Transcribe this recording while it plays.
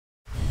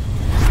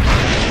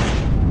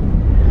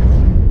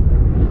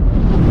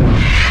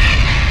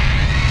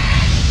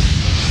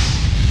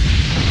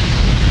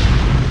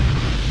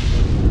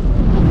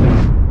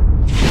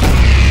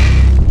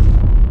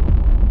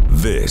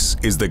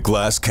is the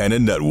Glass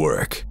Cannon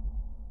Network.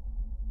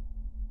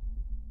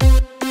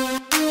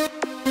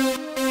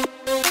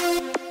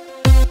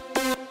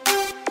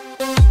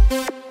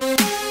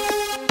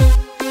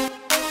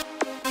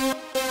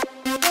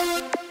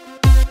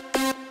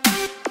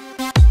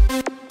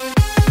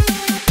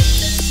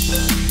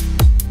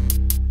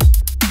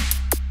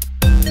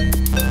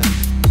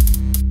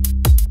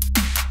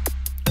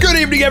 Good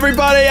evening,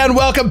 everybody, and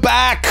welcome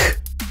back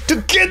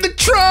to Get in the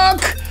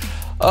Trunk.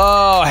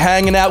 Oh,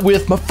 hanging out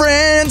with my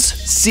friends.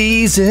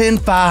 Season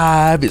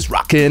 5 is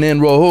rocking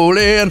and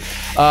rolling.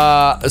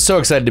 So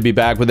excited to be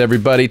back with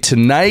everybody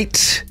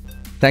tonight.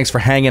 Thanks for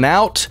hanging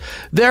out.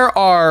 There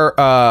are,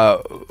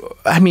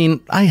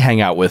 I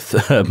hang out with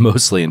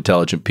mostly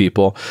intelligent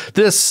people.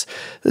 This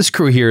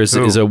crew here is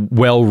a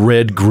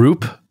well-read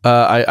group.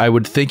 I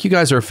would think you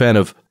guys are a fan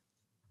of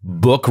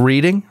book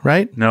reading,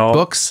 right? No.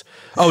 Books?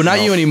 Oh,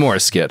 not you anymore,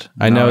 Skid.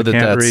 I know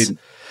that's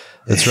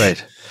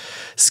right.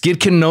 Skid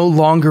can no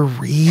longer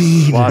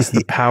read. Lost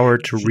the power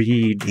to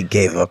read. He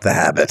gave up the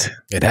habit.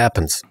 It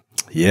happens.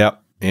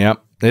 Yep.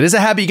 It is a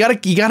habit.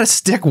 You gotta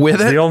stick with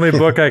it. It's the only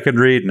book I can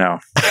read now.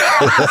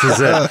 This is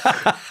it.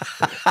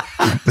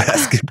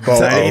 Basketball.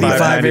 95,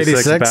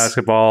 96 86?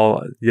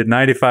 basketball.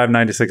 95,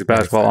 96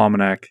 basketball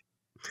almanac.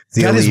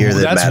 The only year that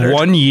that's mattered.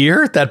 1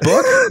 year, that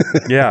book?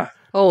 Yeah.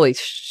 Holy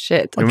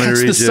shit. You want me to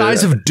That's read the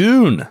size of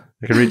Dune.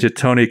 I can read you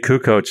Tony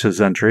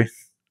Kukoc's entry.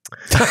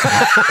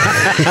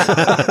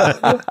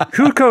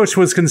 Kukoc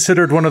was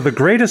considered one of the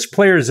greatest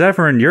players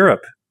ever in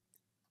Europe.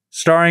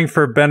 Starring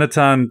for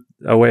Benetton.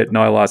 Oh, wait.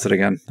 No, I lost it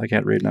again. I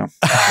can't read now.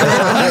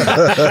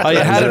 Oh, you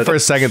had it for a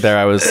second there.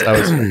 I was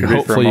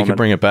hopefully you could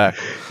bring it back.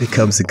 It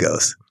comes and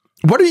goes.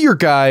 What are your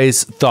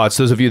guys' thoughts,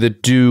 those of you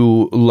that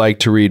do like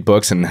to read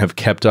books and have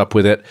kept up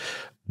with it?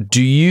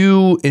 Do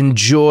you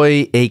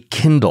enjoy a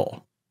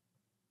Kindle?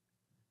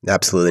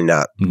 Absolutely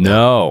not.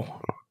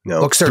 No.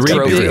 Books are Three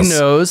big trophies.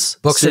 no's.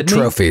 Books are Sydney?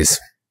 trophies.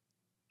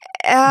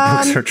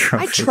 Books are I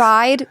trophies.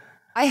 tried.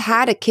 I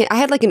had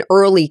like an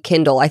early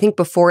Kindle. I think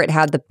before it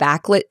had the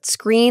backlit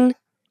screen.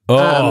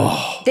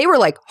 Oh, They were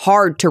like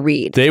hard to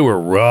read. they were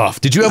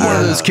rough. Did you have one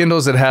of those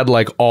Kindles that had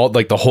like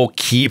the whole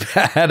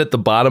keypad at the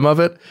bottom of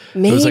it?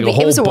 There was like a Maybe. It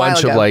whole was a while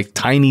bunch of ago. like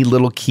tiny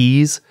little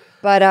keys.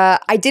 But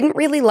I didn't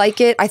really like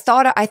it. I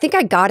think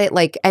I got it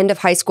like end of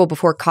high school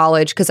before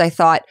college because I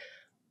thought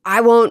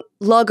I won't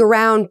lug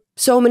around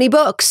so many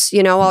books.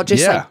 I'll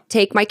just like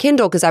take my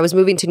Kindle because I was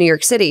moving to New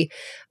York City.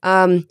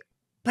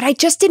 But I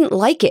just didn't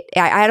like it.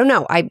 I don't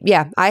know.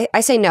 I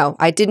say no.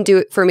 I didn't do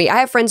it for me. I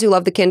have friends who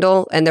love the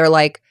Kindle and they're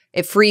like,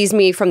 it frees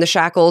me from the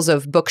shackles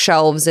of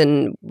bookshelves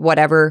and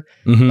whatever.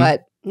 Mhm.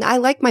 But I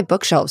like my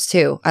bookshelves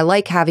too. I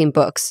like having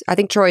books. I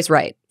think Troy's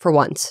right for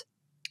once.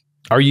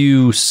 Are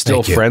you still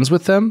Thank you. friends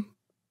with them?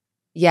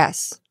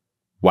 Yes.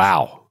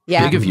 Wow.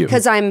 Yeah. Big of you.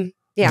 Because I'm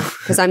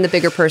the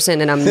bigger person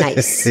and I'm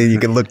nice. You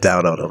can look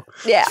down on them.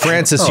 Yeah.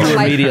 Francis, you For were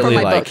my immediately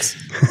like, books.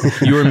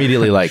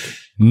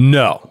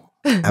 no.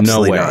 Absolutely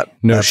no way. not.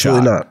 No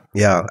Absolutely shot. not.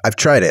 Yeah, I've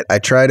tried it.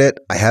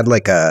 I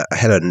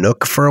had a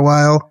Nook for a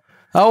while.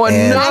 Oh, a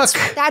And- Nook.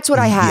 That's what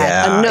I had.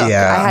 Yeah, a Nook.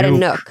 yeah. I had a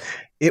Nook.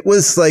 It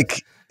was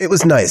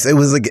nice. It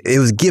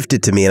was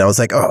gifted to me, and I was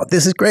like, "Oh,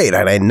 this is great."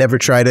 And I never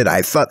tried it.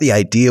 I thought the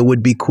idea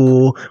would be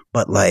cool,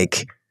 but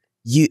like,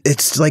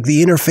 it's like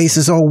the interface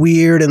is all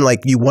weird, and like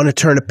you want to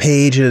turn a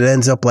page, and it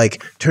ends up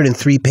like turning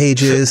 3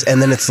 pages,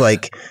 and then it's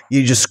like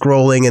you're just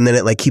scrolling, and then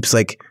it like keeps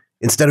like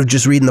instead of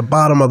just reading the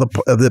bottom of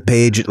the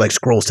page, it like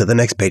scrolls to the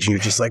next page, and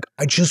you're just like,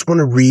 I just want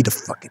to read a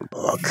fucking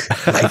book.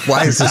 Like,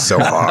 why is this so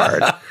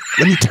hard?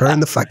 Let me turn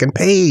the fucking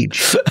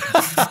page.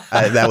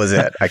 That was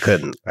it. I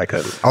couldn't.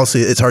 Also,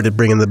 it's hard to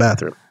bring in the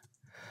bathroom.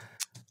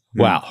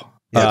 Wow.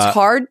 It's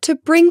hard to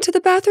bring to the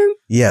bathroom?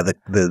 Yeah,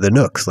 the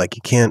Nooks. Like,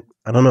 you can't,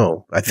 I don't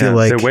know. I feel Yeah,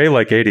 like they weigh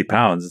like 80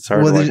 pounds. It's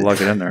hard to like lug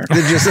it in there.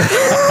 they're just,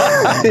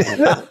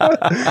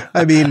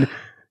 I mean,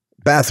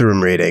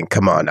 bathroom reading.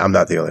 Come on. I'm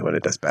not the only one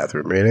that does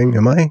bathroom reading,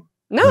 am I?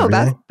 No,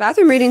 Really?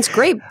 bathroom reading's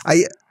great.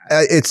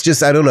 It's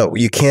just, I don't know.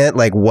 You can't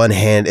like one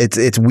hand.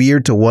 It's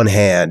weird to one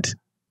hand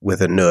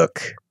with a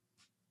Nook.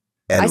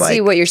 And I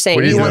see what you're saying.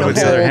 What do you do want with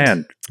to the other hold.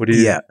 hand? What do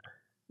you? Yeah.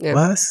 Yeah.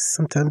 Well,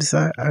 sometimes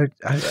I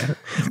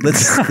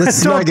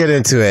let's not get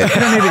into it. I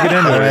don't need to get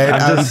into it.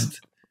 I'm just.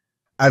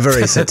 I've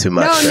already said too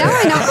much. No, now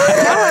I know.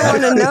 Now I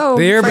want to know.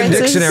 The Urban Francis.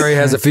 Dictionary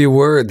has a few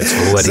words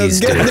for what So he's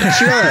get doing. the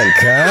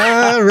trunk.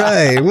 All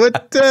right. What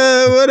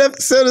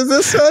episode is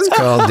this one? It's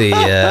called the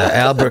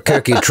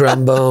Albuquerque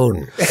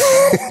trombone.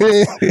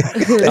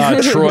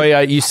 Troy,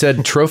 you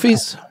said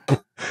trophies?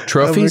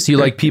 Trophies? You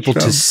like people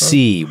to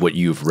see what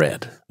you've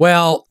read?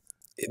 Well,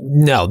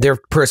 no, they're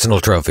personal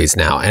trophies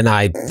now, and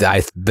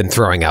I've been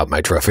throwing out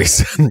my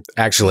trophies.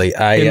 Actually,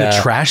 In the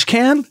trash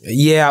can?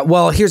 Yeah.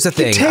 Well, here's the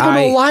thing. Take them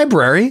to the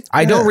library.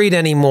 I don't read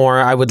anymore.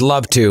 I would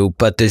love to,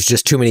 but there's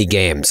just too many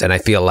games, and I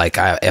feel like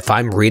if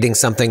I'm reading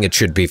something, it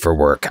should be for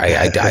work.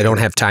 I don't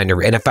have time to.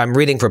 And if I'm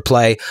reading for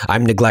play,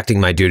 I'm neglecting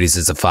my duties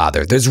as a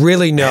father. There's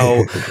really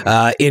no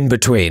in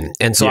between,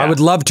 and so I would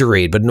love to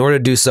read, but in order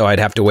to do so, I'd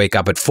have to wake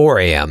up at 4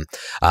 a.m.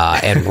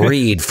 And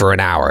read for an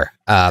hour.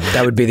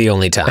 That would be the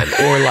only time.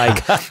 Or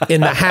like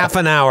in the half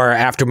an hour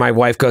after my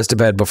wife goes to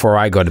bed before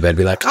I go to bed,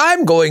 be like,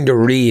 I'm going to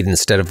read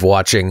instead of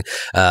watching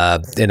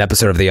an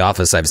episode of The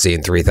Office I've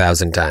seen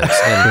 3,000 times.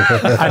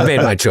 And I've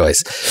made my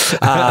choice.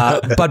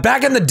 But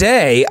back in the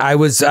day, I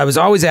was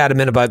always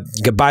adamant about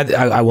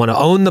I want to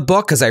own the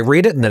book because I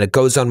read it and then it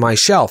goes on my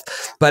shelf.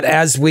 But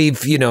as we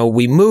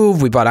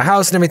moved, we bought a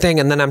house and everything,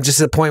 and then I'm just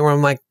at a point where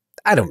I'm like,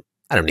 I don't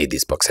need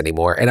these books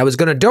anymore. And I was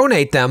going to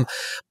donate them,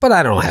 but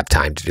I don't have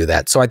time to do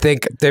that. So I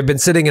think they've been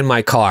sitting in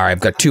my car.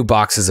 I've got 2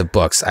 boxes of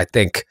books. I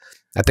think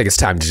it's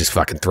time to just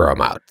fucking throw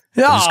them out.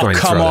 Oh,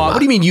 come on. What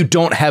do you mean you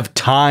don't have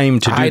time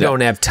to do that? I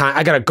don't have time.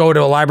 I got to go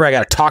to a library. I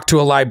got to talk to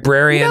a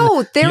librarian. No,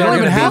 you don't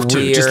even have to.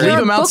 Weird. Just leave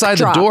them outside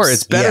the door.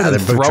 It's better than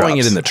throwing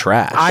it in the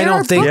trash. I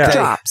don't think book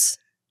drops.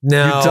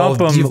 No, you dump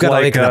them you've got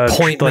to make an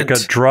appointment. Like a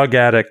drug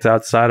addict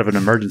outside of an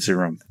emergency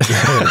room.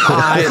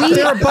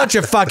 There are a bunch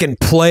of fucking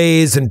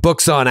plays and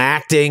books on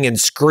acting and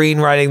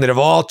screenwriting that have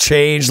all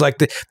changed.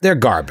 Like they're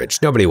garbage.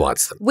 Nobody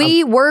wants them.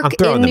 We work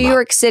in New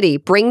York City.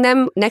 Bring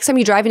them next time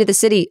you drive into the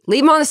city.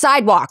 Leave them on the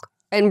sidewalk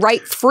and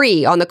write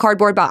free on the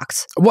cardboard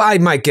box. Well, I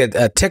might get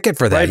a ticket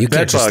for that. Write you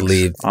can't just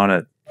leave on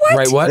it. What?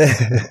 Right? What?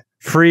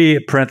 Free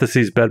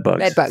parentheses bed bugs.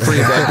 Bed bugs. Free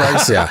bed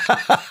bugs. Yeah.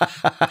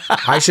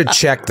 I should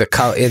check the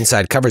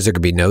inside covers. There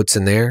could be notes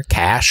in there.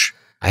 Cash.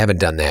 I haven't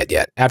done that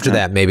yet. After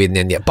that, maybe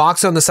then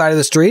box on the side of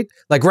the street,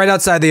 like right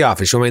outside the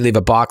office. You want me to leave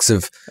a box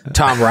of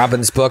Tom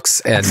Robbins books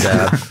and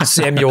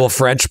Samuel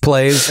French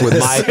plays with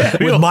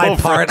my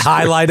part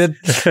highlighted.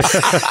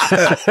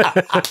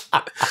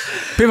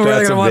 People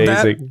really gonna want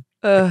that.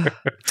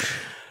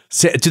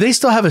 Do they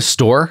still have a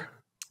store?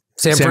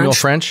 Samuel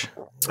French?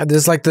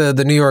 There's like the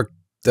New York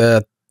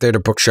Theater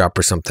Bookshop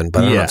or something, but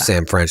I don't know if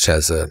Sam French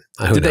has a.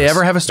 Did they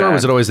ever have a store? Or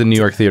was it always the New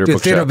York Theater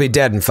Bookshop? The theater will be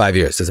dead in 5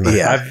 years. Doesn't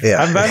matter. I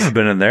haven't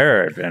been in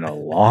there in a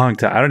long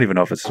time. I don't even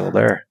know if it's still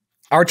there.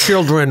 Our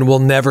children will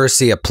never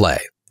see a play.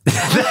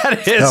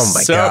 That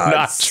is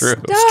not true.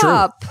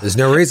 Stop. It's true. There's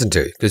no reason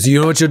to, because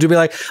you know what you'll do? Be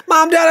like,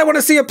 Mom, Dad, I want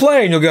to see a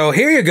play, and you'll go,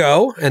 here you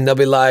go, and they'll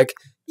be like,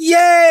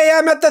 yay,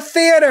 I'm at the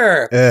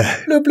theater.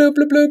 Bloop, bloop,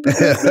 bloop, bloop,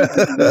 bloop,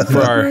 bloop.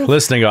 For our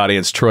listening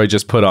audience, Troy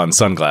just put on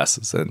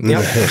sunglasses. And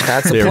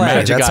that's a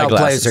play. That's how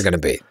plays are going to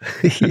be.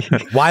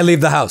 Why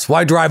leave the house?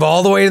 Why drive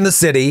all the way in the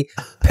city,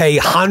 pay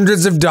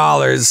hundreds of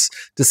dollars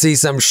to see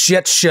some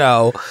shit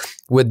show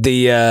with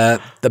the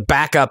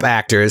backup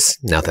actors?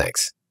 No,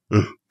 thanks.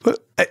 There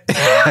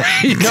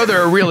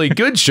are really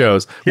good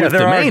shows with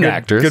the main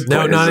actors.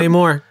 No, not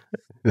anymore.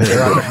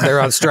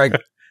 They're on strike.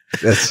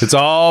 It's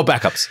all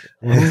backups.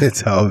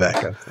 It's all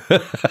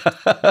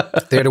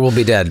backups. Theater will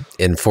be dead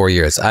in 4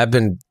 years. I've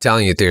been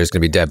telling you theater's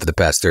going to be dead for the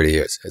past 30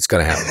 years. It's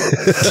going to happen.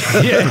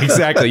 Yeah,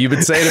 exactly. You've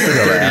been saying it for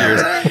 30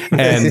 years.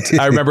 And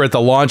I remember at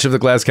the launch of the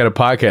Glass Cannon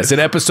podcast, in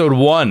episode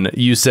 1,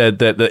 you said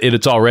that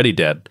it's already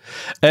dead.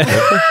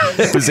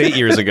 It was 8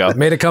 years ago. It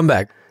made a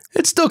comeback.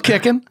 It's still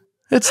kicking.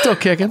 It's still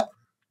kicking.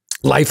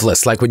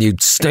 Lifeless, like when you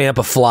stamp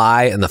a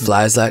fly and the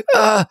fly's like,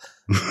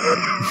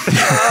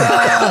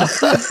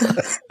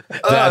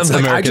 That's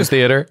American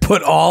theater.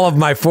 Put all of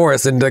my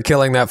force into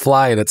killing that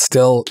fly and it's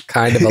still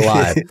kind of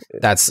alive.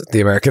 That's the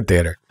American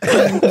theater.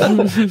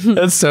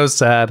 That's so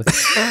sad.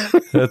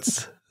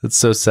 That's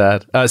so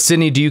sad.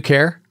 Sydney, do you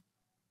care?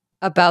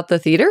 About the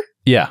theater?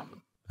 Yeah.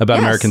 About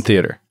American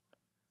theater.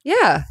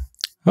 Yeah.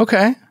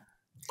 Okay.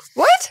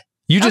 What?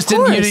 You just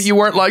didn't. You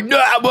weren't like,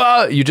 nah,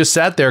 blah. You just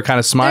sat there, kind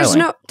of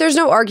smiling. There's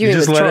no arguing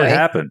with Troy. You just let it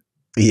happen.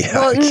 Yeah.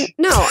 Well,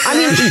 no. I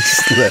mean,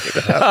 just let it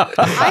happen.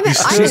 I'm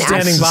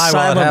standing by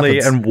silently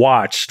and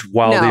watched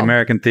while the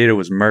American theater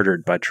was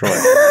murdered by Troy.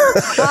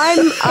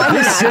 I'm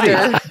an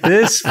actor.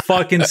 This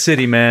fucking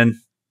city, man.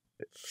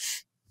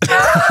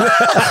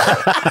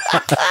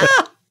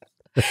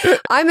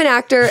 I'm an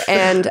actor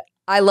and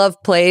I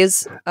love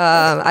plays.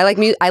 I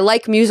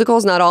like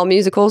musicals, not all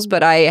musicals,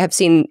 but I have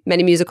seen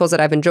many musicals that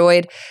I've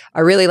enjoyed. I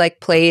really like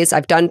plays.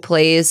 I've done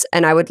plays,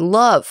 and I would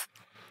love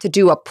to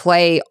do a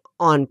play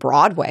on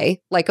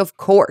Broadway. Like, of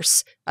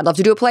course. I'd love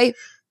to do a play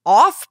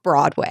off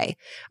Broadway.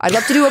 I'd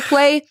love to do a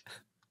play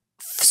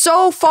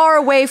so far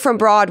away from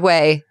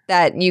Broadway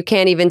that you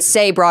can't even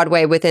say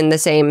Broadway within the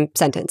same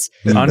sentence.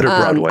 Under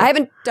Broadway. I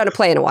haven't done a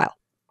play in a while,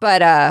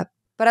 but I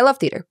love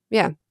theater.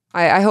 Yeah.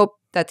 I hope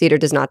that theater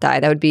does not die.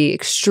 That would be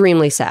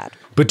extremely sad.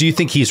 But do you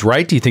think he's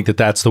right? Do you think that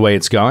that's the way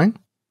it's going?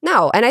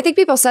 No. And I think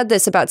people said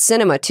this about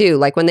cinema too.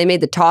 Like when they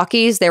made the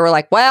talkies, they were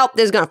like, well,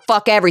 this is going to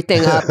fuck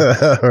everything up.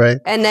 Right.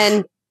 And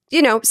then,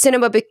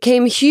 cinema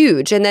became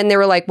huge. And then they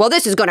were like, well,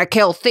 this is going to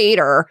kill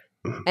theater.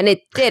 And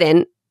it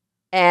didn't.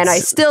 And I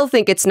still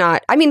think it's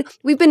not. I mean,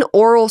 we've been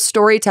oral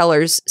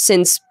storytellers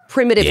since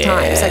primitive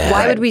times. Like,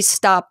 why would we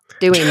stop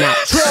doing that?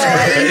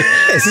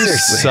 You're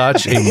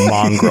such a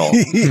mongrel.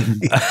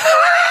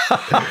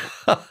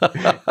 What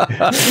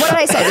did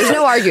I say? There's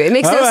no arguing. It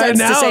makes no sense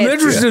to say. I'm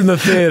interested in the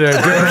theater.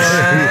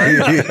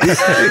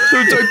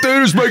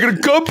 Theater's making a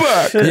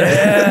comeback.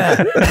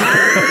 Yeah.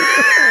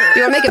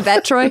 You want to make a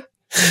bet, Troy?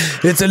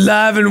 It's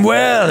alive and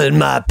well in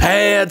my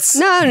pants.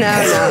 No.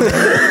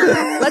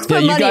 Let's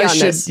put money on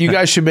this. You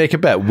guys should make a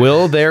bet.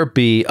 Will there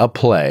be a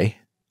play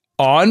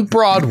on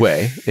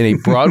Broadway in a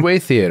Broadway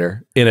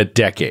theater in a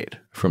decade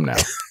from now?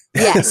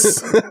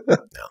 Yes. No.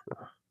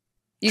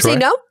 You say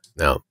no?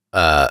 No.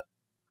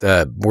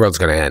 The world's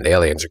going to end.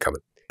 Aliens are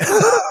coming.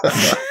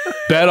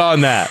 Bet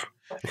on that.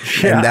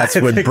 Yeah, and that's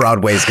when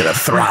Broadway's going to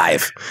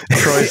thrive.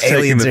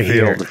 Aliens are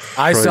here.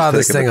 I saw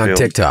this thing on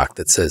TikTok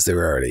that says they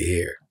were already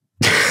here.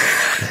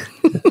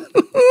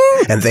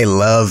 And they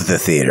love the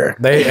theater.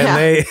 They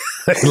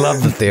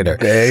love the theater.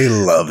 They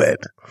love it.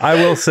 I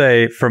will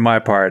say, for my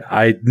part,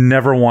 I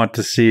never want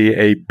to see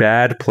a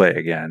bad play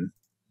again.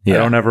 Yeah. I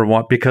don't ever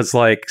want, because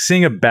like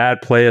seeing a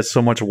bad play is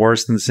so much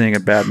worse than seeing a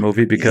bad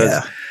movie,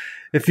 because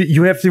if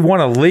you have to want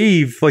to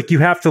leave, like you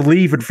have to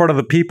leave in front of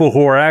the people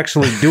who are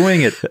actually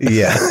doing it.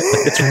 Yeah.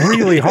 It's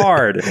really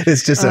hard.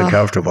 It's just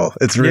uncomfortable.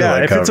 It's really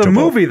uncomfortable. If it's a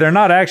movie, they're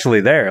not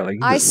actually there. Like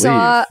I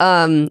saw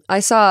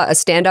a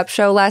stand-up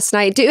show last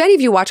night. Do any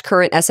of you watch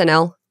current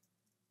SNL?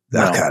 Oh,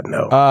 No. God,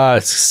 no.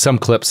 Some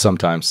clips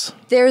sometimes.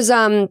 There's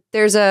a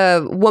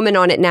woman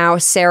on it now,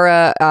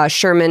 Sarah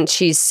Sherman.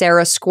 She's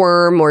Sarah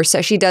Squirm, or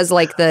so she does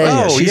like the.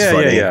 Oh, she's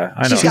funny. yeah.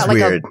 I know. She's got like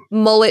weird. a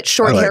mullet,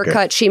 short like haircut.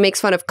 her. She makes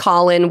fun of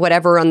Colin,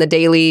 whatever, on the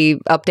Daily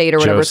Update or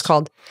whatever it's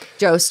called,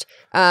 Jost.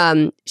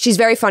 She's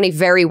very funny,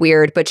 very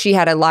weird, but she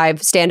had a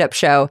live stand-up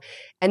show,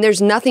 and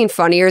there's nothing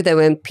funnier than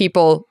when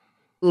people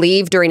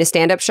leave during a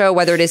stand-up show,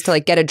 whether it is to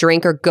like get a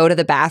drink or go to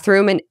the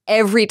bathroom, and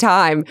every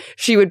time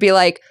she would be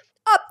like,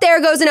 "Up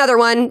there goes another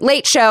one.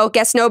 Late show.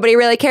 Guess nobody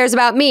really cares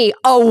about me.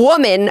 A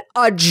woman,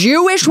 a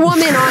Jewish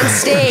woman on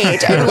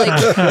stage." And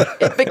like,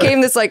 it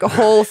became this like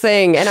whole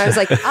thing. And I was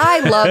like, I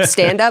love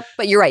stand-up,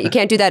 but you're right. You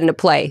can't do that in a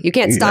play. You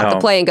can't stop the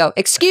play and go,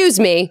 "Excuse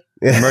me."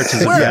 Merch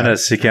is a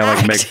menace. You can't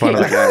like make fun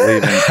of the guy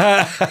leaving.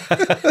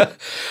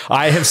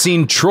 I have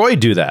seen Troy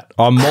do that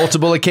on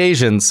multiple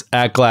occasions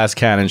at Glass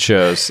Cannon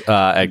shows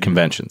at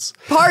conventions.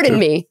 Pardon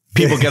me.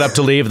 People get up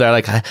to leave. They're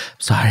like, "I'm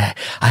sorry,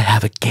 I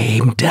have a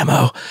game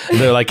demo." And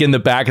they're like in the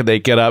back, and they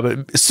get up.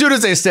 As soon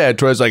as they said,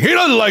 Troy's like, "He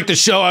doesn't like the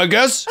show, I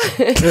guess."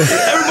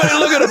 Everybody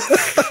look at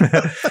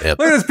him.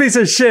 Look at this piece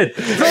of shit.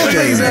 Maybe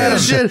that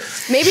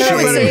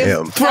would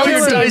save Throw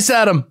your dice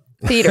at him.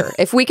 theater.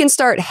 If we can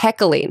start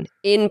heckling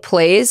in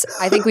plays,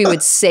 I think we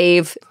would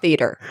save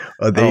theater.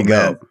 Oh, there you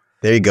go.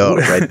 There you go.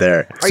 Right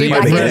there. Are you my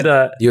backing friend,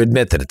 it? You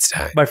admit that it's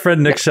time. my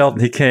friend Nick Shelton,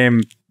 he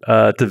came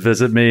to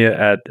visit me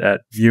at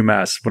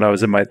UMass when I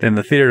was in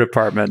the theater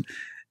department.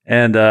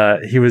 And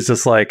he was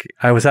just like,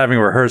 I was having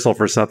a rehearsal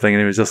for something, and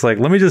he was just like,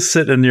 "Let me just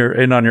sit in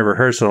on your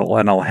rehearsal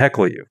and I'll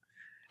heckle you."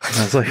 And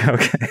I was like,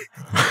 "Okay."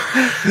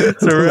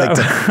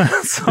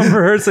 So I'm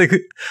rehearsing.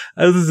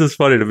 This is just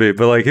funny to me,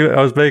 but like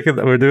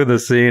we're doing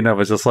this scene. I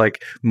was just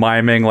like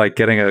miming, like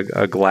getting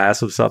a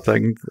glass of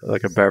something,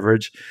 like a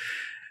beverage.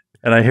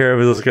 And I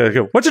hear this guy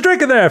go, "What you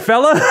drinking there,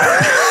 fella?"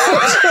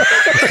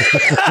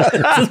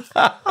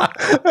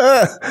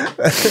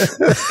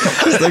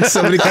 It's like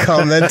somebody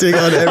commenting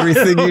on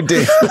everything you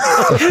do.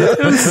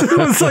 It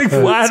was like,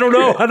 well, I don't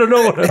know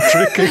what I'm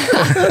drinking.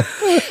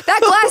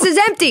 That glass is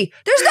empty.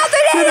 There's nothing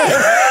in it.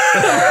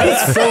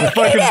 It's So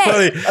fucking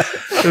funny.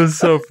 It was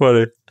so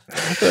funny.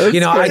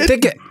 You know,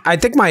 I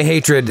think my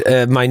hatred,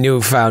 my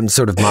newfound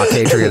sort of mock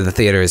hatred of the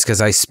theater is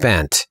because I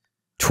spent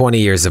 20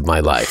 years of my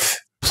life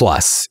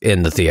plus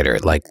in the theater,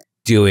 like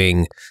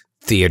doing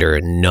theater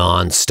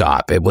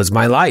nonstop. It was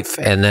my life.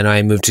 And then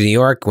I moved to New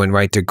York, went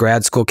right to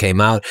grad school, came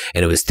out,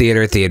 and it was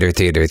theater.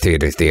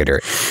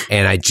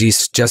 And I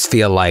just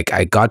feel like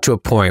I got to a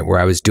point where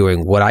I was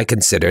doing what I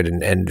considered,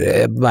 and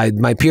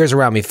my peers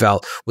around me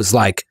felt was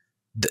like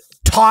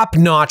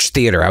top-notch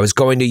theater. I was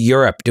going to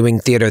Europe, doing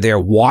theater there,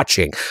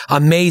 watching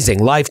amazing,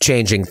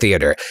 life-changing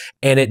theater,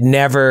 and it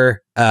never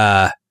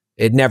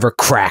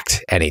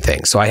cracked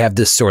anything. So I have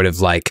this sort of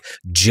like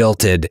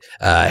jilted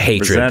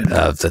hatred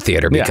of the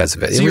theater because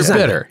of it. So you're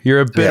bitter.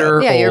 You're a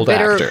bitter old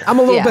actor. I'm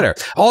a little bitter.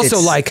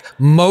 Also, like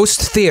most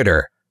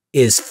theater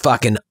is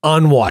fucking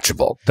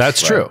unwatchable.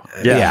 That's true.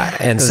 Yeah.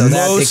 And so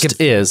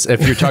most is,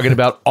 if you're talking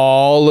about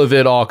all of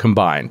it all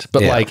combined.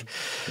 But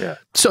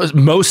so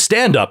most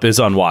stand-up is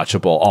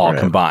unwatchable all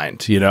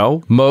combined, you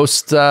know?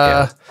 Most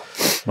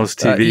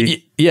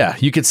TV.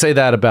 You could say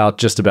that about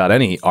just about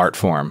any art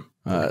form.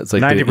 It's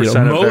like 90%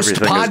 of most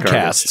everything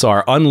podcasts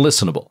are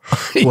unlistenable.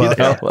 Well,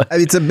 I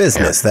mean, it's a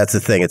business. That's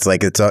the thing. It's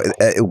like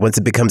once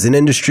it becomes an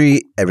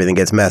industry, everything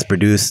gets mass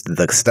produced.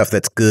 The stuff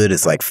that's good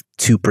is like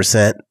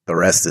 2%. The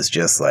rest is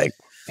just like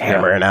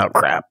hammering out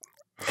crap.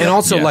 And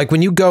also, like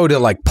when you go to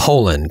like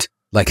Poland,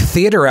 like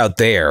theater out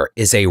there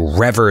is a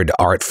revered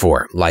art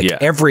form. Like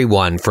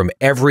everyone from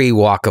every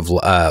walk of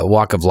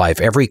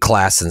life, every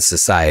class in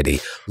society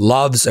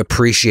loves,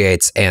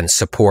 appreciates, and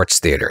supports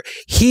theater.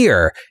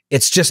 Here,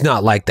 it's just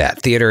not like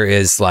that. Theater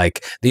is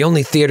like the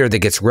only theater that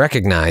gets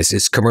recognized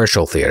is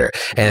commercial theater.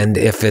 And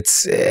if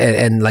it's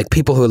and like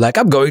people who are like,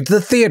 "I'm going to the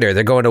theater,"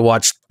 they're going to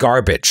watch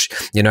garbage.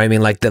 You know what I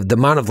mean? Like the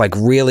amount of like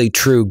really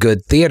true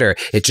good theater,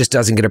 it just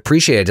doesn't get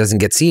appreciated, it doesn't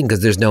get seen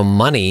because there's no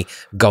money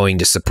going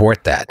to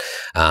support that.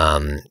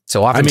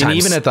 So oftentimes, I mean,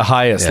 even at the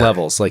highest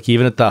levels, like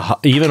even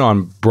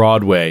on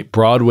Broadway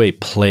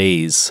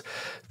plays,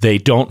 they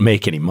don't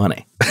make any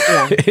money.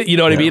 You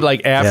know what I mean?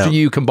 Like after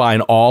you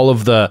combine all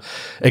of the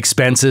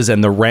expenses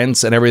and the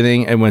rents and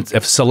everything, and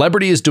if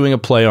celebrity is doing a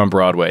play on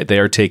Broadway, they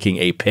are taking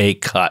a pay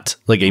cut,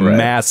 like a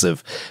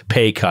massive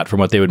pay cut from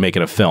what they would make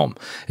in a film.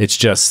 It's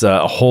just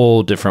a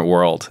whole different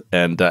world.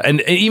 And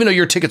even though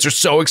your tickets are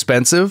so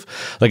expensive,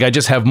 like I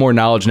just have more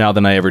knowledge now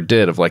than I ever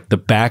did of like the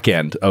back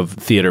end of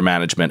theater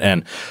management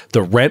and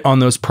the rent on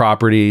those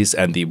properties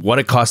and what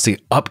it costs to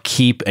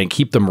upkeep and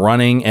keep them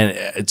running. And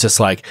it's just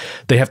like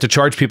they have to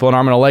charge people an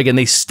arm and a leg, and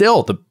they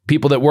still, the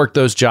people that work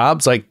those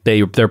jobs, like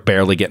they're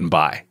barely getting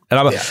by. And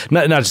I'm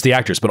not just the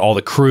actors, but all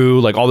the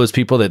crew, like all those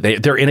people that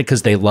they're in it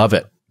because they love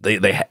it.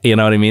 They you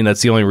know what I mean?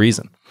 That's the only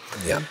reason.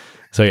 Yeah.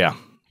 So yeah,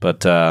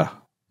 but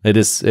it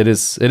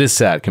is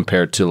sad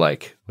compared to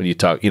like when you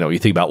talk, you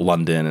think about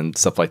London and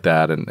stuff like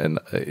that, and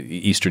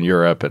Eastern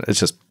Europe, and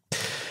it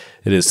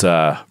is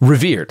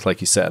revered,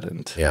 like you said,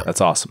 and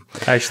that's awesome.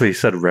 I actually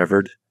said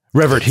revered.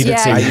 Revered. He did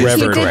say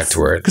revered. Correct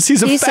word. Because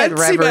he's a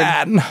fancy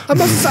man.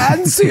 I'm a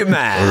fancy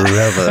man.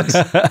 Revered.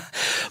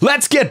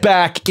 Let's get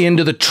back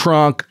into the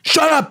trunk.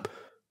 Shut up.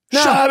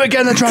 No. Shut up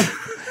again in the trunk.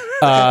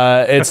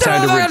 It's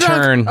time to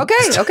return. Okay.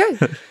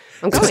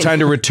 I'm going. It's time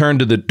to return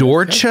to the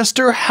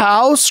Dorchester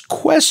house, ?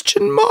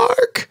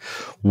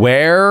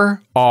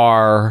 Where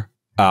are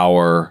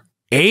our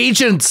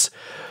agents?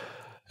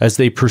 As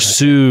they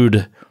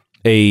pursued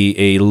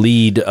a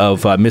lead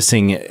of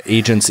missing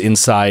agents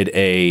inside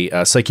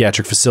a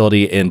psychiatric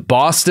facility in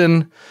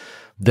Boston,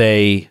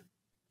 they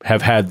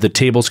have had the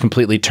tables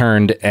completely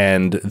turned,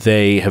 and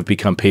they have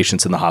become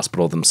patients in the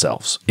hospital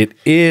themselves. It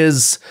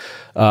is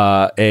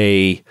how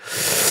to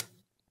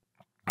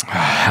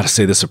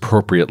say this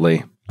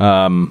appropriately.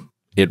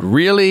 It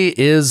really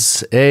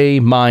is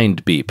a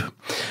mind beep,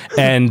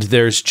 and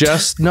there's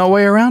just no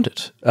way around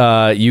it.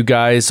 You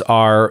guys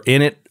are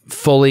in it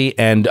fully,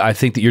 and I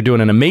think that you're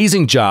doing an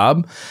amazing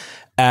job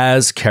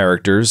as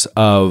characters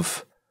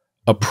of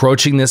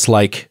approaching this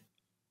like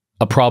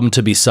a problem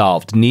to be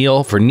solved.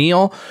 For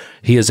Neil,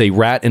 he is a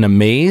rat in a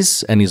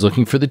maze, and he's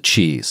looking for the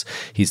cheese.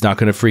 He's not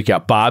going to freak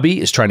out. Bobby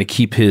is trying to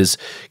keep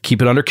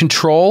it under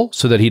control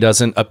so that he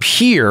doesn't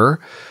appear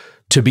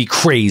to be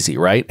crazy,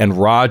 right? And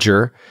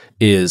Roger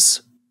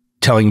is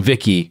telling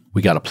Vicky,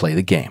 we got to play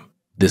the game.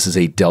 This is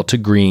a Delta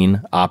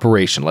Green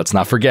operation. Let's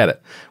not forget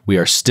it. We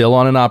are still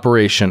on an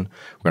operation.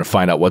 We're going to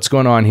find out what's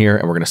going on here,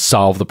 and we're going to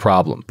solve the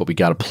problem. But we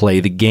got to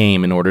play the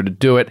game in order to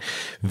do it.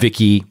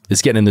 Vicky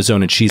is getting in the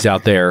zone, and she's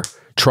out there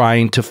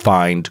trying to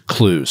find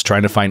clues,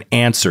 trying to find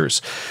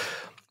answers.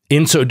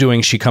 In so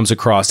doing, she comes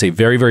across a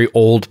very, very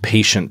old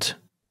patient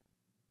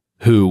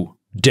who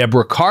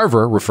Deborah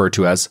Carver referred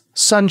to as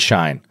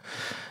Sunshine,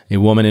 a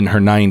woman in her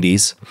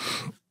 90s.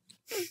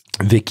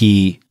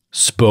 Vicky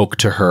spoke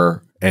to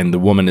her, and the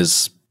woman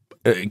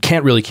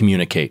can't really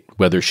communicate,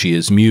 whether she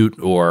is mute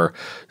or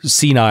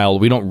senile.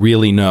 We don't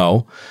really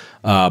know.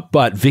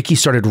 But Vicky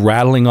started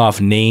rattling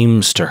off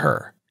names to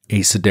her.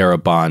 Isadora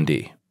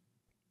Bondi.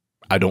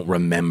 I don't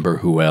remember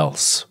who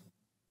else.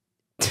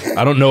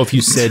 I don't know if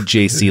you said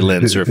J.C.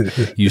 Lynch or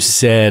if you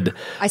said...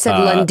 I said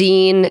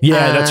Lundeen.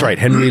 Yeah, that's right.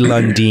 Henry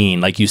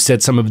Lundeen. Like you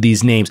said some of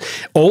these names.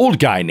 Old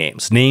guy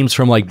names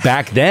from like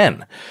back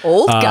then.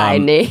 Old guy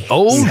names.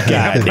 Old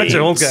guy names. A bunch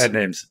of old guy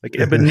names. Like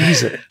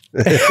Ebenezer.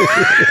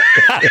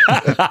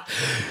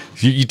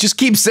 You just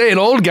keep saying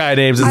old guy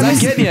names. It's not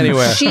getting you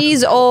anywhere.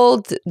 She's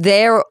old.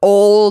 They're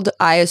old.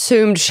 I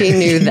assumed she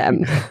knew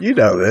them. You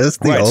know this.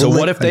 Right. So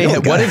what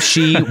if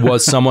she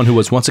was someone who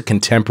was once a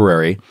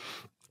contemporary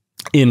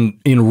in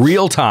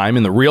real time,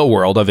 in the real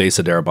world of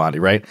Isadora Bondi,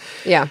 right?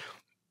 Yeah.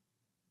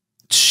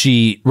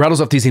 She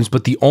rattles off these names,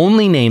 but the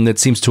only name that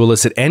seems to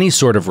elicit any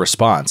sort of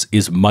response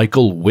is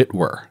Michael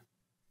Whitwer,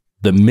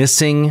 the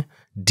missing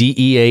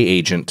DEA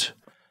agent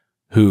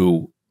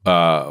who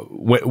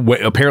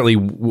apparently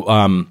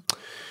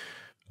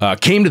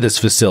came to this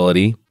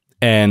facility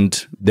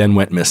and then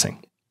went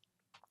missing.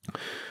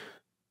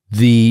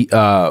 She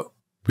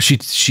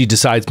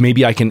decides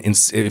maybe I can,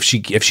 if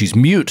she's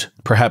mute,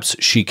 perhaps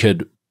she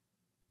could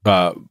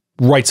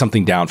write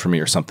something down for me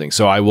or something.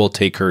 So I will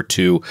take her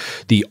to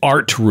the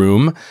art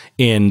room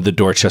in the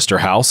Dorchester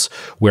house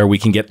where we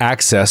can get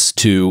access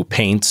to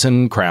paints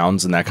and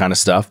crowns and that kind of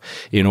stuff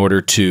in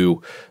order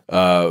to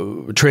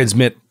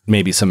transmit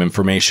maybe some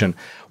information.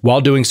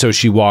 While doing so,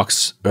 she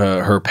walks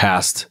her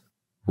past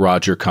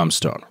Roger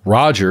Comstone.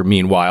 Roger,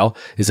 meanwhile,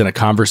 is in a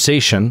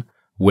conversation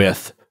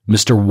with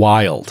Mr.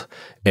 Wilde,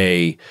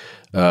 a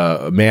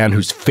man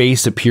whose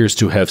face appears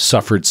to have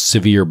suffered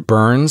severe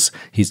burns.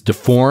 He's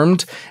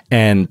deformed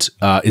and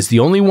is the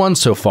only one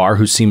so far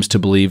who seems to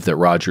believe that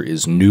Roger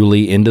is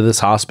newly into this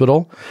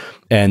hospital,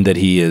 and that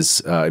he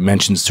is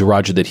mentions to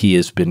Roger that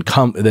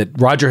that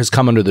Roger has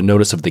come under the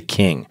notice of the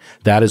king.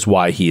 That is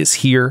why he is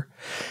here,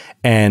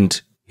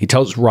 and he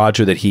tells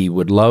Roger that he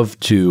would love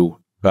to,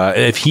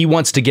 if he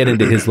wants to get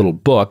into his little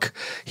book,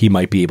 he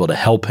might be able to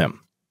help him.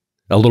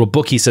 A little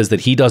book, he says, that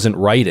he doesn't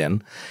write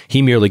in.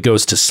 He merely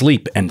goes to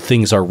sleep and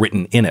things are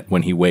written in it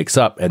when he wakes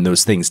up, and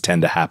those things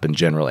tend to happen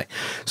generally.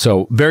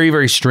 So very,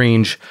 very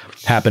strange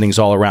happenings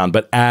all around.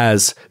 But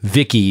as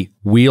Vicky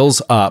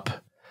wheels up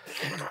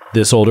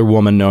This older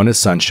woman known as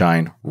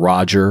Sunshine,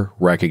 Roger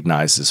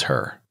recognizes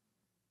her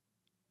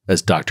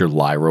as Dr.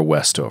 Lyra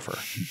Westover.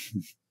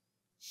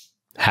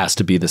 Has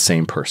to be the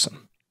same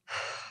person.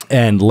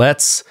 And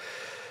let's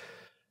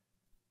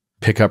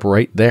pick up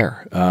right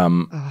there.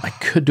 I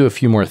could do a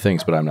few more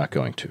things, but I'm not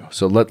going to.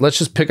 So let's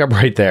just pick up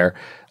right there.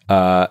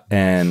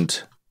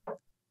 And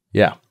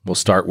yeah, we'll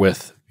start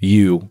with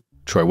you,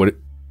 Troy. What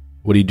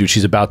do you do?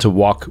 She's about to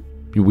walk,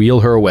 you wheel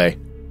her away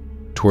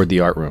toward the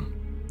art room.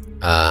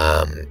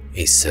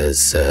 He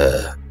says,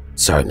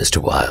 sorry, Mr.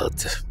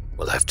 Wilde.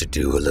 We'll have to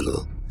do a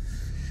little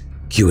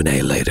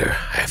Q&A later.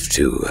 I have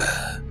to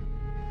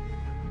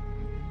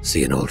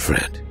see an old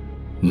friend.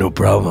 No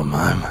problem.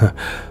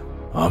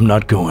 I'm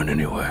not going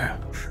anywhere.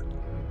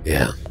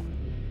 Yeah,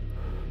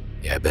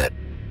 I bet.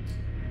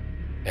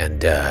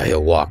 And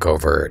he'll walk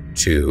over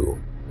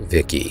to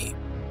Vicky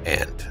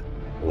and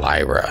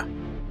Lyra,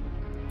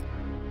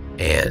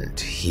 and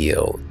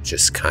he'll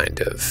just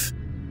kind of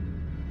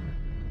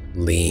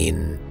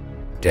lean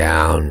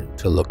down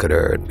to look at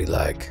her and be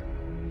like,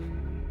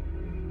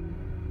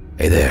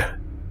 hey there.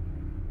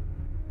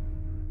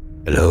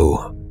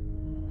 Hello.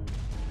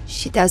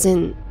 She's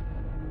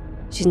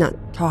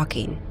not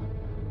talking.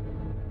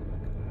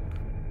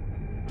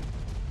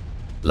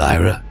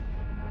 Lyra?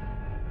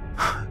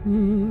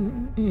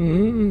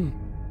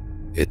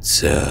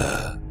 It's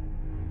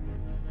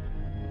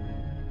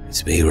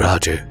me,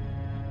 Roger.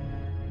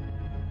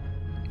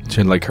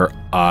 And like her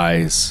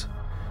eyes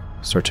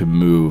start to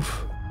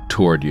move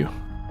toward you.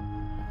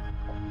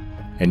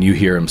 And you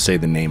hear him say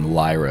the name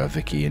Lyra,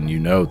 Vicky, and you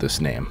know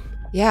this name.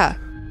 Yeah.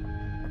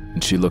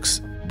 And she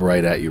looks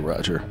right at you,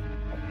 Roger.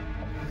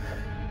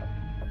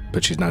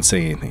 But she's not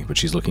saying anything, but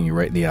she's looking you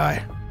right in the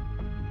eye.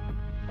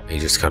 He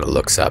just kind of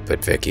looks up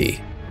at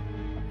Vicky,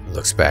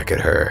 looks back at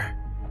her.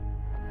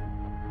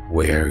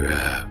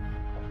 Where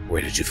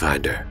did you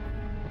find her?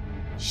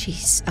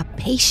 She's a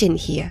patient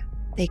here.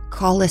 They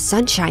call her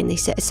Sunshine.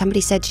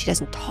 Somebody said she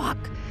doesn't talk.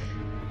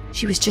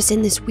 She was just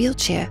in this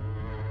wheelchair.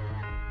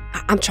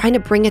 I'm trying to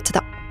bring her to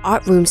the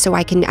art room so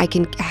I can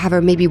have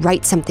her maybe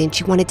write something.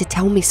 She wanted to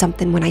tell me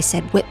something when I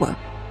said Whitwer.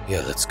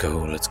 Yeah, let's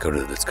go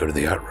to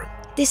the art room.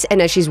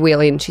 And as she's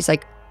wheeling, she's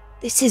like,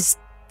 This is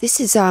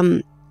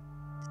the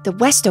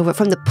Westover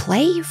from the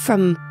play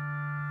from.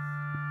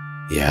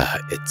 Yeah,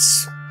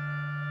 it's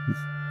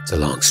a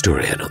long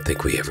story. I don't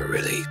think we ever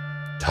really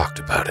talked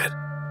about it.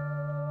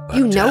 But,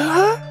 you know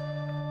her?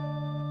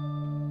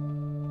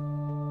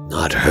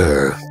 Not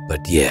her, but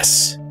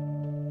yes.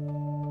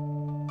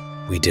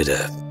 We did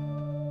a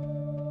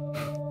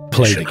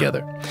play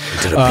together.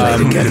 We did a play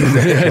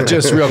together.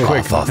 Just real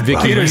quick,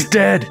 Vicky, Peter's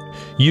dead.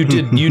 You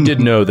did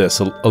know this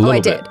a little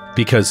bit did.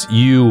 Because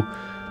you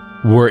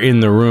were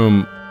in the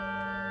room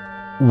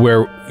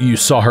where you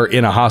saw her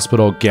in a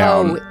hospital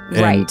gown,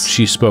 right. And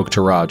she spoke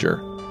to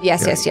Roger.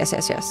 Yes.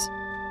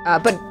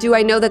 But do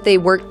I know that they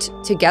worked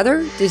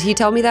together? Did he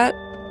tell me that?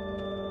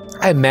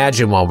 I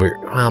imagine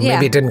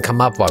maybe it didn't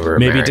come up while we were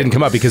Maybe married. it didn't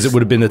come up because it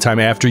would have been the time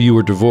after you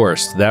were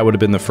divorced. That would have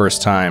been the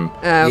first time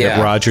that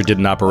Roger did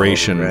an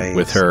operation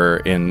with her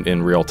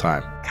in real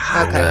time.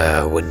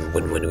 Okay. When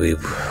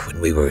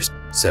we were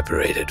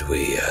separated,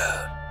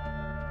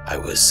 I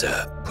was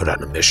put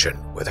on a mission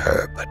with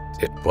her, but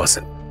it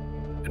wasn't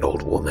an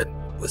old woman.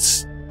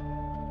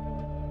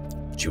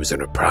 She was in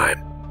her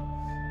prime.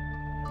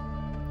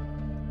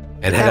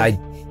 And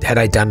had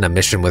I done a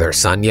mission with her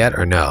son yet,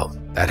 or no?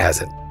 That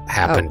hasn't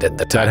happened in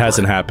the timeline. That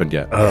hasn't happened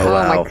yet.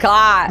 Oh my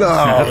god!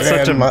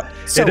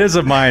 It is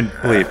a mind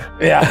leap.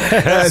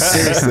 Yeah,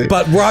 seriously.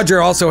 But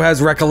Roger also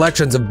has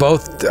recollections of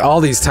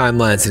all these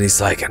timelines, and he's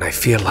like, and I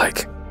feel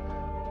like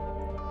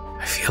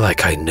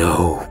I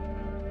know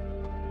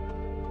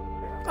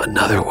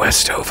another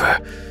Westover.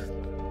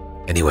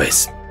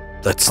 Anyways,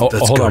 let's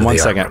hold on one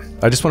second.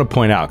 I just want to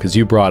point out, because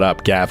you brought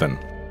up Gavin,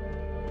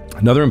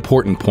 another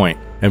important point,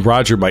 and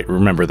Roger might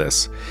remember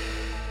this.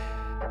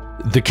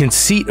 The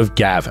conceit of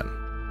Gavin.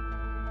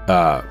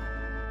 I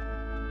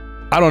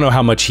don't know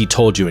how much he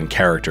told you in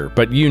character,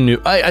 but you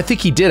knew. I think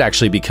he did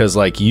actually, because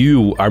I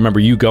remember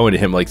you going to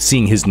him, like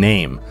seeing his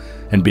name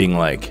and being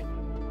like,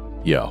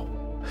 yo.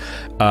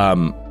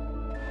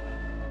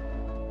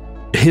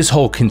 His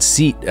whole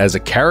conceit as a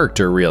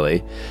character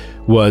really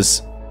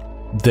was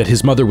that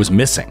his mother was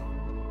missing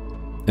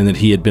and that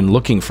he had been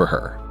looking for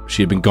her.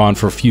 She had been gone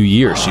for a few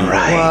years. She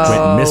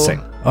went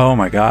missing. Oh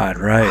my God,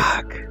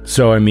 right.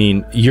 So, I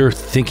mean, you're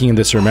thinking of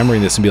this,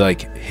 remembering this, and be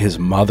like, his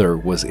mother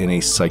was in a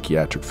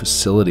psychiatric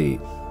facility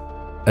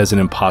as an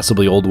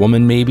impossibly old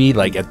woman, maybe,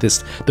 like at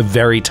the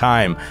very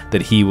time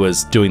that he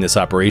was doing this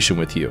operation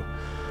with you.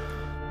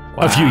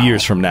 Wow. A few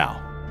years from now.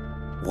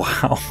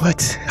 Wow.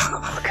 What?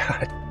 Oh,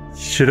 God.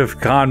 Should have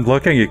gone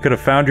looking. You could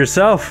have found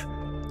yourself.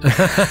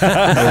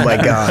 Oh, my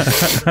God.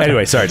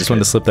 Anyway, sorry, just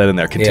wanted to slip that in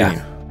there. Continue.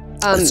 Yeah.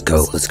 Let's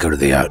go to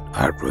the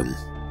art room.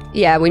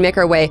 Yeah, we make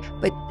our way,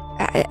 but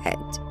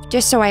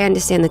just so I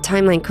understand the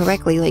timeline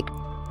correctly,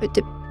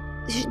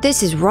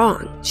 this is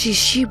wrong.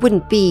 She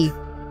wouldn't be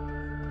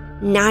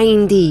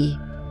 90.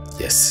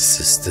 Yes,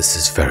 this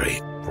is very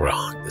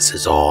wrong. This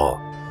is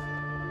all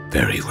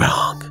very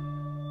wrong.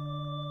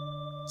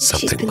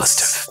 Something must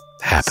have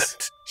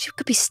happened. She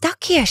could be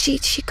stuck here. She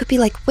could be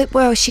like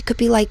Whitwell. She could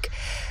be like...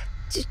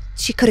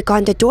 She could have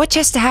gone to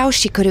Dorchester House.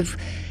 She could have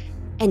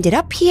ended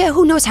up here.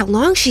 Who knows how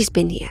long she's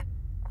been here?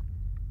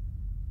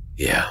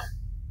 Yeah.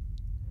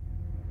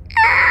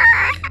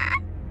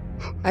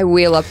 I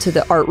wheel up to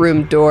the art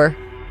room door.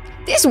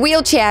 This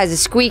wheelchair has a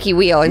squeaky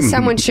wheel, and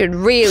someone should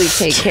really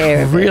take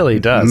care of it. It really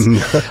does.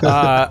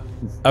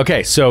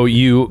 Okay, so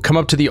you come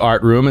up to the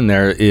art room, and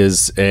there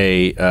is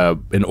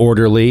an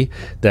orderly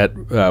that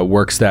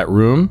works that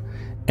room,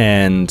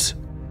 and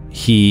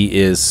he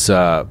is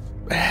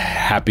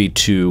happy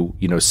to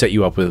set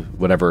you up with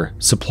whatever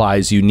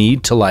supplies you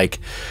need to like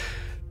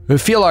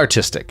feel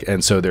artistic.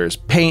 And so there's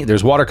paint,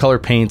 there's watercolor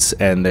paints,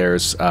 and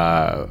there's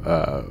markers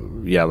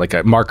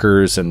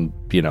and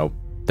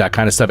that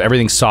kind of stuff.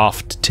 Everything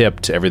soft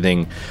tipped,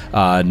 everything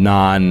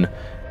non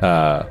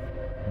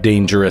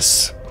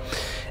dangerous,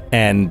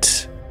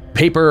 and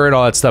paper and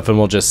all that stuff. And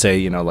we'll just say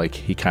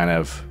he kind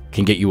of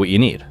can get you what you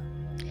need.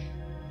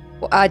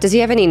 Does he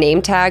have any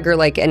name tag or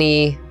like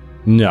any?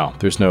 No,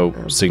 there's no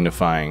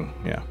signifying.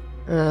 Yeah.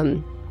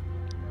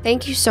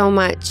 Thank you so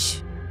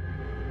much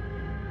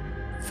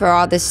for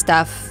all this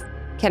stuff.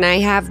 Can I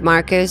have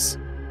markers?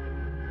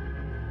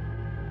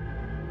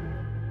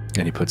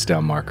 And he puts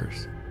down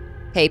markers.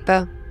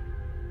 Paper?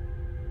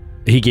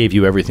 He gave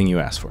you everything you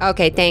asked for.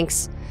 Okay,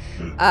 thanks.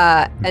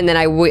 And then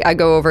I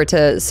go over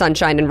to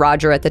Sunshine and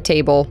Roger at the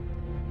table,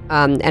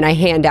 and I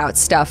hand out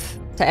stuff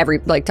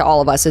to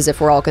all of us as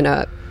if we're all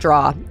gonna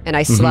draw. And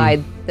I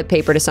slide the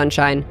paper to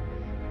Sunshine,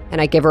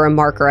 and I give her a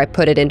marker. I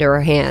put it into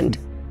her hand,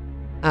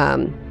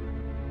 and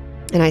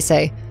I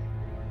say,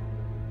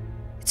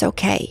 "It's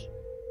okay.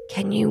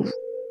 Can you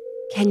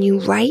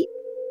write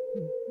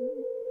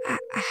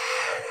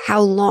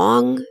how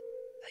long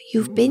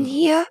you've been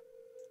here?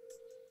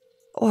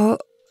 Or..."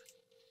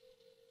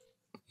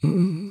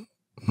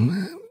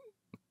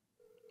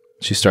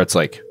 She starts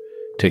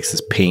takes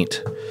this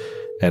paint,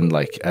 and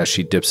as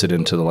she dips it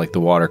into the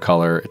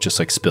watercolor, it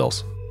just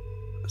spills.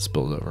 It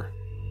spills over.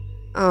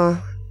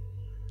 Oh.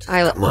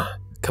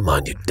 Come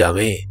on, you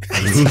dummy.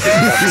 What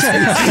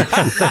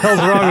the hell's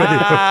wrong with you?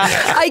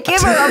 I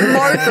give her a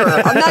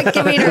marker. I'm not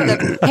giving her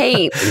the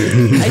paint.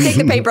 I take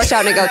the paintbrush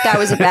out and I go, "That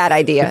was a bad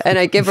idea." And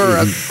I give her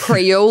a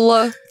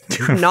Crayola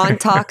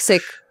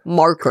non-toxic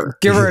marker.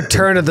 Give her a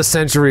turn of the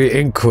century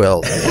ink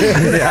quill.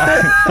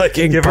 Yeah.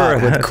 Ink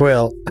pot with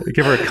quill.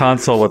 Give her a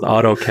console with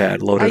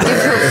AutoCAD loaded. I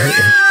give her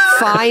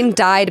fine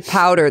dyed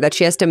powder that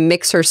she has to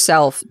mix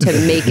herself to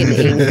make an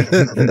ink.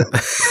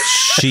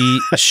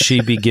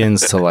 She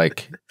begins to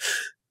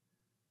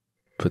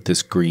put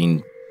this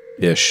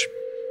greenish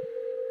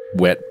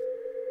wet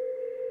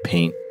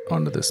paint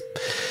onto this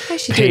Why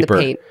is she paper. doing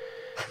the paint?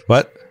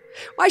 What?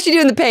 Why is she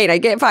doing the paint? I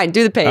get fine.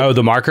 Do the paint. Oh,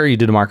 the marker? You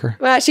did a marker?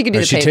 Well, she can do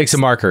the paint. She takes a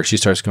marker. She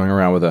starts going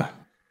around with a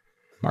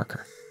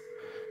marker,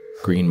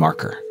 green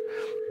marker,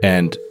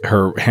 and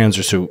her hands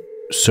are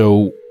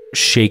so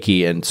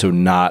shaky and so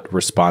not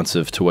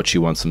responsive to what she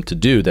wants them to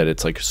do that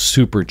it's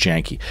super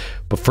janky.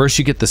 But first,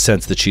 you get the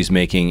sense that she's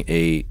making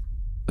a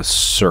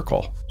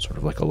circle, sort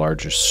of a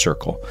larger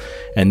circle,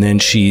 and then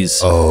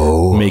she's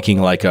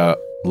making what?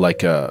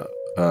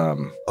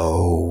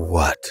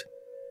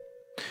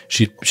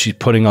 She's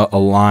putting a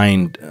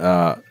line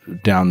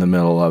down the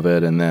middle of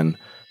it, and then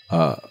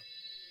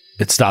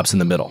it stops in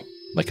the middle,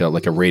 like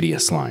a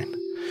radius line.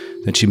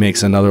 Then she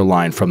makes another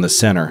line from the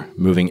center,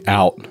 moving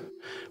out,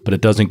 but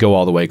it doesn't go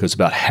all the way. It goes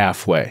about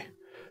halfway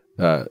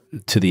to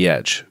the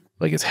edge,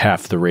 it's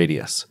half the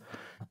radius.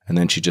 And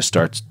then she just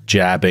starts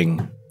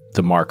jabbing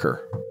the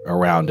marker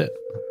around it,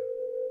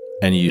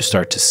 and you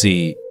start to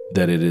see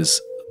that it is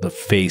the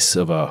face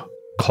of a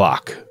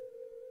clock.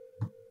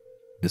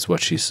 Is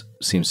what she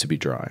seems to be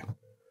drawing.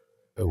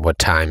 What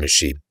time is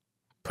she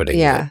putting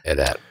it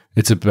at?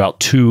 It's about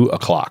 2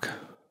 o'clock,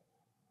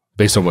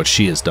 based on what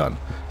she has done.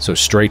 So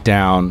straight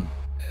down,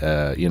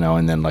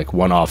 and then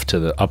one off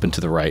up and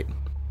to the right.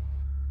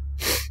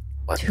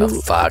 What the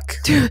fuck?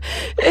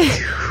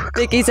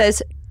 Vicky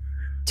says,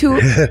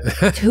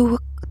 2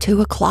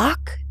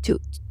 o'clock?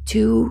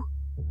 2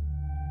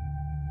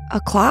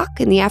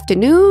 o'clock in the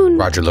afternoon?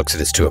 Roger looks at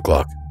his 2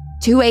 o'clock.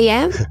 2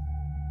 a.m.?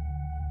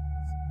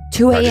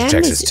 2 a.m.? Roger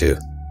checks his 2.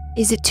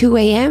 Is it 2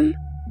 a.m.?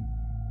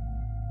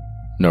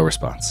 No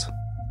response.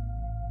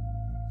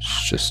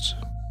 It's just...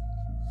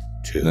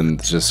 2. Then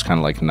it's just kind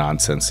of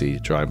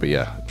nonsensey drawing,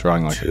 but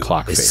drawing 2. A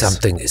clock face. Is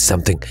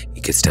something...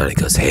 He gets down, he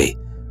goes, "Hey,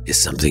 is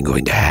something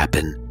going to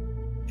happen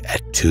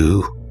at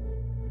 2?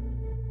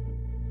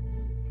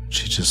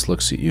 She just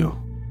looks at you.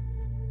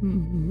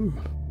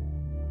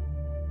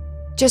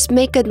 Just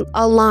make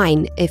a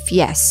line if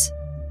yes.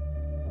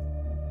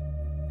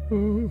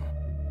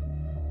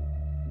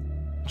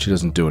 She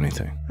doesn't do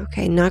anything.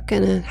 Okay, not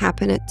gonna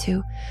happen at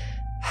 2.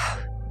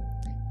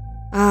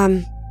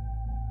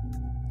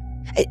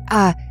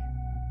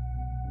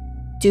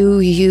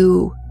 Do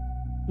you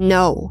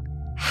know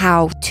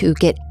how to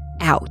get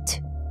out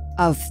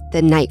of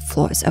the night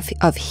floors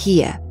of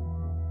here?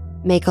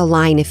 Make a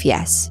line if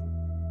yes.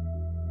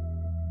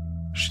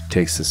 She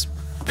takes this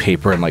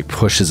paper and like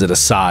pushes it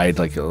aside,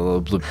 like a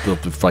little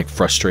like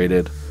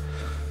frustrated.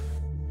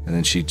 And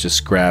then she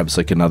just grabs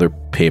like another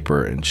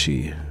paper and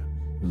she,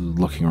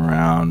 looking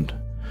around,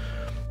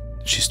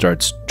 she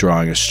starts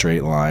drawing a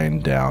straight line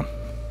down.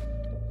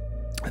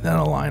 And then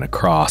a line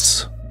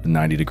across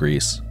 90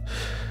 degrees.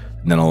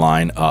 And then a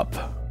line up.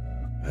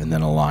 And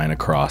then a line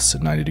across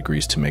at 90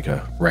 degrees to make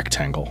a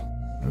rectangle,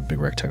 a big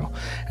rectangle.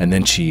 And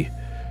then she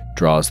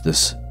draws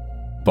this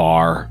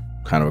bar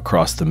kind of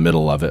across the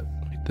middle of it,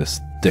 like this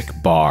thick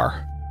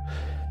bar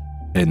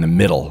in the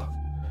middle.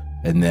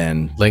 And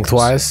then...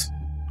 Lengthwise?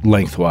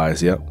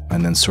 Lengthwise, yep.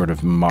 And then sort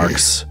of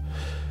marks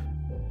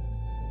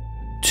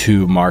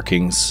 2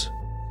 markings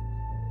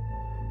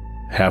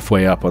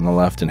halfway up on the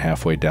left and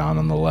halfway down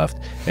on the left.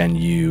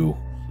 And you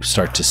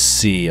start to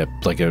see a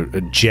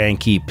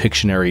janky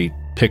Pictionary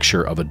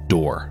picture of a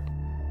door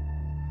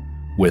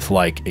with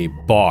like a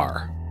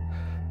bar,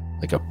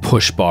 like a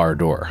push bar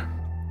door.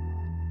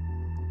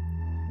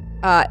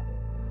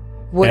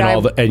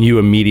 And you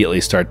immediately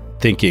start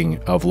thinking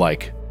of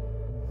like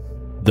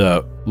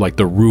the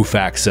roof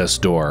access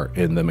door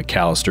in the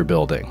McAllister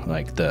building,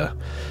 like the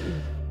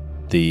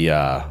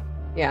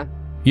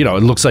you know,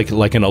 it looks like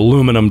an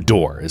aluminum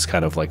door is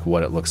kind of like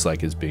what it looks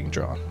like is being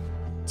drawn.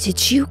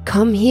 Did you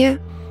come here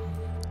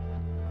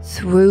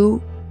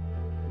through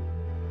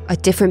a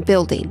different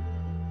building?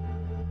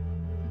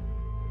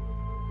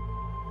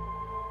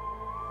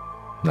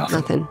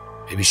 Nothing.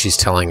 Maybe she's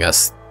telling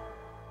us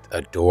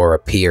a door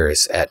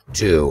appears at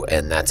 2,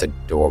 and that's a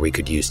door we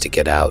could use to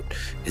get out.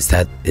 Is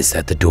that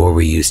the door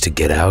we use to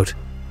get out?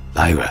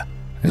 Lyra.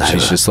 And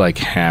she's just like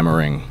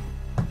hammering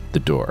the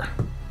door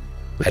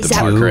with the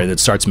marker, and it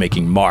starts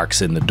making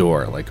marks in the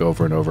door like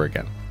over and over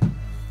again.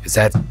 Is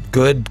that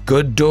good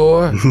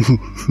door?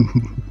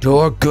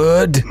 Door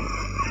good?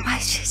 Why,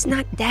 she's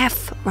not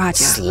deaf, Roger.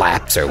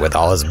 Slaps her with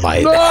all his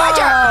might. The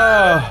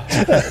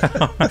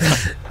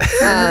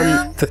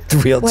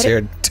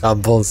wheelchair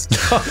tumbles.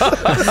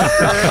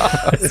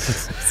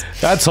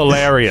 That's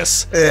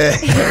hilarious.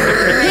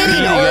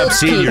 Beating up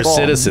senior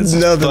citizens.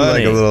 Nothing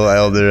like a little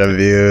elder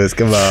abuse.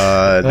 Come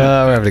on.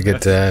 Oh, we're having a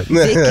good time.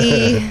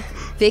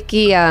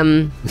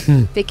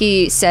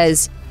 Vicky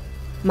says,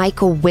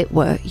 Michael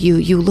Whitwer.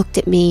 You looked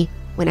at me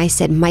when I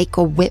said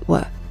Michael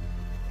Whitwer.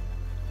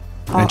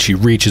 And she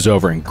reaches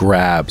over and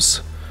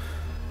grabs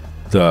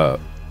the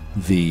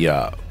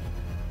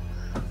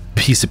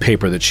piece of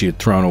paper that she had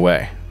thrown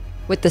away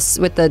with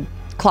the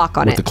clock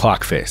on it. With the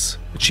clock face.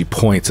 And she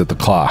points at the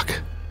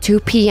clock. 2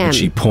 p.m. And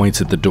she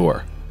points at the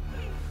door.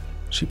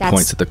 She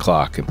points at the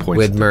clock and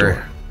points at the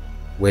door.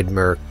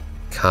 Widmer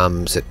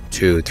comes at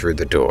 2 through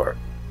the door.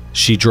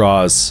 She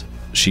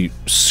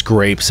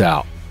scrapes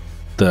out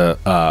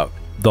the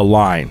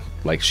line,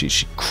 like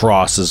she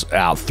crosses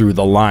out through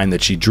the line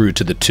that she drew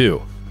to the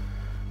 2.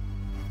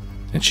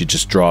 And she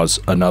just draws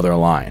another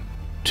line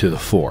to the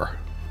 4.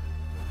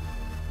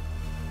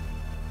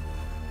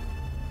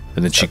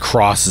 And then she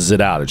crosses it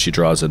out and she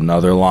draws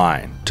another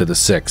line to the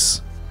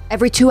 6.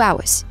 Every 2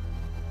 hours.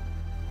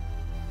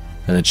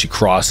 And then she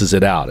crosses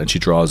it out and she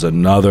draws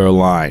another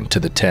line to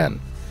the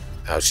 10.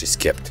 Oh, she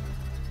skipped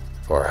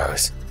 4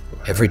 hours.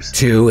 Every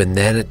 2, and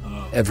then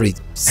every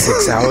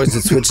 6 hours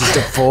it switches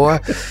to 4.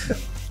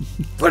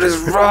 What is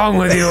wrong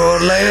with you,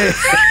 old lady?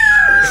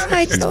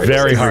 It's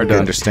very hard to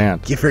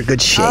understand. Give her a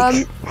good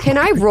shake. Can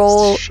I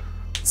roll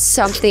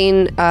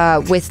something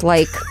with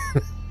like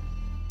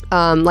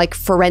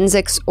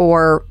forensics,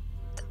 or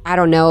I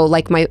don't know,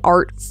 like my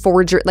art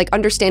forger, like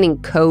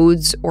understanding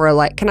codes, or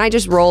like, can I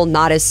just roll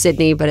not as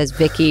Sydney but as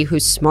Vicky,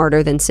 who's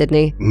smarter than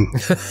Sydney?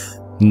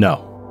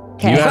 No.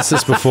 Okay. You asked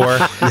this before,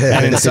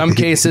 and in some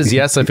cases,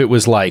 yes, if it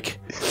was like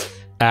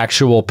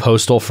actual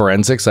postal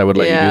forensics, I would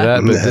let you do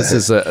that, but this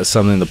is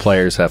something the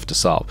players have to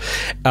solve.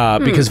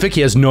 Because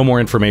Vicky has no more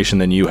information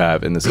than you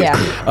have in this case.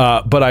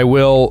 But I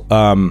will,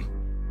 all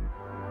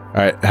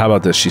right, how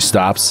about this? She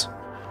stops,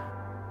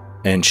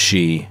 and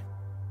she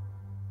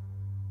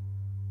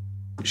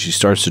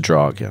starts to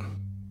draw again.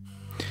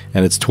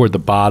 And it's toward the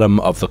bottom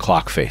of the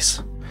clock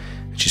face.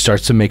 She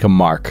starts to make a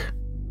mark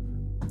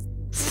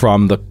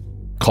from the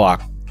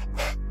clock,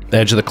 the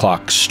edge of the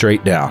clock,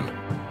 straight down.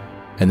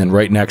 And then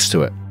right next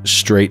to it,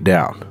 straight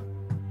down.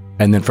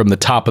 And then from the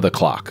top of the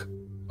clock,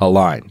 a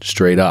line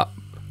straight up.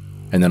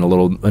 And then a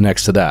little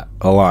next to that,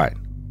 a line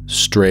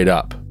straight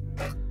up.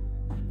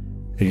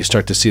 And you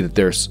start to see that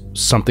there's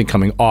something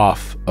coming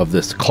off of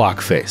this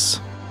clock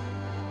face.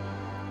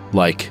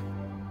 Like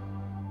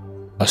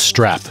a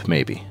strap,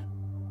 maybe.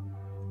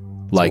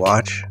 Like a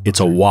watch? It's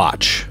a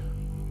watch.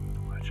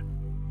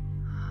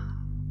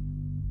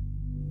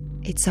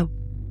 It's a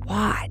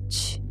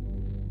watch.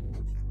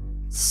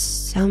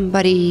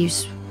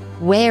 Somebody's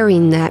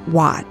wearing that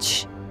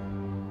watch.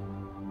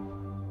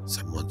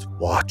 Someone's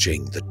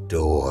watching the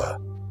door.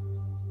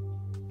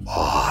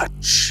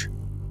 Watch.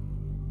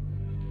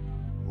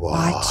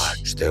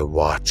 They're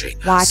watching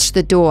us. Watch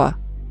the door.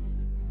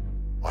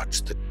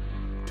 Watch the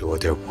door.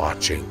 They're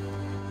watching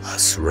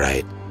us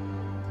right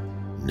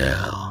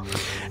now.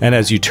 And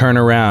as you turn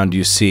around,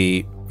 you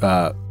see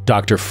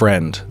Dr.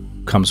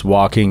 Friend comes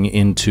walking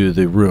into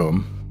the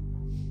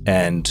room,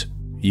 and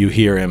you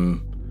hear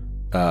him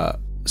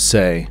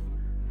say,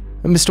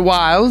 "Mr.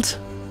 Wilde,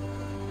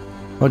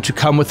 won't you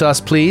come with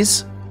us,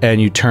 please?" And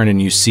you turn and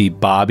you see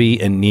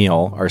Bobby and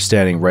Neil are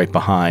standing right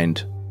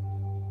behind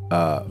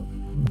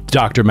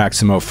Dr.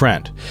 Maximo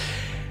Friend.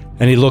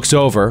 And he looks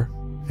over.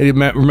 And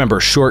remember,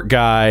 short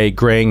guy,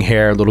 graying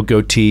hair, little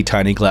goatee,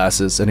 tiny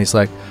glasses. And he's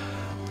like,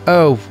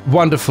 "Oh,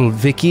 wonderful,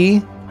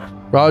 Vicky.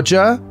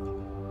 Roger,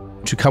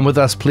 won't you come with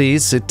us,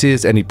 please? It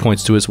is," and he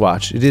points to his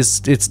watch.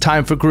 It's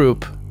time for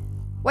group.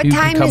 What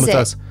time is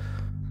it?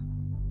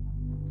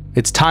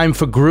 It's time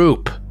for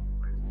group.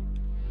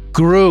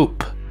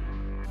 Group.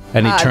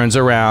 And he turns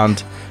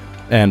around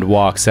and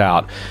walks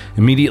out.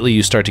 Immediately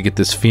you start to get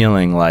this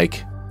feeling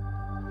like,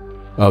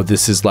 oh,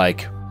 this is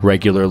like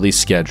regularly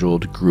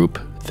scheduled group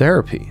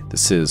therapy.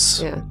 This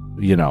is,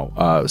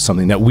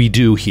 something that we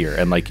do here.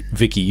 And like,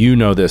 Vicky, you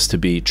know this to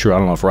be true. I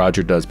don't know if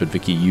Roger does, but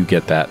Vicky, you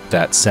get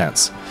that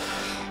sense.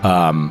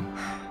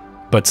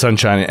 But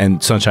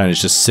Sunshine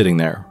is just sitting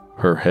there,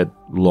 her head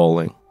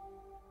lolling.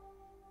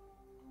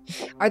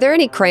 Are there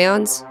any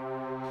crayons?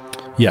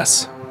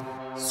 Yes.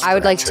 I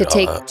would like to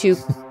take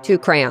two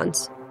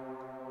crayons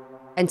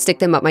and stick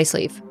them up my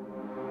sleeve.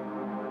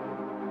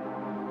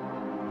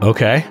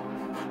 Okay.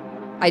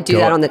 I do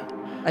that on the...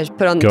 I just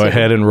put on the Go table.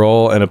 ahead and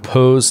roll an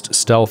opposed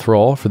stealth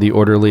roll for the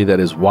orderly that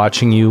is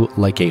watching you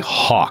like a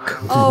hawk.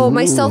 Oh,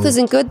 my stealth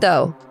isn't good,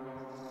 though.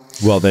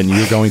 Well, then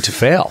you're going to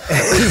fail.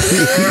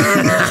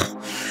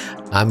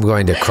 I'm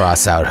going to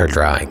cross out her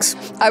drawings.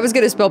 I was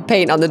going to spill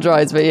paint on the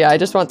drawings, but yeah, I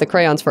just want the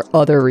crayons for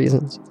other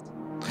reasons.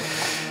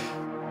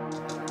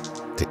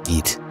 To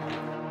eat.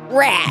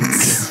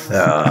 Rats!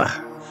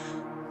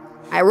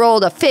 I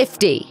rolled a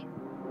 50.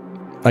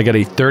 I got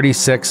a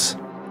 36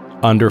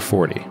 under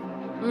 40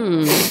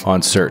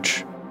 on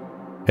search.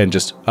 And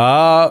just,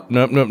 nope.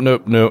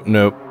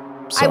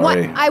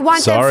 Sorry. I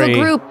want them for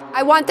group.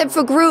 I want them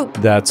for group.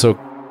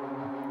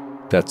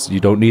 You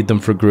don't need them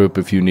for group.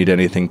 If you need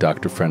anything,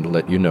 Dr. Friend will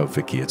let you know,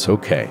 Vicky. It's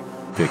okay.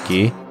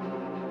 Vicky.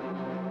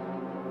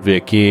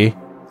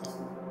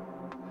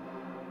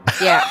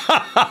 Yeah.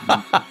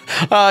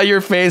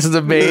 Your face is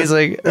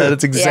amazing.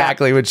 That's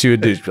exactly what she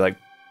would do. She'd be like,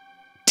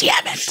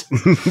 damn it.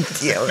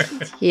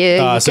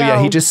 Yeah.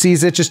 Yeah, he just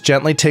sees it, just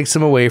gently takes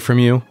them away from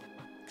you.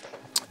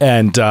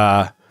 And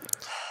I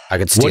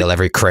could steal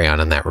every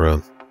crayon in that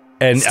room.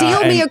 And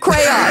steal me a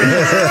crayon.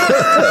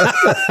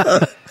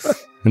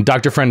 And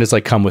Dr. Friend is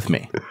like, come with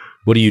me.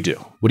 What do you do?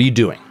 What are you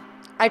doing?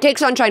 I take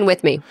Sunshine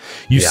with me.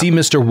 You see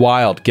Mr.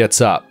 Wilde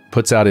gets up,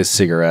 puts out his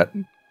cigarette,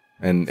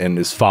 and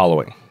is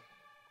following.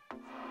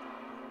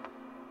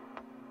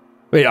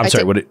 Wait, I'm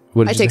sorry. What did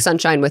I take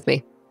Sunshine with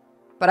me,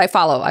 but I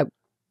follow.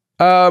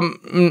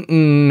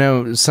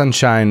 No,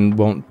 Sunshine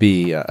won't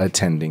be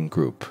attending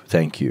group.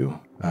 Thank you.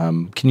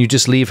 Can you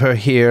just leave her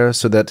here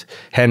so that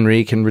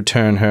Henry can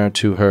return her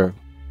to her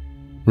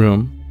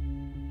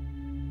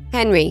room?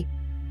 Henry.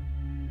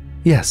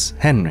 Yes,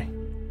 Henry.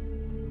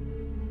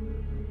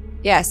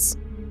 Yes.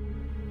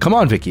 Come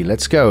on, Vicky.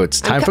 Let's go.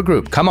 It's time for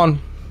group. Come on.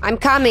 I'm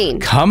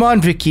coming. Come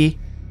on, Vicky.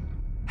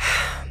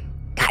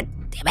 God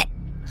damn it.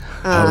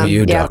 How are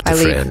you, Dr.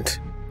 Friend?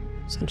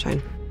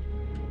 Sunshine.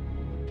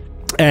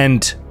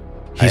 And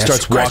he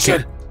starts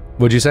walking.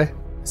 What'd you say? I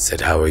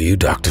said, how are you,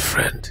 Dr.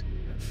 Friend?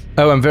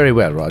 Oh, I'm very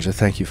well, Roger.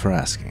 Thank you for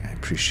asking. I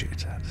appreciate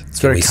that. It's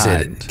very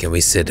kind. Can we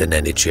sit in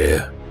any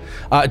chair?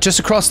 Just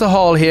across the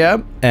hall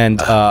here,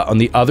 and on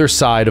the other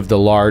side of the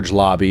large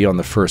lobby on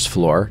the first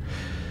floor,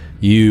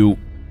 you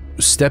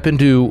step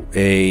into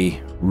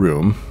a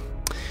room,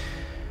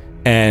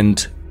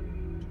 and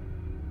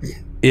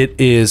it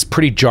is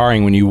pretty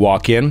jarring when you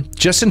walk in,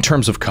 just in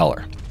terms of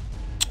color.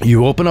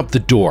 You open up the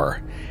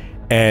door,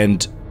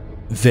 and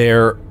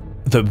the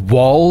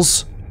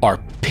walls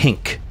are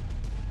pink.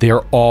 They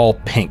are all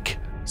pink.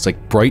 It's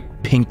like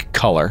bright pink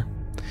color.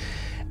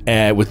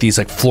 With these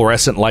like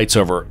fluorescent lights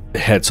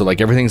overhead, so like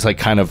everything's like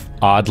kind of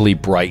oddly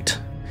bright.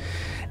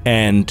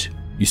 And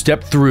you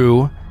step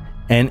through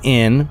and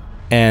in,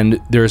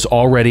 and there's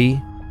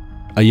already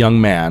a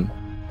young man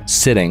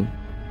sitting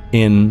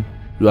in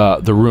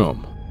the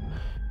room.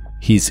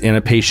 He's in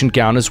a patient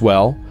gown as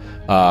well,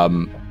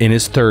 in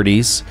his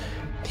 30s.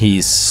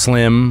 He's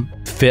slim,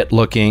 fit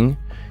looking,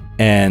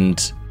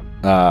 and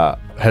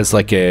has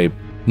like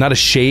not a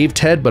shaved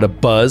head, but a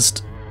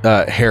buzzed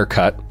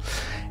haircut.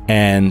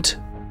 And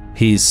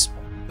he's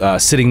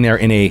sitting there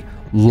in a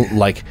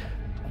like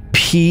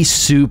pea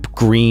soup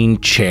green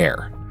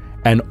chair,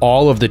 and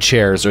all of the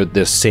chairs are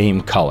the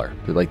same color.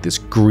 They're like this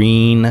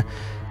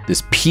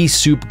pea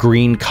soup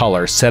green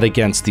color set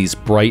against these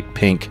bright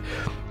pink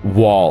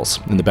walls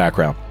in the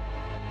background.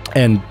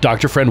 And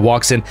Dr. Friend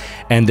walks in,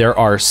 and there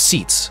are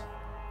seats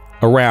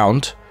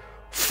around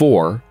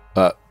 7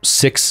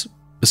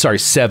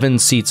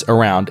 seats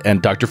around,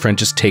 and Dr. Friend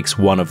just takes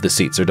one of the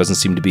seats. There doesn't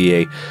seem to be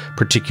a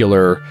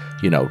particular,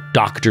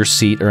 doctor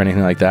seat or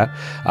anything like that.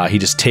 He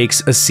just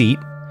takes a seat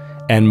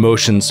and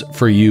motions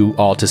for you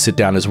all to sit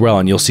down as well.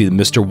 And you'll see that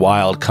Mr.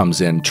 Wilde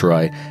comes in,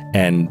 Troy,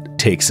 and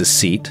takes a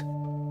seat.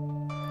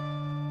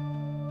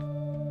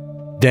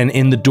 Then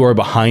in the door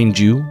behind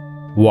you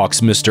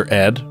walks Mr.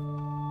 Ed.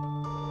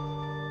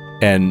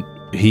 And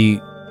he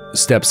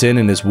steps in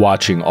and is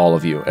watching all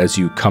of you as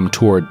you come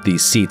toward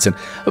these seats. And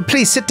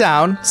please sit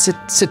down.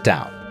 Sit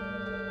down.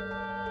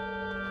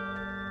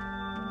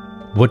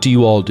 What do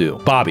you all do?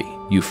 Bobby,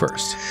 you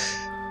first.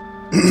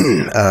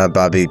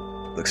 Bobby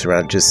looks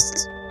around,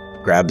 just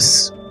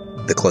grabs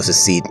the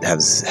closest seat,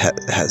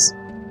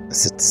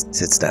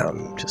 sits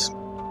down, just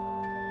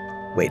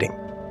waiting.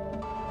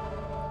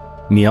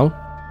 Neil?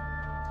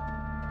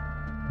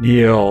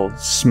 Neil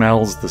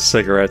smells the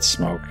cigarette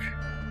smoke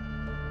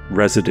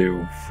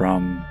residue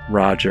from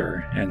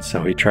Roger, and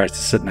so he tries to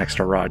sit next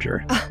to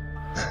Roger.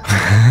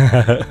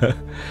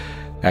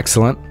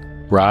 Excellent.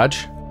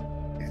 Raj?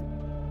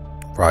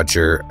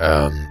 Roger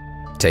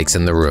takes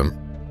in the room.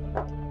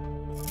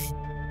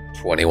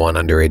 21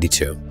 under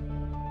 82.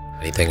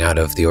 Anything out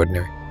of the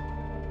ordinary?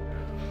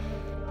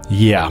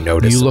 Yeah.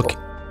 Noticeable.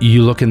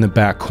 You look in the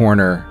back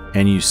corner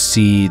and you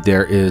see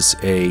there is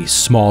a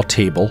small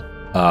table,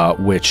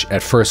 which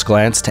at first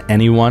glance to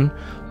anyone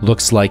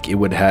looks like it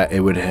would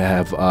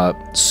have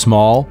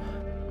small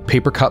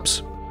paper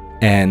cups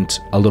and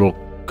a little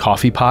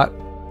coffee pot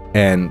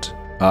and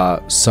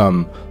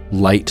some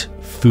light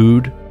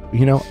food,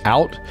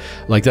 out.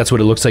 Like that's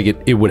what it looks like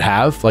it would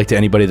have, like to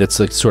anybody that's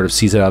like sort of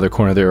sees it out of the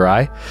corner of their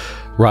eye.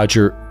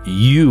 Roger,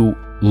 you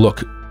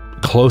look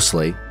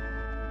closely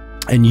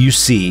and you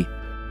see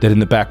that in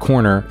the back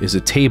corner is a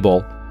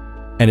table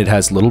and it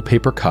has little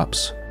paper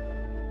cups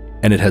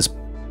and it has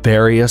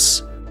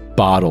various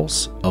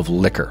bottles of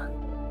liquor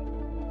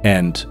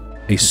and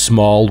a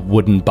small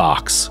wooden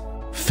box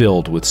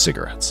filled with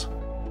cigarettes.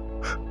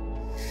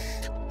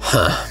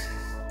 Huh.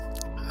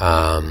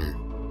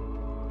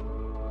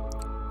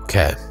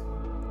 Okay.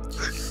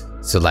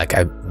 So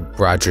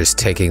Roger's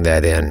taking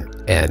that in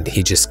and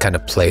he just kind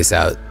of plays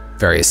out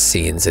various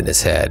scenes in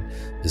his head.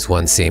 There's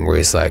one scene where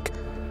he's like,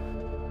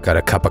 got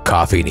a cup of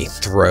coffee and he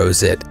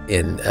throws it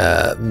in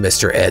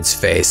Mr. Ed's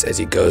face as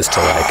he goes to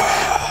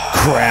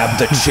grab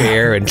the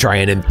chair and try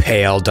and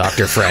impale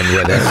Dr. Friend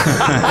with it.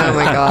 Oh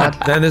my God.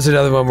 Then there's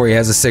another one where he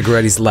has a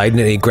cigarette, he's lighting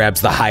it and he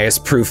grabs the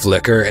highest proof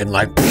liquor and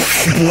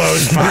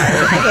blows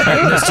fire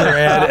at Mr.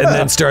 Ed and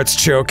then starts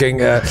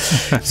choking.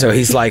 So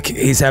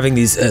he's having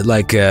these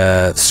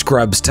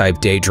Scrubs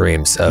type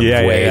daydreams of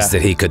ways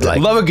that he could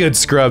love a good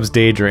Scrubs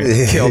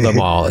daydream. Kill them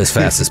all as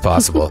fast as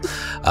possible.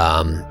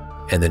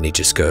 And then he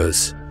just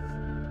goes,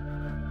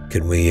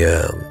 can we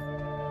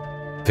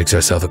fix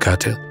ourselves a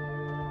cocktail?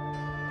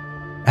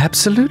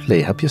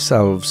 Absolutely. Help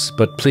yourselves.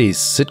 But please,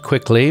 sit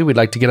quickly. We'd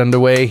like to get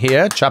underway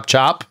here. Chop,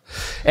 chop.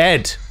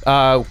 Ed,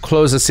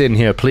 close us in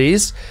here,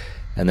 please.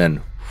 And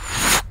then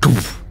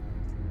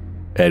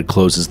Ed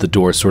closes the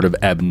door sort of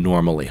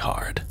abnormally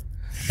hard.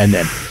 And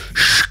then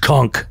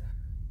skunk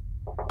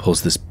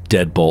pulls this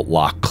deadbolt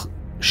lock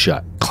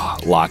shut,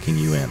 locking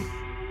you in.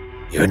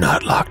 You're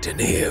not locked in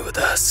here with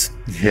us.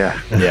 Yeah.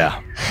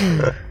 Yeah.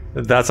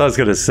 That's what I was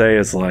going to say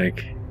is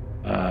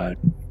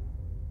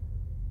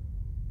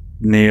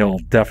Neil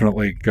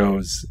definitely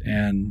goes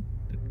and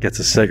gets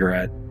a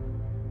cigarette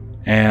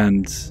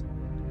and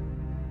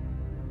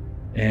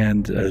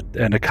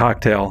a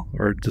cocktail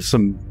or just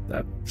some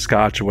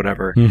scotch or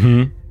whatever,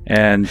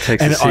 and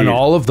takes a seat. And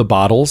all of the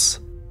bottles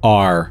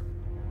are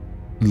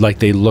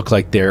they look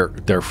like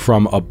they're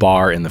from a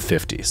bar in the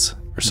 50s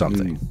or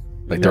something.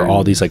 They're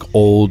all these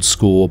old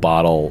school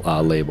bottle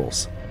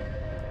labels.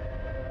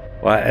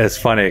 Well, it's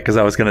funny because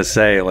I was going to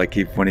say,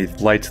 when he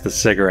lights the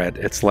cigarette,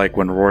 it's like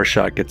when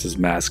Rorschach gets his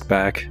mask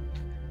back.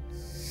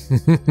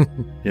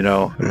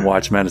 And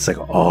Watchmen, it's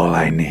all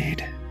I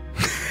need.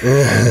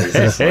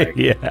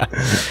 Yeah.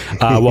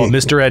 Well,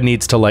 Mr. Ed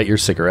needs to light your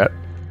cigarette.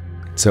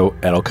 So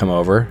Ed'll come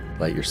over,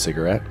 light your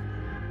cigarette.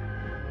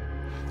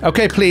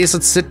 Okay, please,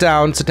 let's sit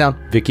down. Sit down.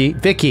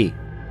 Vicky.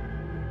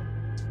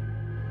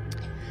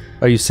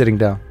 Are you sitting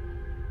down?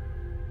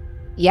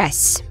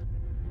 Yes.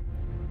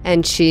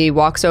 And she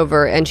walks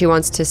over and she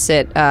wants to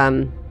sit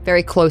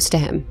very close to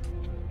him.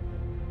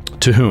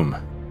 To whom?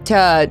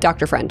 To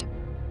Dr. Friend.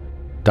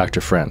 Dr.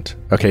 Friend.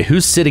 Okay,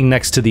 who's sitting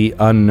next to the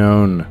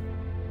unknown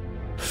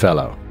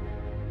fellow?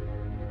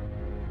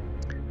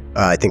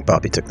 I think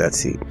Bobby took that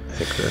seat.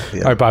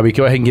 All right, Bobby,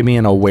 go ahead and give me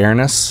an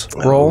awareness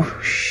roll.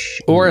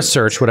 Or a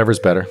search, whatever's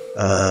better.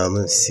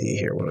 Let's see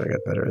here. What do I got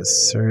better? A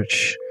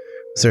search.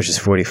 Search is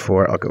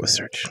 44. I'll go with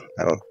search.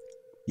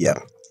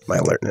 My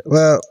alertness.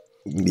 Well,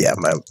 yeah,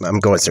 I'm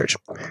going search.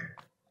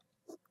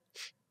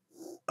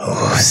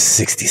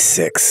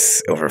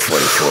 66 over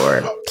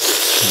 44.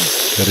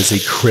 That is a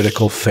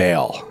critical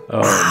fail.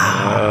 Oh,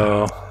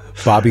 no.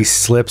 Bobby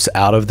slips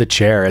out of the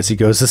chair as he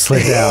goes to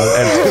lay down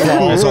and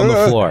falls on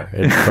the floor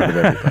in front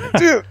of everybody.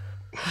 Dude.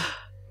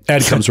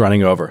 Ed comes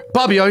running over.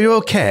 Bobby, are you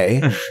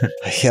okay?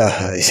 Yeah,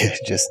 I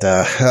just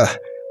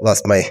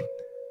lost my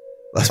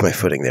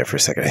footing there for a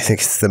second. I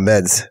think it's the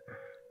meds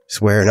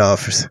just wearing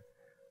off.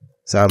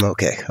 So I'm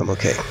okay.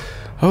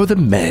 Oh, the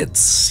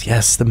meds.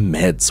 Yes, the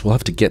meds. We'll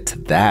have to get to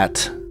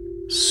that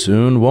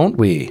soon, won't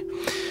we?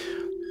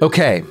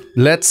 Okay,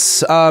 let's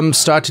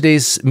start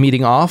today's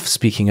meeting off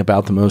speaking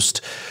about the most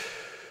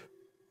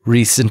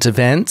recent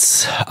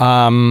events.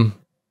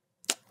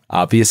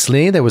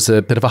 Obviously, there was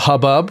a bit of a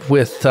hubbub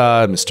with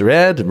Mr.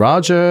 Ed and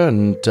Roger,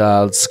 and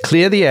let's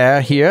clear the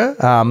air here.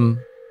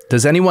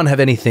 Does anyone have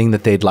anything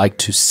that they'd like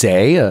to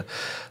say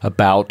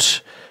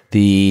about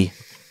the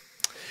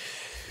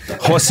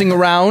horsing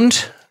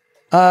around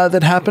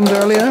that happened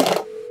earlier?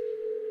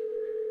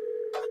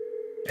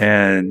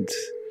 And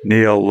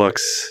Neil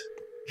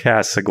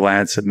casts a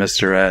glance at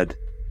Mr. Ed.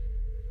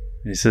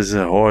 He says,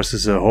 a horse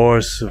is a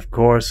horse, of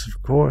course,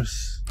 of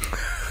course.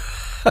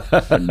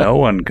 But no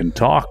one can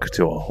talk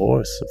to a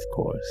horse, of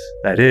course.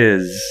 That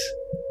is,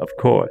 of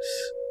course,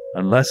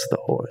 unless the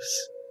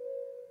horse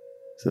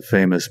is the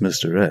famous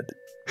Mr. Ed.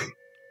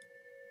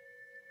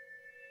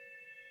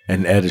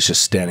 And Ed is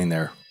just standing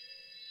there.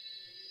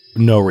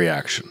 No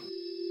reaction.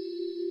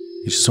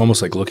 He's just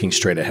almost like looking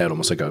straight ahead,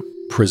 almost like a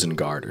prison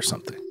guard or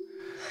something.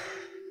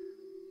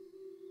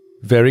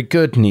 Very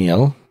good,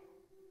 Neil.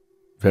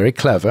 Very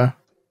clever.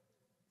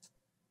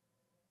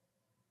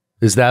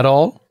 Is that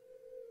all?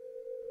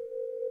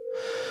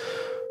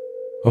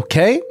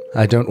 Okay,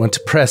 I don't want to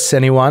press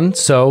anyone,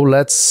 so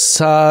let's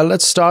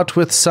start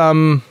with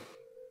some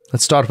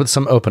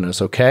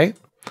openers, okay?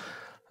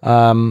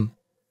 Tim,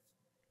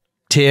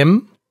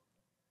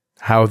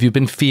 how have you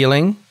been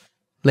feeling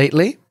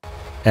lately?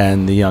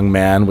 And the young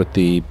man with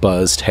the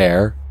buzzed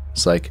hair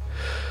is like,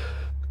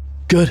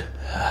 good.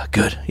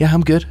 Yeah,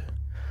 I'm good.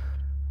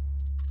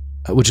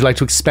 Would you like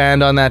to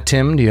expand on that,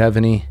 Tim? Do you have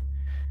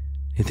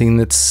anything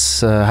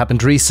that's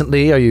happened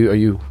recently? Are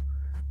you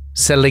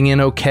settling in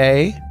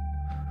okay?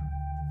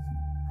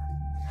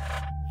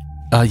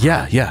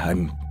 Yeah,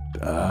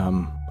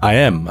 I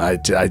am. I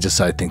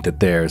think that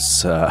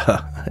there's,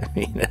 I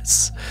mean,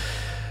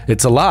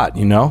 it's a lot,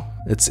 you know?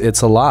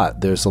 It's a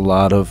lot. There's a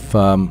lot of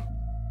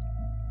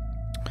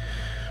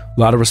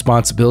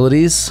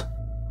responsibilities,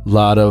 a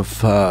lot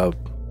of,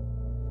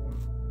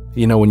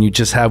 you know, when you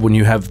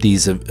have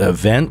these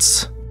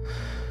events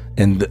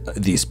and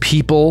these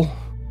people,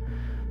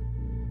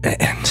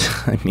 and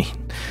I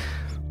mean,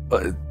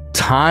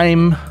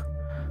 time,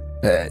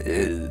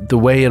 the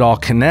way it all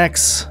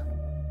connects,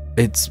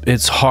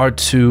 it's hard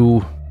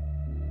to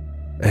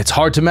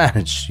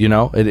manage, you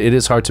know? It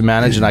is hard to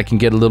manage, and I can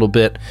get a little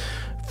bit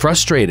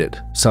frustrated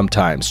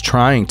sometimes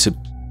trying to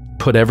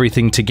put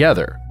everything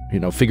together, you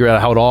know, figure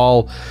out how it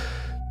all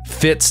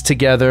fits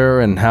together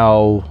and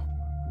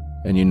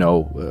you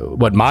know,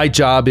 what my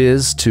job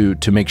is to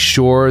make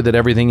sure that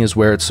everything is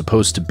where it's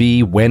supposed to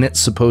be, when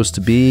it's supposed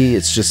to be.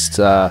 It's just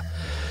a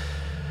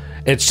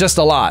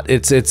lot.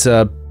 It's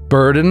a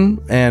burden,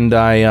 and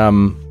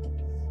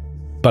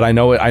but I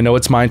know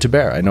it's mine to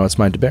bear.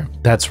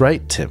 That's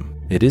right, Tim.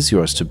 It is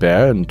yours to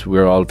bear, and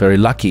we're all very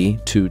lucky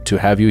to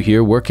have you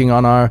here working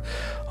on our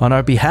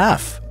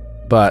behalf.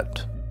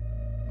 But,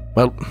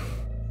 well,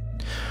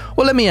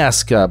 let me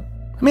ask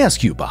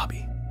you,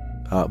 Bobby.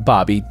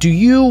 Bobby, do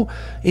you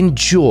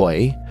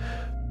enjoy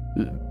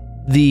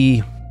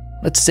the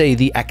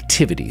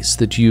activities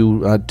that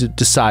you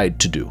decide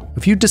to do?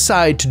 If you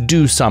decide to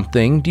do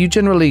something, do you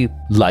generally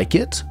like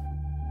it?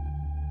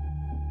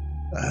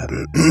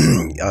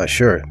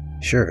 Sure,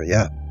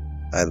 yeah.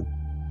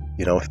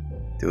 Do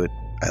it.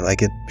 I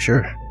like it,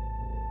 sure.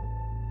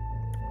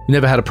 You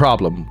never had a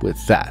problem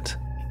with that?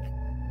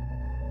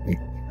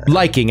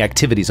 Liking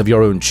activities of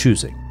your own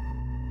choosing?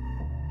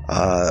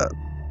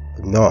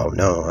 No,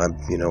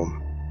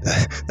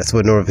 that's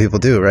what normal people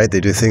do, right?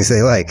 They do things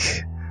they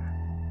like.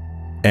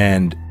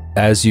 And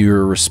as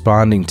you're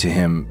responding to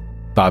him,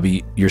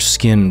 Bobby, your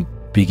skin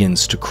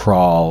begins to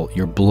crawl,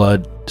 your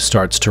blood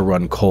starts to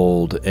run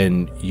cold,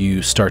 and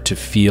you start to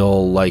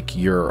feel like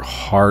your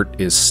heart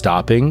is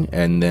stopping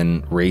and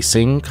then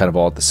racing kind of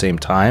all at the same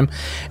time,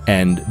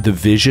 and the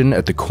vision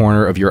at the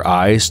corner of your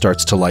eye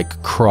starts to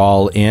like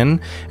crawl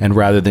in, and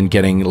rather than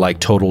getting like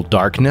total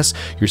darkness,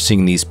 you're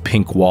seeing these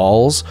pink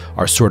walls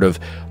are sort of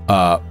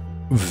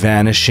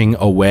vanishing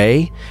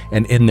away,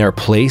 and in their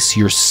place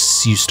you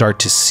start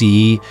to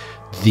see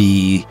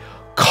the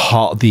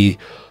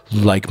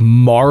like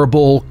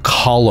marble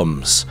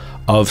columns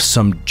of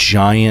some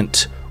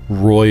giant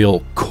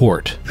royal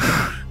court.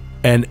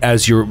 And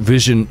as your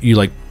vision, you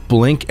like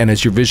blink, and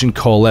as your vision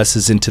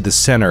coalesces into the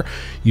center,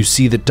 you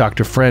see that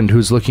Dr. Friend,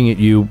 who's looking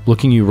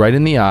you right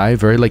in the eye,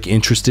 very like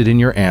interested in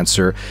your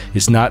answer,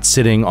 is not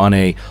sitting on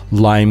a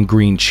lime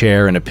green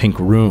chair in a pink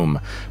room,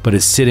 but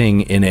is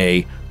sitting in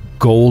a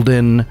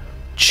golden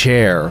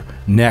chair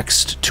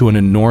next to an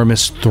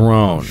enormous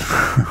throne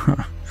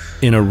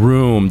in a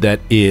room that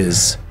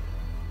is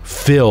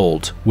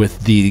filled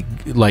with the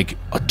like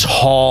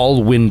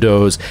tall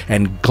windows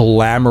and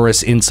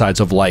glamorous insides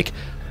of like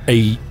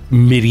a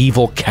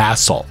medieval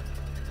castle.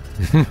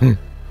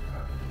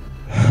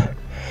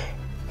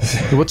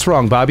 What's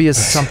wrong, Bobby? Is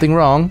something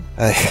wrong?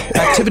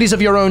 Activities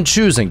of your own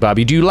choosing,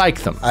 Bobby. Do you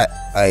like them?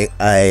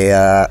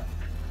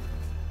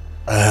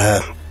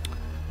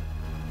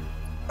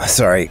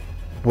 Sorry.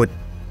 What?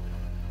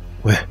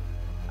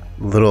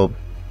 Little.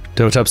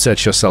 Don't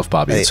upset yourself,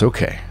 Bobby. It's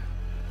okay.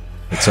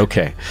 It's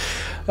okay.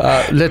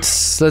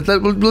 Let's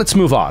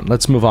move on.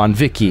 Let's move on.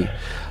 Vicky,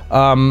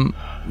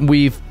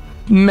 we've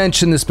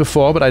mentioned this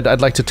before, but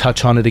I'd like to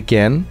touch on it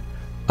again.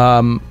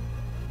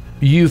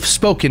 You've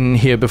spoken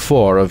here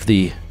before of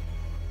the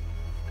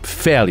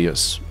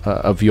failures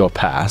of your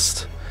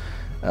past.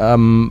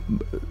 Do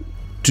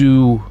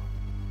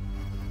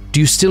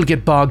you still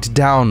get bogged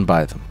down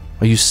by them?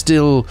 Are you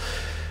still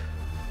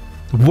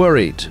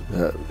worried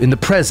in the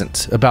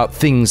present about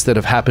things that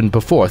have happened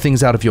before,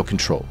 things out of your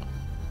control?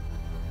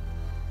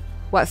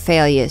 What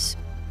failures?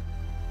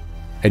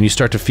 And you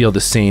start to feel the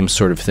same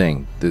sort of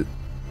thing.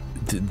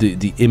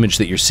 The image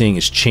that you're seeing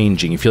is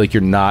changing. You feel like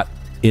you're not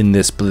in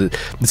this. The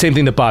same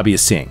thing that Bobby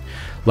is seeing.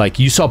 Like,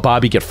 you saw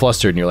Bobby get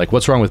flustered and you're like,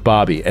 what's wrong with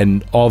Bobby?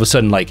 And all of a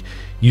sudden, like,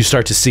 you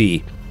start to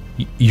see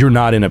you're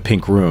not in a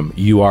pink room.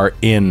 You are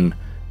in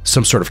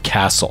some sort of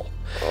castle.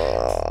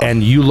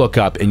 And you look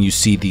up and you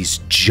see these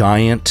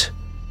giant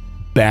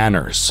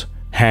banners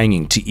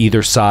hanging to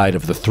either side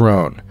of the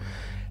throne.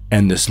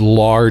 And this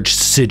large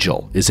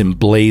sigil is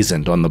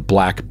emblazoned on the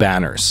black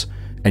banners.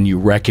 And you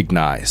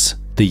recognize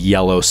the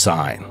yellow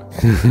sign.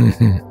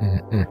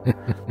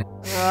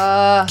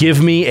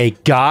 Give me a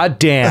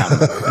goddamn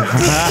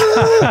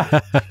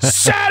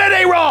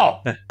Saturday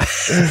roll!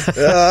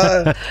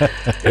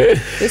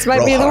 This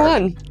might be the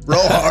one.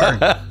 Roll hard.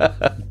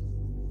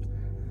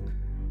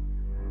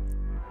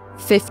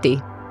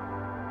 50.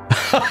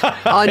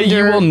 Under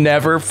You will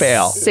never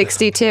fail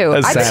 62.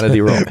 a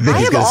sanity roll.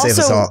 I have gonna save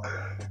us also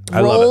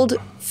all. rolled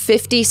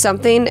 50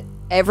 something.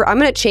 I'm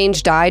going to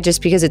change die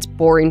just because it's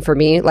boring for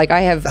me. Like, I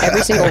have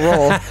every single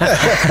roll.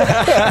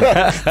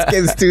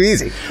 It's too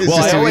easy.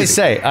 Well,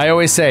 I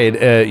always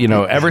say, you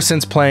know, ever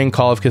since playing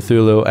Call of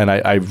Cthulhu, and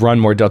I run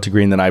more Delta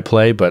Green than I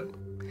play, but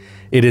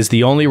it is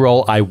the only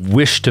roll I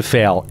wish to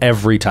fail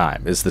every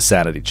time is the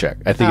sanity check.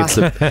 I think it's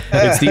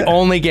the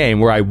only game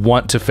where I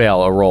want to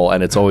fail a roll,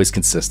 and it's always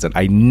consistent.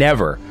 I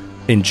never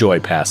enjoy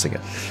passing it.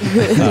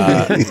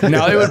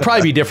 Now, it would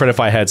probably be different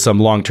if I had some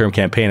long-term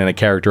campaign and a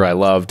character I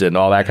loved and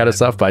all that kind of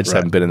stuff, but I just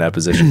haven't been in that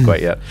position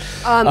quite yet.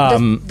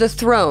 The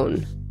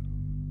throne.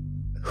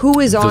 Who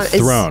is on the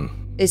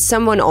throne? Is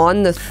someone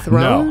on the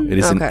throne? No, it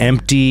is an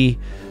empty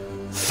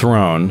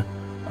throne.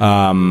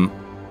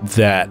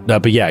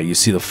 But yeah, you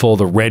see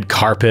the red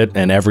carpet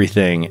and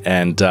everything,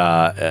 and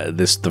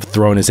the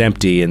throne is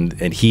empty,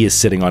 and he is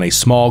sitting on a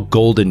small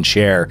golden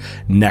chair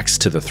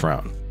next to the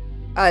throne.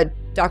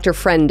 Dr.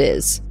 Friend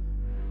is.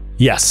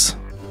 Yes.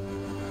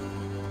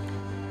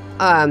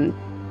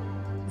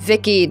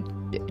 Vicky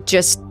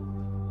just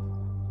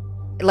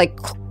like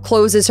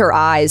closes her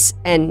eyes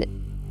and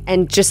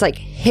just like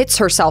hits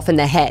herself in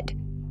the head.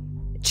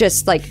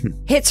 Just like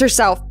hits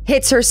herself.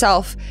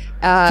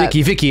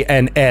 Vicky,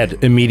 and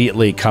Ed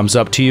immediately comes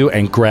up to you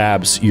and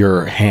grabs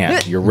your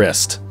hand, your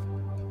wrist,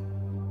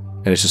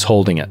 and is just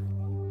holding it.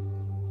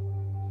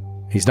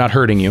 He's not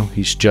hurting you.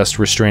 He's just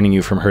restraining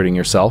you from hurting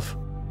yourself.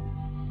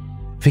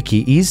 Vicky,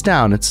 ease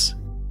down. It's,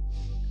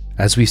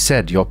 as we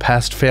said, your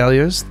past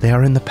failures, they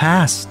are in the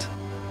past.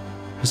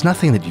 There's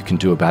nothing that you can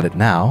do about it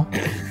now.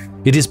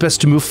 It is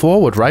best to move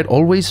forward, right?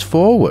 Always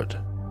forward.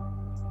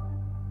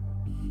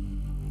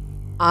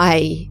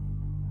 I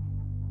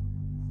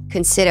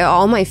consider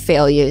all my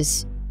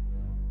failures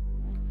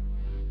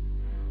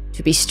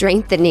to be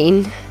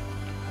strengthening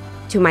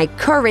to my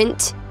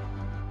current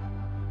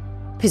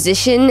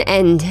position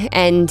and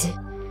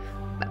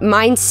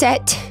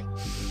mindset.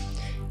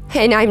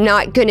 And I'm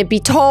not gonna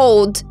be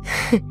told.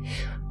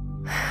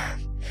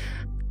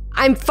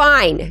 I'm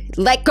fine.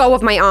 Let go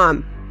of my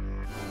arm.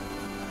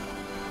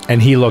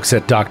 And he looks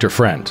at Dr.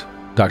 Friend.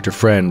 Dr.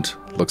 Friend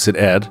looks at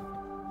Ed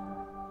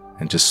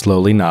and just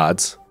slowly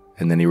nods,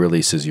 and then he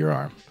releases your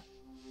arm.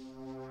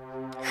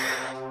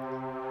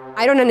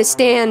 I don't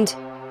understand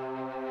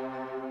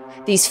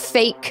these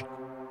fake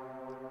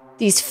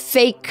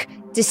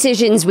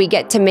decisions we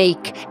get to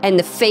make and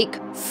the fake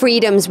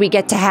freedoms we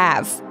get to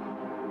have.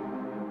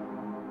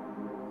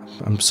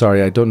 I'm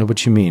sorry, I don't know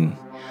what you mean.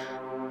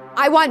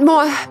 I want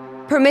more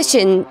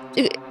permission.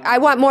 I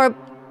want more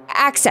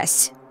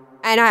access.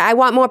 And I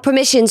want more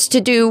permissions to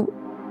do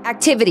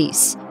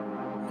activities.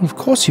 Of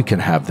course you can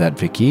have that,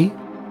 Vicky,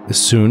 as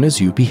soon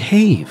as you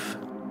behave.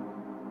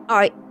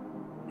 I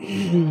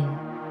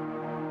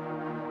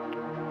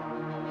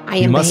am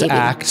You must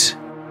behaving.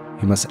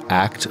 You must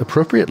act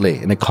appropriately,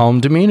 in a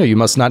calm demeanor. You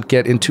must not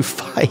get into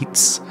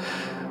fights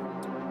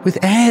with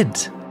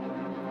Ed.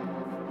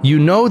 You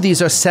know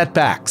these are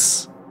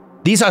setbacks.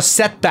 These are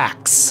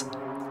setbacks.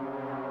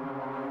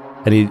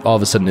 And all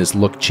of a sudden his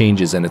look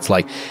changes, and it's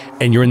like,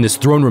 and you're in this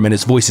throne room and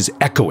his voice is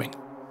echoing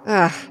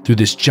through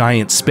this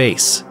giant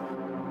space.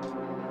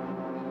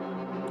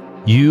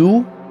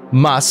 You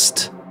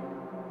must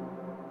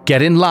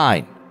get in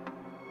line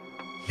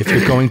if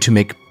you're going to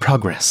make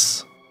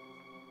progress.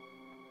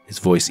 His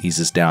voice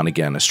eases down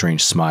again, a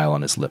strange smile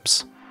on his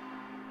lips.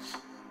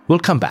 We'll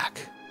come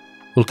back.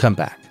 We'll come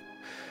back.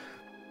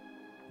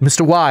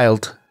 Mr.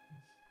 Wilde,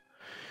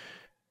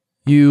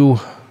 do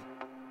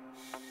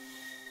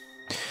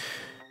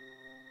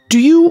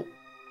you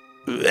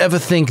ever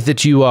think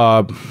that you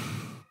are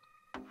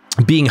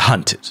being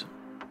hunted.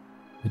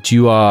 That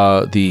you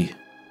are the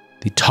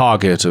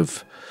target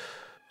of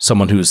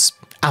someone who's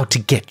out to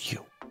get you.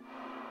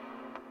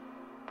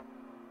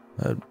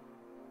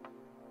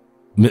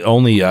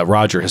 Only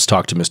Roger has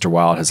talked to Mr.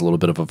 Wilde, has a little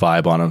bit of a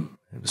vibe on him.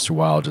 Mr.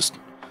 Wilde just...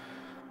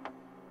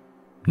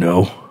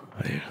 No.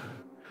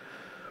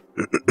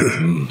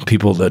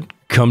 People that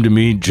come to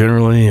me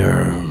generally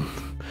are...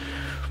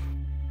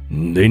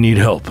 They need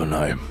help, and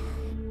I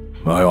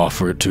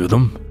offer it to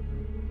them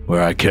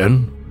where I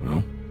can. You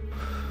know.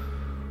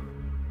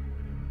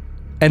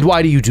 And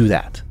why do you do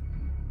that?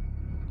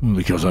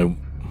 Because I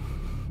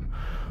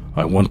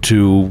want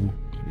to,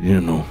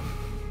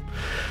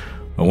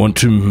 I want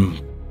to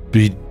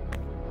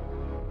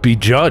be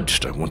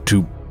judged. I want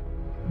to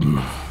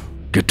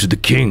get to the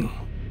king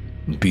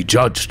and be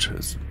judged.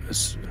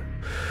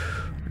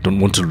 I don't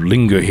want to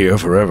linger here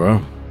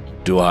forever,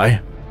 do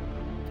I?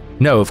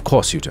 No, of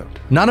course you don't.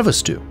 None of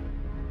us do.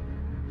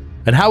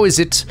 And how is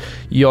it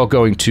you're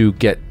going to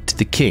get to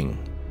the king?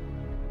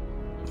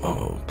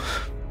 Oh,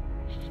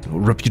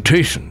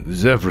 reputation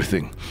is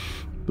everything.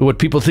 What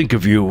people think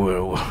of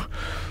you,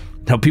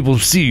 how people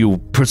see you,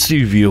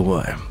 perceive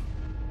you.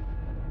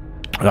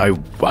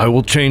 I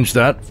will change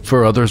that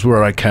for others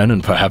where I can,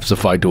 and perhaps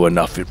if I do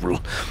enough, it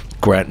will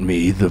grant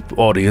me the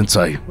audience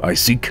I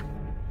seek.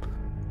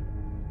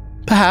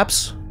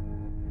 Perhaps.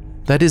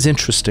 That is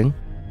interesting.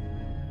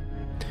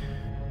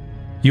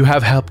 You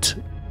have helped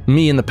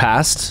me in the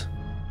past,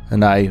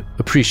 and I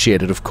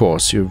appreciate it, of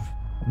course. You've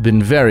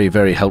been very,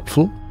 very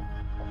helpful.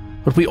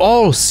 But we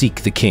all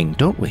seek the king,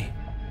 don't we?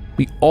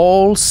 We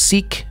all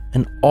seek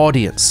an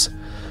audience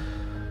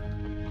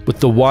with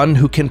the one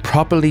who can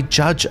properly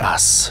judge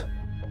us.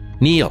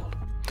 Neil.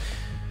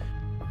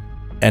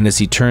 And as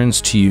he turns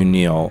to you,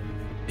 Neil,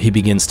 he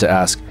begins to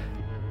ask,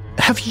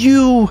 have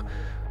you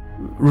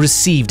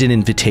received an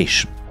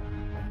invitation?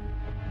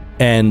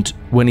 And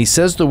when he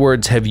says the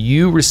words, have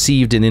you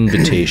received an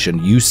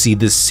invitation, you see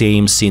the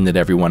same scene that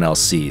everyone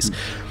else sees.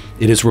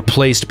 It is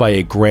replaced by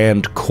a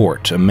grand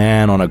court, a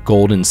man on a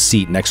golden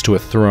seat next to a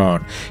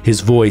throne,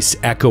 his voice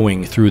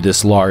echoing through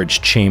this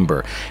large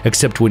chamber.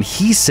 Except when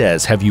he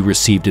says, have you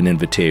received an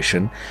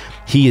invitation,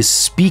 he is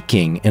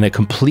speaking in a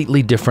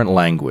completely different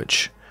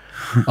language.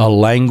 A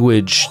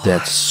language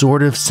that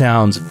sort of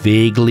sounds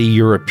vaguely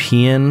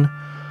European,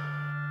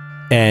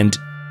 and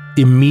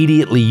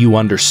immediately you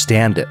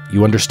understand it.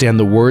 You understand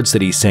the words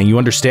that he's saying. You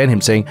understand him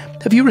saying,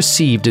 have you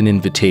received an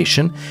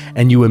invitation?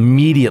 And you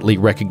immediately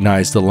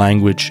recognize the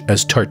language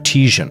as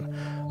Tartesian,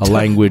 a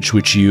language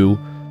which you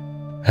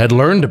had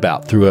learned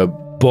about through a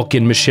book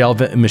in Michelle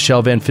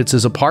Van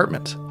Fitz's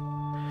apartment.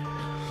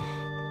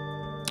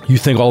 You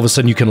think all of a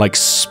sudden you can like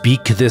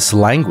speak this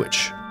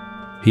language.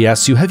 He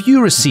asks you, have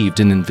you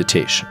received an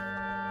invitation?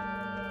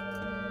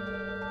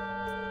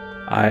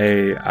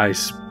 I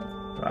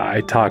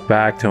talk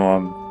back to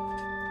him,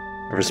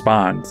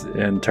 respond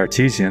in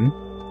Tartesian.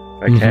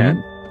 I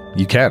can.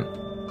 You can.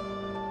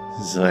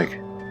 It's like,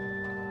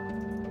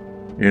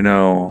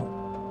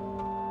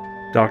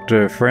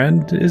 Dr.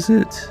 Friend, is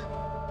it?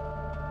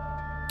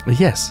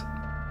 Yes.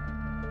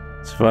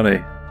 It's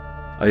funny.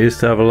 I used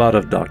to have a lot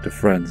of Dr.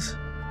 Friends.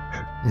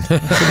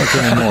 Not so much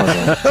anymore,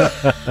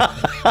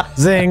 though.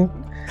 Zing.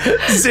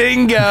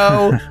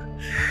 Zingo!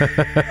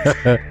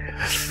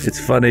 It's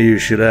funny you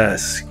should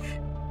ask.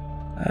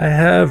 I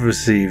have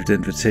received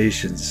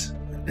invitations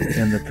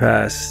in the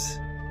past.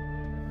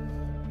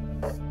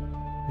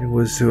 It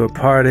was to a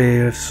party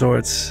of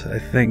sorts, I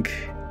think.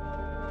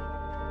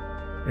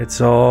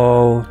 It's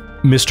all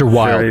Mr.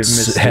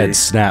 Wilde's head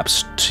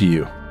snaps to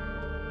you.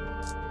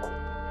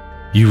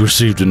 You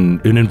received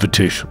an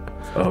invitation.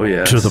 Oh,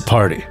 yes. To the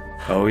party.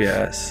 Oh,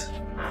 yes.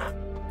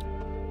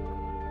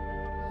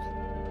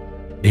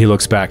 He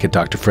looks back at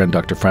Dr. Friend.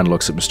 Dr. Friend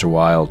looks at Mr.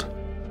 Wilde.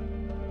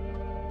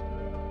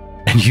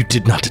 And you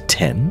did not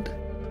attend?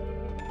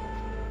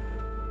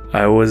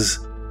 I was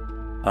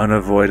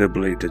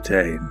unavoidably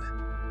detained.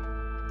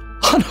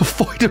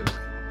 Unavoidably?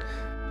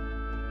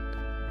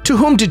 To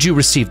whom did you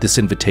receive this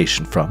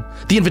invitation from?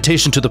 The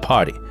invitation to the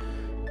party.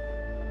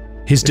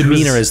 His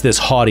demeanor as this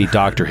haughty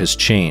doctor has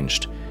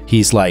changed.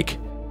 He's like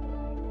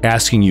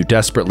asking you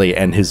desperately,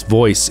 and his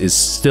voice is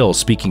still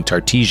speaking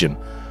Tartesian.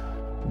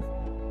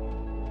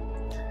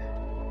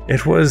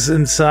 It was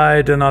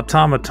inside an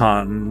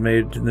automaton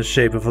made in the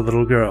shape of a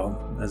little girl,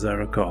 as I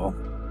recall.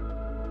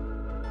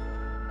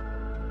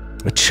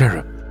 A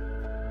cherub.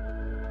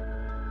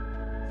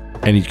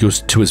 And he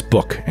goes to his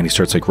book, and he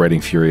starts like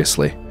writing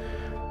furiously.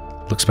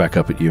 Looks back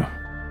up at you.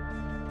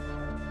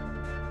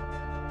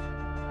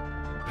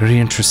 Very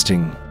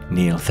interesting,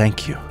 Neil.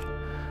 Thank you.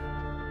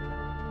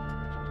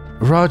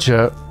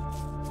 Roger.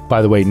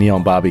 By the way, Neil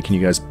and Bobby, can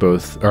you guys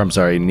both... Or I'm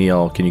sorry,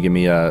 Neil, can you give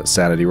me a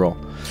sanity roll?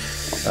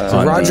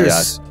 On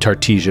Roger's... the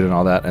Tartesian and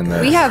all that. And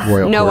the we have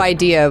Royal no Court.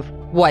 idea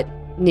what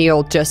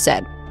Neil just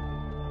said.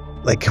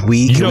 Like we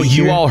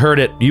you all heard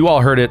it. You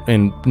all heard it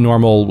in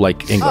normal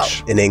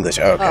English. In English.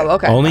 Oh, okay. Oh,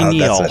 okay. Only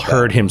Neil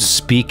heard him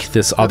speak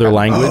this other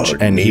language,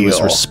 and he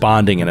was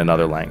responding in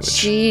another language.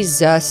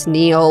 Jesus,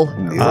 Neil.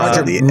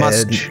 Roger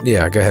must.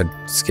 Yeah, go ahead,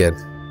 Skid.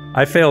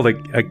 I failed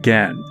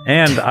again,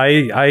 and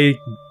I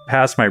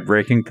passed my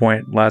breaking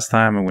point last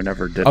time, and we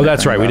never did. Oh,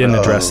 that's right. We didn't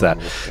address that.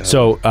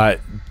 So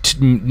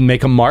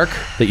make a mark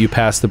that you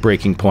passed the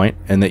breaking point,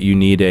 and that you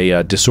need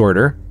a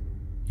disorder.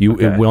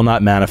 It will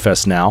not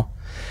manifest now.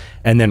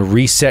 And then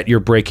reset your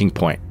breaking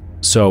point.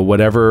 So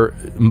whatever,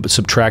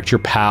 subtract your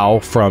POW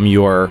from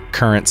your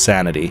current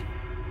sanity,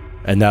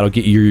 and that'll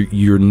get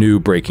your new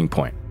breaking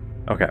point.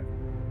 Okay.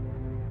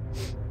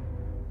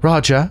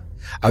 Roger.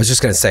 I was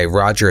just going to say,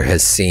 Roger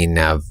has seen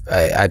now.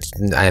 I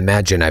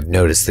imagine I've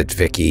noticed that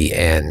Vicky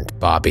and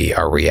Bobby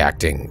are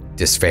reacting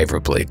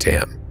disfavorably to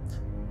him.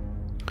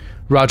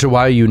 Roger,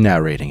 why are you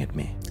narrating at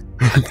me?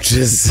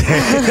 Just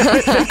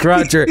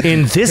Roger,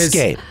 in this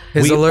game,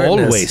 we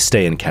always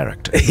stay in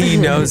character. He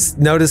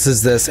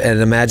notices this and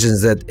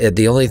imagines that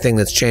the only thing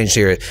that's changed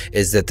here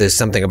is that there's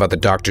something about the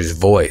doctor's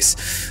voice,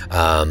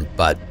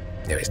 but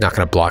he's not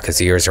going to block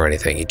his ears or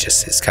anything. He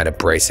just is kind of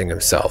bracing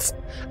himself.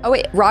 Oh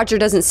wait, Roger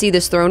doesn't see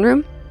this throne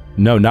room?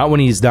 No, not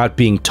when he's not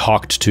being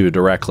talked to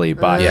directly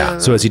by. Yeah.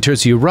 So as he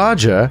turns to you,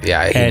 Roger, he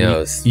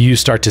knows. You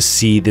start to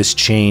see this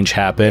change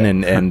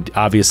happen, and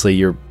obviously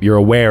you're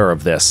aware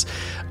of this.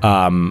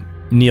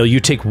 Neil, you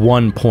take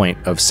 1 point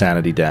of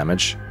sanity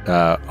damage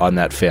on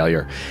that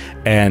failure.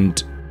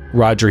 And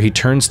Roger, he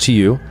turns to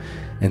you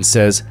and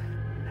says,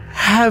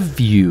 have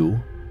you...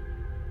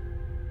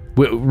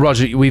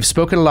 Roger, we've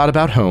spoken a lot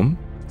about home.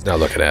 He's not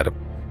looking at him.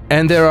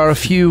 And there are a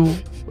few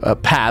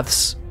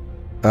paths.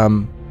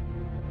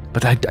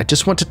 But I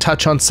just want to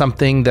touch on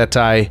something that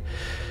I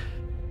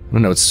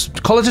don't know,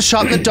 call it a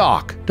shot in the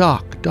dark.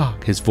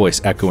 Dark, his voice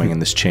echoing in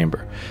this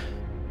chamber.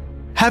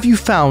 Have you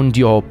found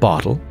your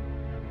bottle?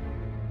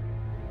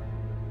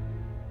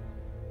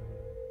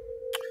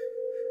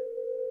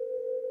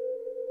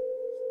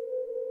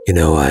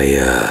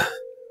 I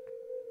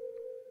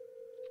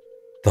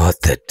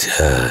thought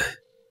that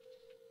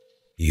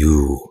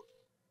you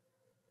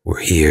were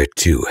here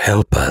to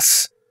help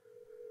us.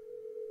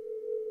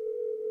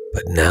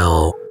 But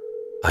now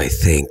I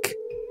think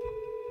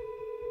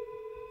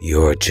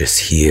you're just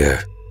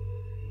here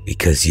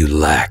because you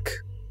lack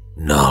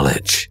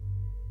knowledge.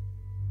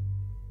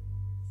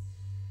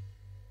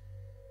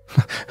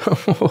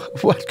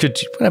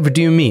 Whatever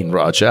do you mean,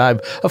 Roger?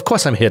 Of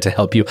course I'm here to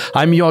help you.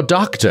 I'm your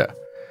doctor.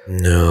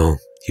 No,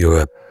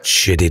 you're a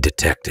shitty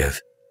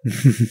detective.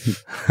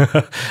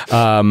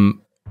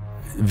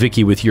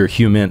 Vicky, with your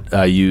human,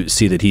 you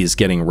see that he is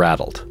getting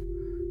rattled.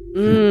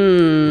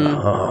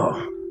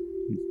 Oh.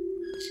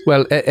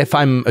 Well, if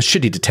I'm a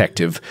shitty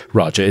detective,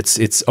 Roger,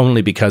 it's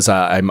only because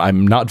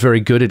I'm not very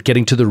good at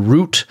getting to the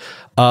root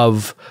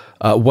of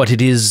what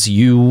it is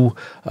you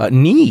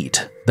need.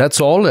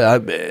 That's all,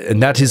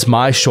 and that is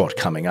my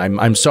shortcoming.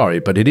 I'm sorry,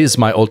 but it is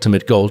my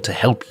ultimate goal to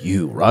help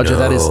you, Roger.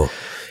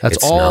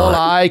 That's all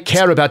I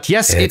care about.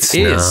 Yes, it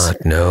is.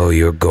 No,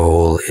 your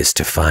goal is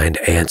to find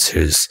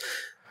answers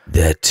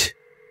that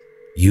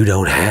you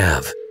don't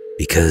have,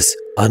 because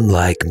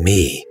unlike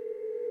me,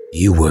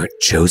 you weren't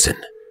chosen.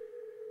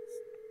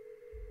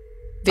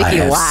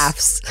 Vicky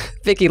laughs.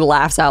 Vicky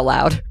laughs out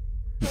loud.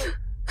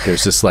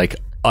 There's this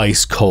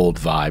ice cold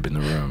vibe in the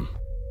room,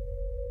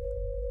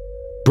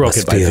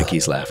 broken by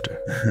Vicky's laughter.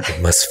 It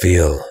must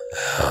feel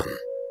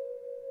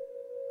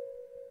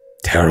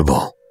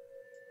terrible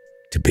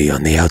to be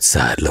on the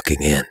outside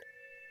looking in.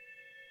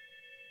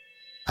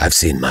 I've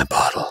seen my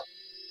bottle.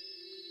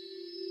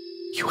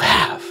 You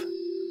have?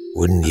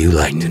 Wouldn't you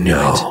like to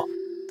know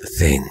the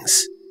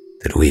things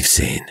that we've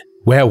seen?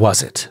 Where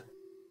was it?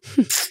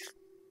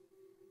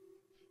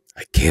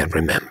 I can't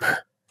remember.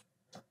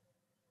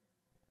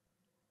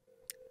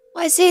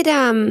 Was it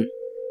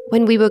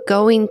when we were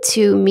going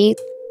to meet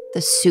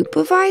the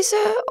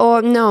supervisor?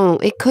 Or no,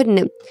 it couldn't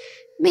have.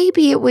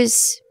 Maybe it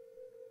was...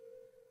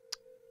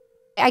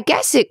 I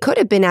guess it could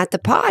have been at the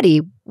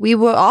party. We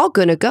were all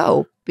gonna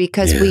go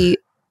because we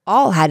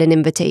all had an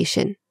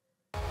invitation.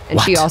 And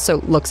she also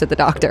looks at the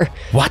doctor.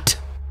 What?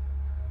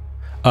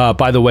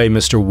 By the way,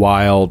 Mr.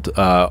 Wild,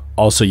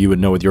 also you would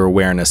know with your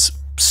awareness,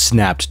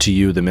 snapped to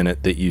you the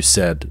minute that you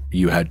said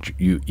you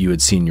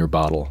had seen your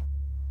bottle.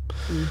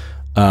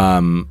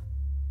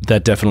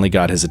 That definitely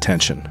got his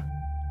attention.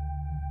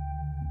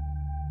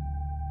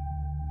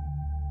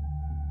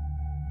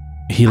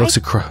 He looks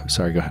across.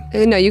 Sorry, go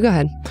ahead. No, you go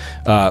ahead.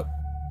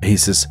 He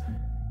says,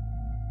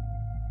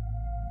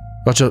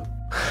 Roger,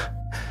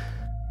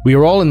 we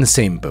are all in the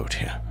same boat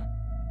here.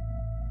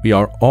 We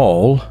are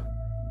all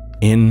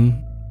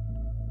in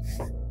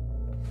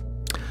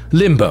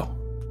limbo,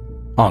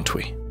 aren't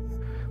we?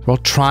 We're all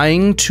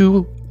trying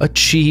to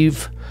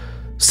achieve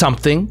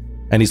something,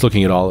 and he's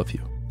looking at all of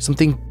you.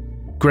 Something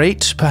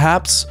great,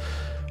 perhaps,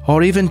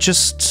 or even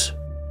just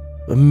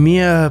a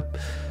mere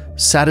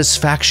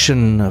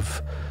satisfaction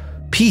of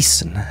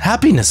peace and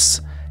happiness.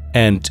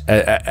 And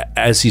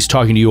as he's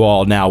talking to you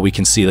all now, we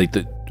can see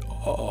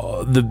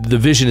the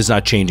vision is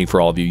not changing for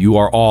all of you. You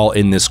are all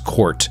in this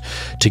court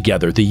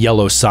together. The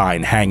yellow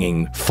sign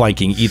hanging,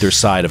 flanking either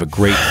side of a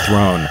great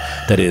throne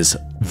that is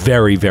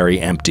very, very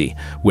empty,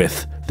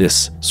 with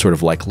this sort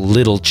of like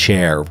little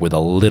chair with a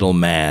little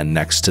man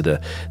next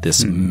to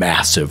this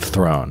massive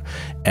throne.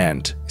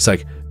 And it's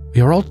like,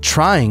 we are all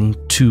trying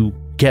to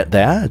get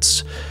there.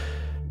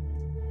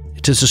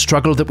 It is a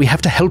struggle that we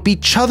have to help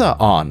each other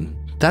on.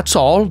 That's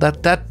all.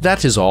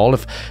 That is all.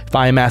 If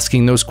I am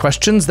asking those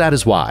questions, that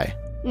is why.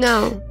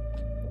 No,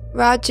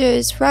 Roger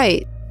is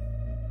right.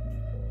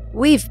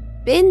 We've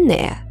been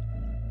there.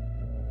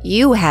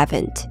 You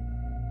haven't.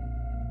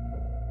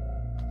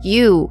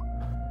 You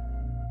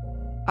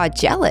are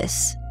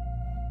jealous.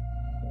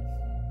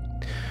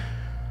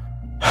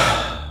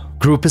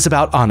 Group is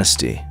about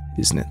honesty,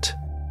 isn't it?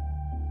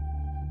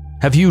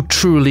 Have you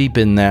truly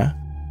been there?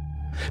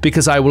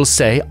 Because I will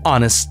say,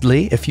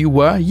 honestly, if you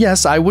were,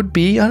 yes, I would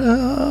be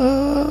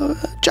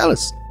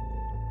jealous.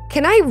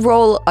 Can I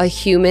roll a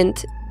human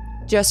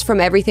just from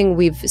everything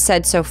we've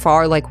said so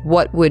far? Like,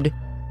 what would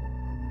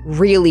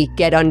really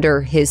get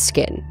under his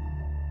skin?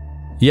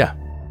 Yeah.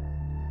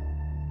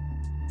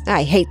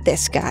 I hate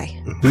this guy.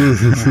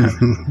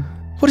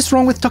 What is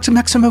wrong with Dr.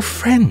 Maximo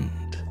Friend?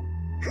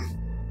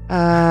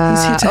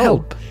 He's here to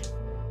help.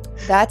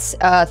 That's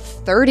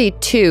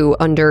 32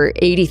 under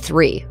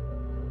 83.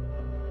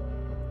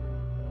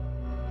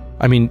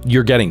 I mean,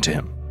 you're getting to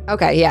him.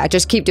 Okay, yeah,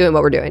 just keep doing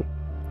what we're doing.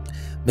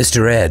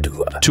 Mr. Ed.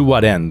 To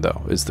what end,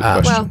 though, is the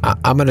question. Well,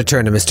 I'm going to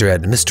turn to Mr.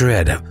 Ed. Mr.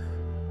 Ed,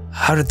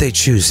 how did they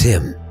choose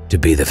him to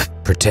be the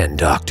pretend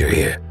doctor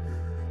here?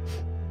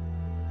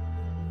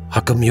 How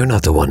come you're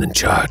not the one in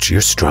charge?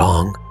 You're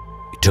strong.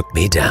 You took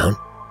me down.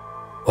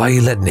 Why are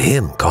you letting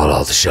him call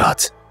all the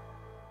shots?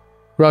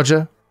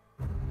 Roger,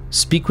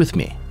 speak with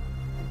me.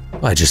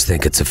 I just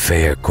think it's a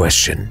fair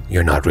question.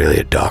 You're not really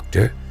a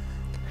doctor.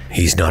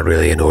 He's not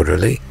really an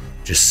orderly.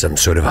 Just some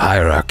sort of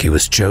hierarchy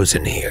was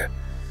chosen here.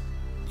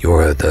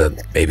 You're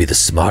maybe the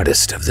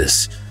smartest of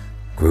this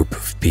group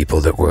of people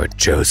that weren't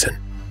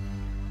chosen.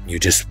 You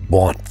just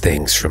want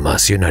things from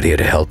us. You're not here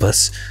to help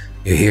us.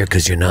 You're here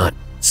because you're not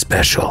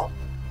special.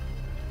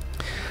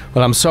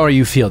 Well, I'm sorry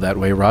you feel that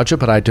way, Roger,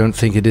 but I don't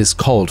think it is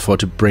called for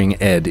to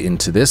bring Ed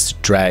into this,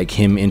 drag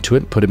him into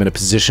it, put him in a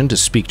position to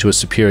speak to a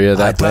superior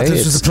that way. I thought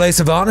this was a place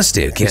of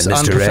honesty. Can't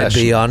Mr. Ed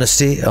be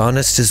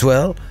honest as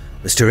well?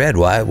 Mr. Ed,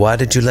 why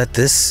did you let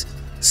this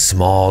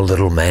small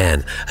little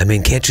man, I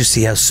mean, can't you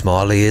see how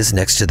small he is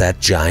next to that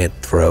giant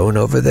throne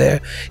over there?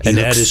 And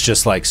Ed is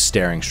just like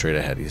staring straight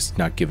ahead. He's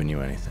not giving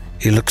you anything.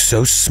 He looks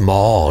so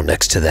small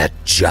next to that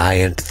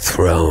giant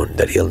throne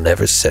that he'll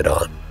never sit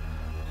on.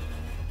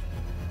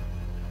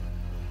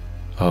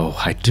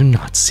 Oh, I do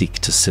not seek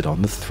to sit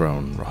on the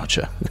throne,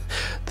 Roger.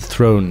 The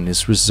throne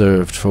is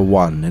reserved for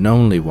one and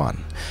only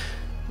one.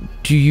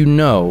 Do you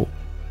know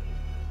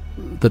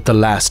that the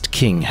last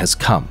king has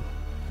come?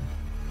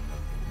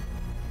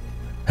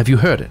 Have you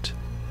heard it?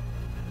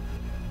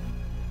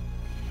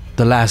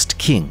 The last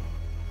king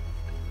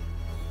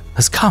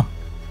has come.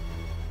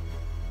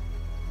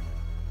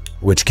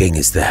 Which king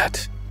is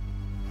that?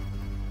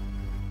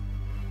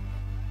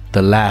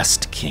 The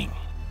last king.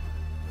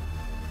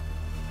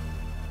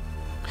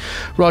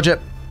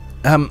 Roger,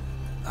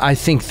 I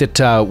think that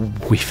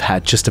we've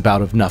had just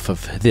about enough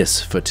of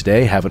this for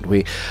today, haven't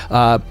we?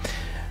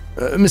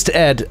 Mr.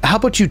 Ed, how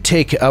about you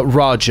take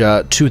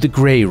Roger to the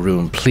Grey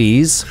Room,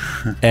 please?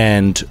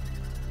 And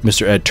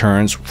Mr. Ed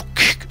turns,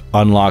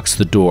 unlocks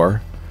the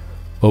door,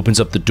 opens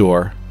up the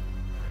door,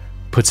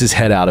 puts his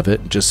head out of it,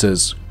 and just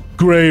says,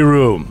 Grey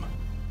Room,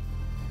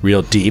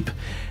 real deep,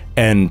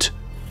 and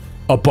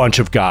a bunch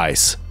of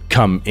guys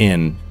come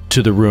in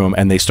to the room,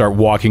 and they start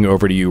walking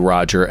over to you,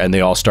 Roger, and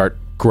they all start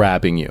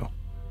grabbing you.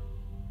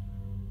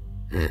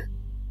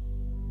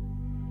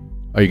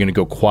 Are you going to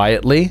go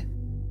quietly,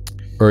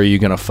 or are you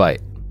going to fight?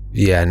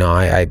 Yeah, no,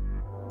 I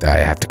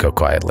have to go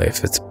quietly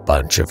if it's a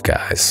bunch of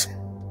guys.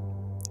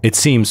 It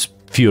seems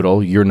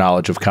futile, your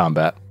knowledge of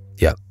combat.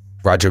 Yep.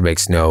 Roger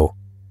makes no...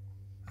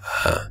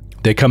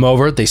 They come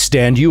over, they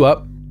stand you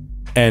up,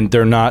 and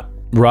they're not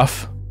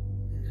rough,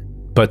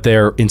 but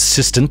they're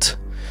insistent.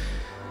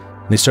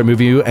 They start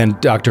moving you, and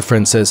Dr.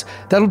 Friend says,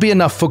 that'll be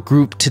enough for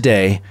group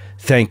today.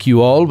 Thank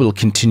you all. We'll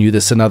continue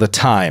this another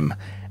time.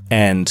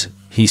 And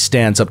he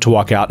stands up to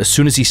walk out. As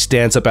soon as he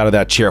stands up out of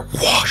that chair,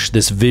 whoosh,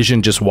 this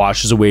vision just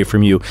washes away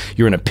from you.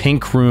 You're in a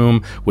pink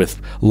room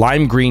with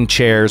lime green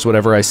chairs,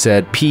 whatever I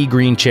said, pea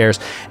green chairs,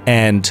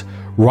 and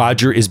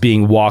Roger is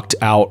being walked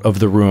out of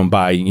the room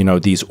by,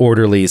 these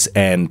orderlies,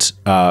 and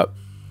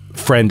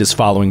Friend is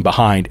following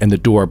behind, and the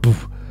door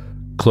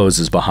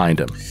closes behind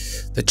him.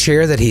 The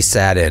chair that he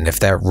sat in,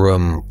 if that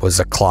room was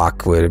a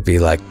clock, would it be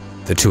like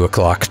the 2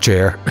 o'clock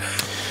chair?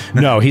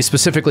 No, he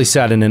specifically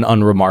sat in an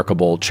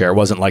unremarkable chair. It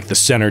wasn't like the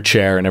center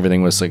chair and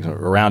everything was like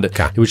around it.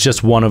 It was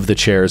just one of the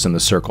chairs in the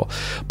circle.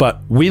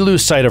 But we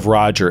lose sight of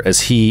Roger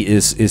as he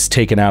is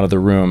taken out of the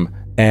room,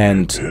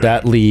 and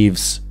that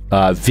leaves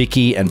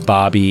Vicky and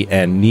Bobby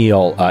and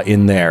Neil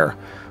in there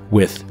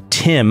with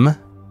Tim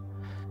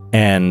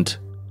and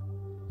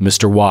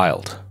Mr.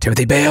 Wilde.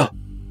 Timothy Bale.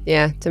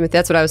 Yeah, Timothy,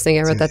 that's what I was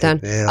thinking. I wrote that down.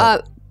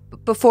 Yeah.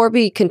 Before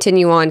we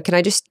continue on, can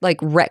I just like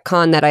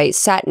retcon that I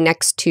sat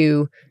next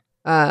to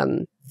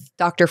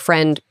Dr.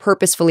 Friend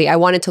purposefully? I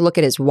wanted to look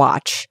at his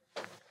watch.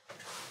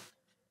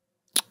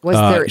 Was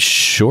there?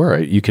 Sure,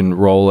 you can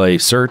roll a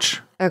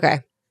search.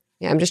 Okay.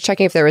 Yeah, I'm just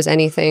checking if there was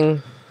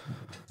anything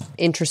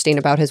interesting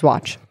about his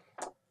watch.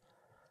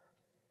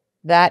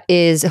 That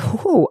is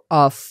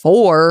a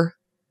 4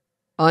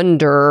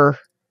 under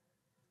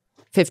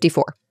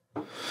 54.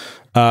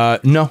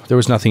 No, there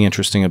was nothing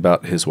interesting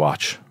about his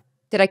watch.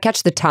 Did I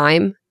catch the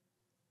time?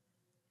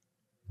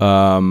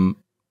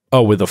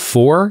 With a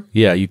 4?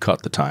 Yeah, you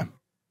caught the time.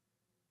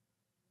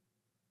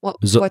 What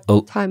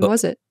What time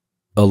was it?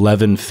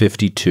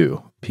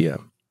 11:52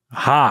 p.m.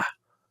 Ha!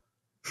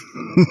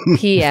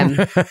 PM.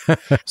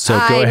 So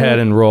go ahead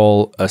and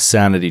roll a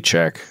sanity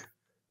check,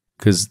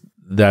 because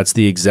that's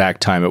the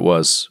exact time it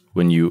was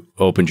when you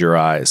opened your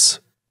eyes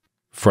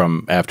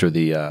from after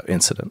the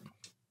incident.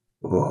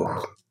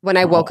 Whoa. When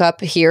I woke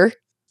up here.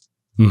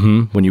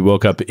 When you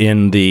woke up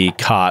in the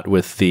cot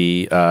with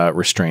the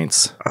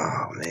restraints.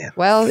 Oh, man.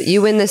 Well,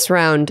 you win this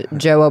round,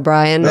 Joe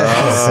O'Brien.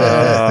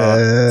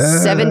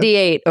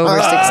 78 over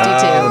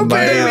 62.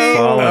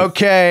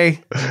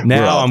 Okay.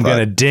 Now I'm going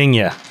to ding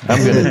you.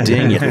 I'm going to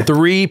ding you.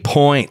 3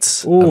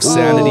 points of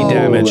sanity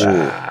damage.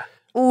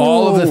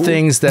 All of the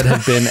things that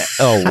have been...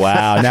 Oh,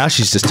 wow. Now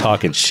she's just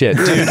talking shit.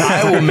 Dude,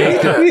 I will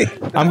make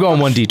that... I'm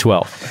going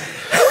 1d12.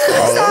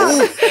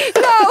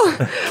 No,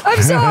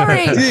 I'm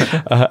sorry.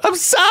 I'm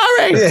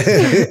sorry.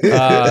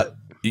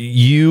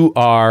 You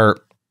are...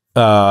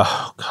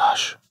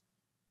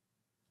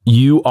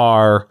 You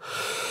are...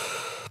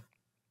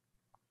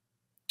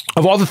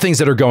 Of all the things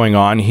that are going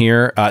on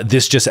here,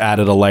 this just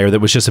added a layer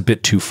that was just a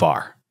bit too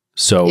far.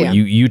 So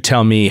you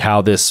tell me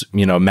how this,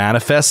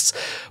 manifests,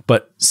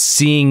 but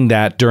seeing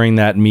that during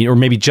that meet, or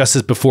maybe just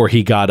as before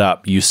he got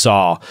up, you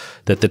saw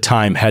that the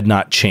time had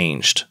not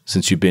changed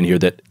since you've been here,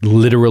 that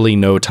literally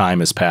no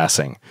time is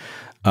passing,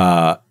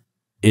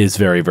 is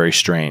very, very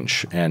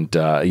strange. And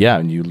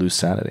and you lose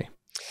sanity.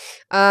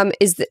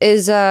 Is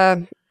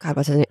Ed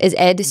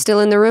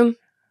still in the room?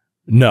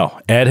 No,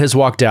 Ed has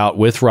walked out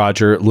with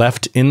Roger.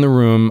 Left in the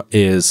room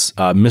is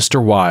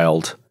Mr.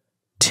 Wild,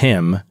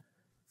 Tim,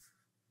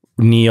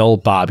 Neil,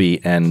 Bobby,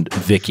 and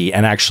Vicky.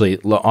 And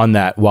actually, on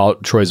that, while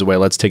Troy's away,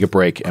 let's take a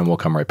break and we'll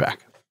come right back.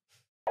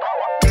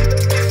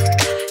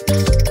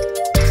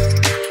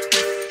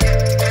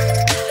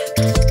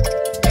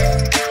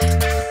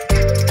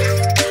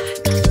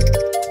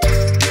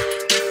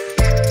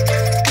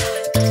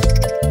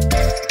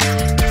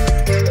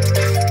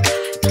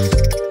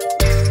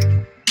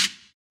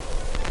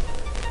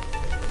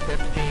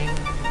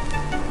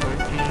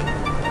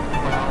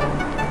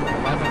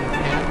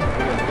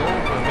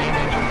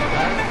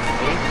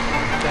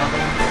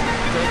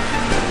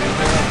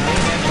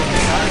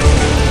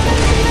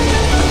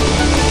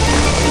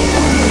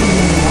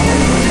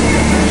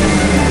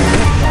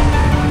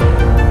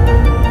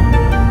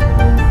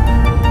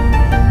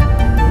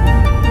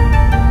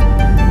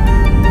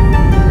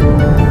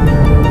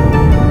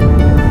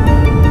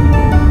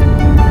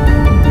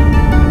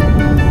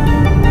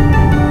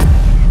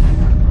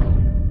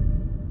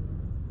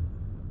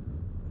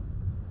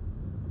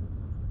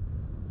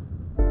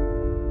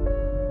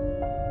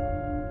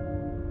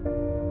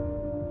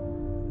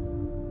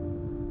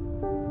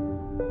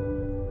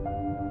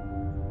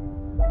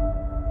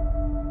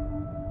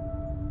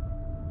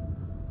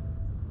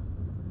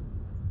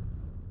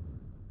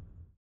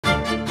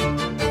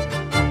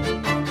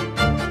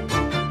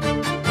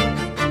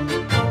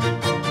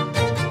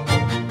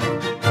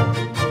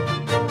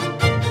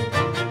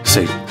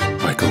 Saint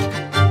Michael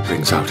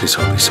brings out his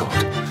holy sword,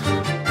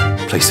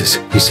 places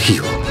his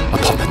heel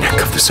upon the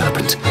neck of the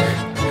serpent.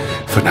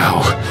 For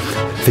now,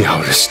 the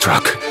hour is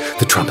struck,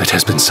 the trumpet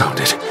has been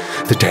sounded,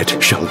 the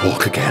dead shall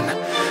walk again.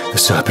 The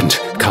serpent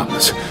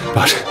comes,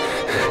 but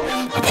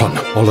upon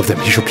all of them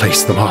he shall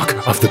place the mark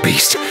of the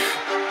beast.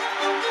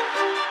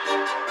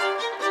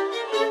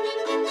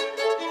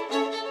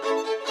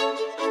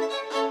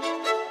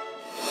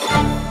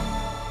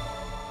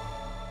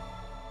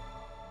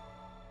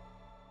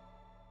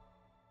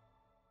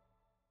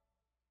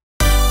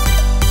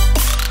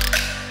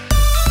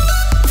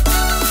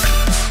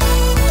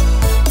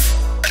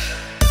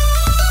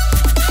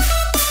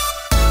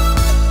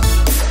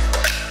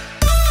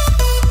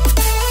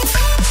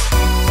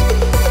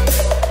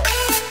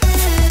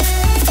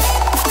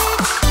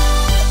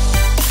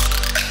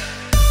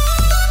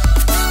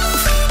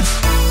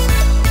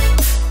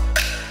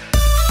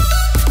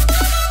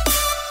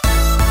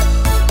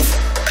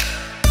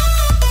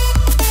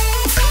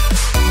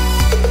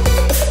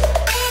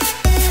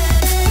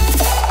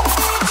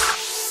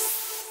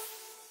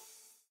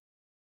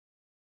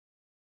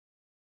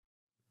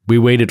 We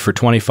waited for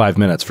 25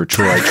 minutes for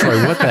Troy.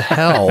 Troy, what the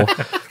hell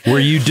were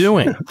you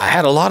doing? I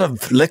had a lot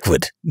of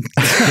liquid.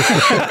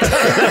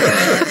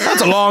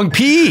 That's a long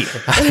pee.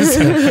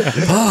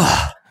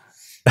 I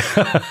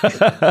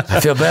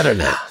feel better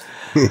now.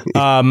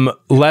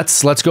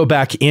 Let's go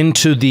back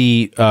into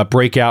the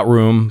breakout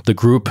room, the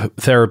group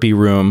therapy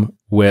room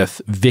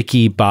with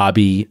Vicky,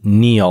 Bobby,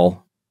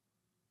 Neil,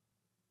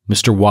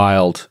 Mr.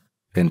 Wild,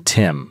 and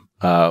Tim.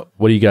 What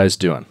are you guys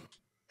doing?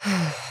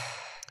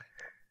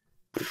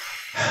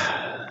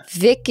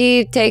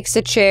 Vicky takes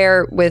a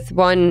chair with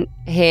one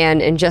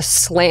hand and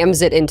just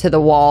slams it into the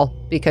wall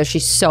because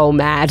she's so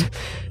mad.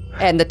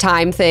 And the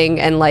time thing,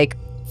 and like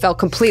felt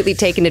completely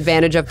taken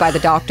advantage of by the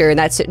doctor, and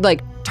that's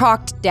like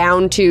talked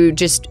down to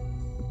just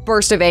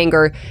burst of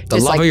anger. The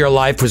love of your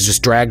life was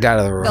just dragged out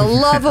of the room. The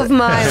love of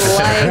my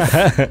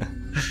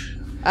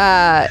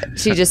life.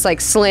 She just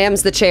like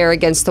slams the chair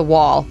against the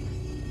wall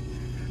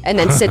and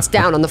then sits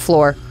down on the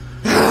floor.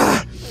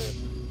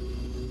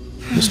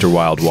 Mr.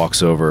 Wild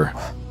walks over.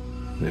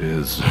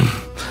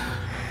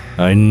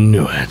 I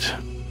knew it.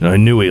 I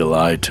knew he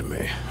lied to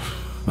me.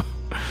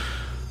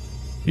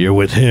 You're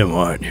with him,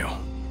 aren't you?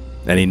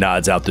 And he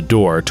nods out the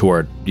door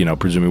toward,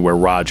 presumably where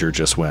Roger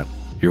just went.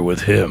 You're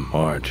with him,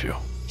 aren't you?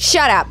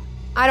 Shut up.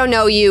 I don't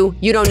know you.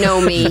 You don't know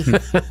me.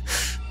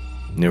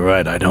 You're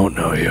right, I don't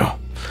know you. I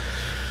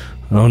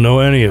don't know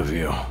any of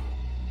you.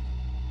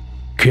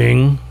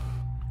 King,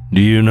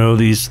 do you know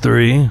these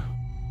three?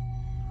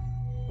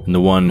 And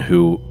the one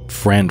who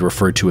Friend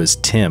referred to as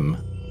Tim,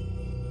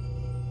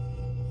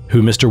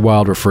 who Mr.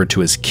 Wild referred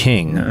to as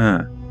King,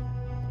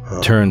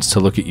 turns to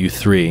look at you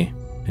three.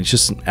 He's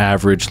just an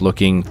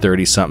average-looking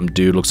 30-something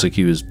dude. Looks like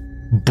he was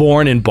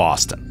born in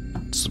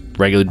Boston. Just a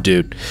regular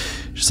dude.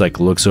 Just like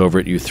looks over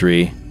at you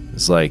three.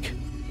 It's like,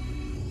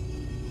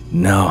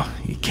 no,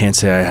 you can't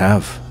say I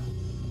have.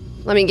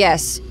 Let me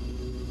guess.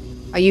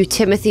 Are you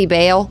Timothy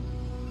Bale?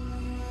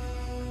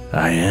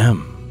 I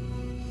am.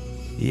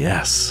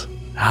 Yes.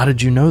 How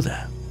did you know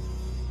that?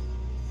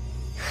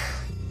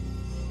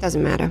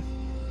 Doesn't matter.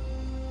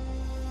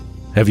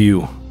 Have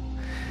you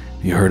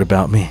heard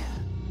about me?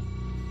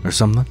 Or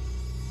something?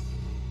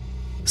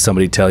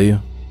 Somebody tell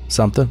you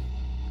something?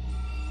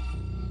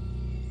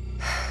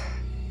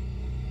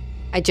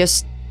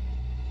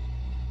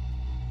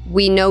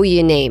 We know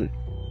your name.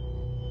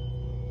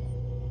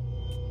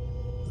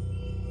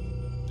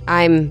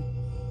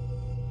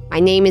 My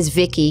name is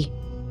Vicky.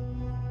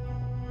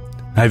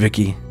 Hi,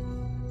 Vicky.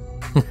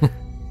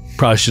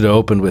 Probably should have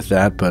opened with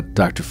that, but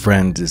Dr.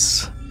 Friend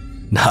is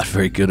not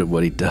very good at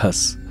what he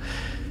does.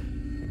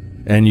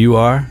 And you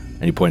are?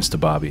 And he points to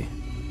Bobby.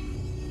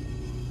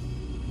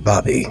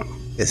 Bobby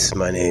is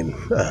my name.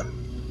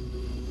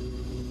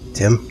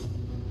 Tim?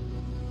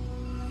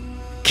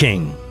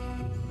 King.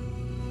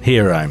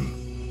 Here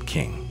I'm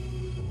King.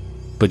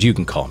 But you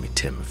can call me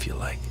Tim if you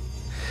like.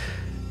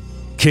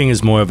 King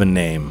is more of a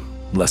name,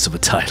 less of a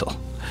title.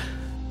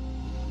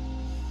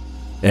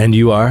 And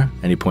you are?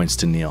 And he points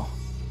to Neil.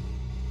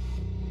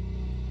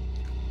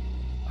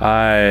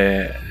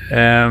 I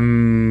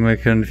am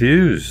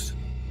confused.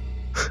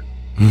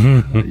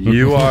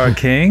 You are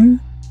king?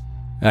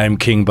 I'm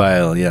King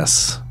Bile,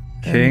 yes.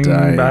 King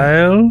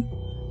Bile?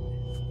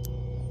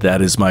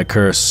 That is my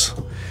curse.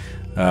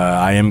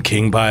 I am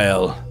King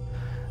Bile.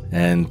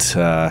 And,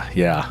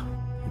 yeah,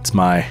 it's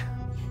my...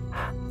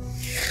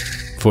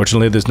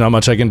 Fortunately, there's not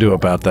much I can do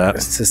about that.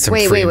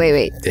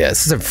 Wait. Yeah,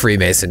 this is some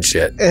Freemason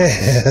shit.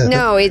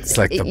 No, It's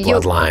like the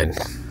bloodline.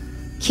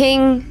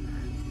 King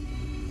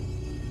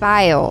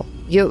Bile.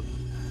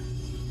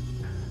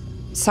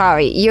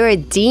 Sorry, you're a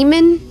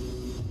demon?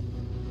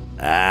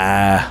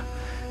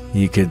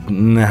 You could...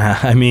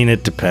 I mean,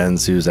 it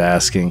depends who's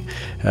asking.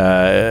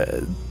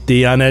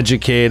 The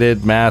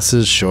uneducated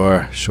masses,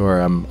 sure,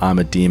 I'm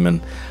a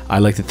demon. I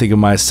like to think of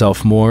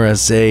myself more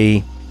as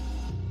a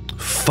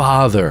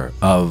father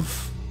of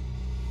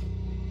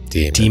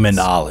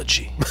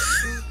demonology,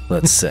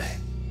 let's say.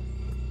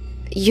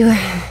 You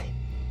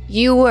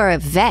were a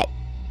vet.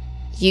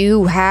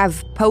 You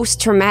have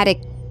post-traumatic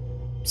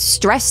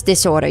stress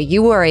disorder.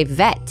 You were a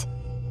vet.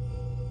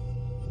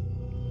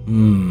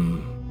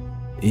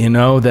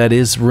 That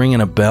is ringing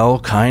a bell,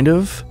 kind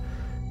of.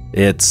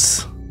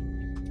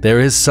 There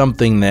is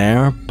something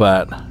there,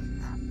 but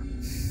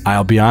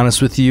I'll be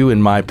honest with you,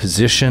 in my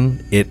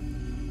position, it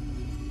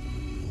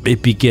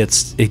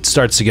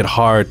starts to get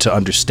hard to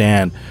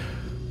understand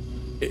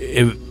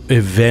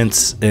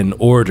events in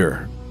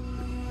order.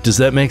 Does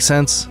that make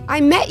sense?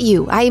 I met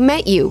you.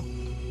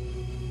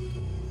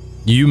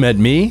 You met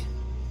me?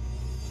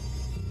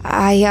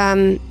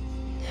 I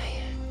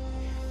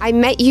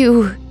met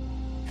you.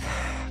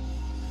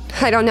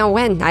 I don't know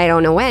when,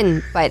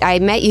 but I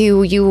met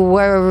you. You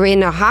were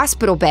in a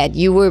hospital bed.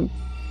 You were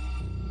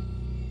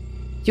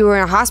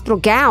in a hospital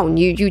gown.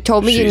 You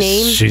told me your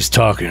name. She's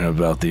talking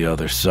about the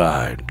other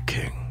side,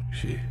 King.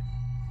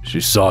 She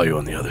saw you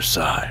on the other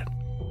side.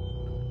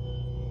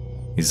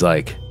 He's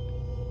like,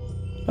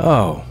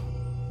 oh,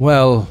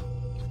 well,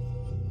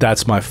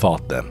 that's my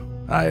fault then.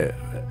 I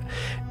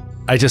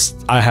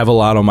have a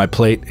lot on my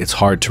plate. It's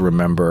hard to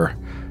remember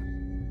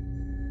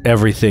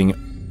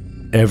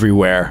everything,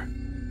 everywhere,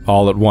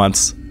 all at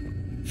once.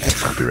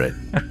 Copyright.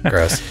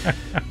 Gross.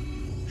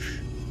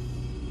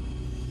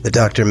 The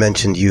doctor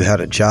mentioned you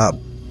had a job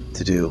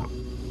to do.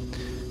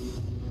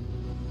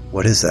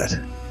 What is that?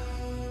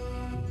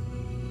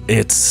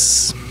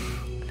 It's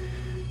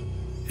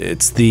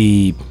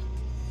the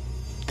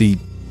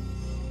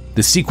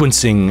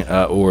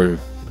sequencing or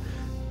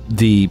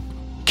the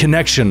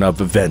connection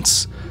of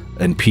events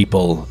and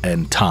people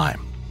and time.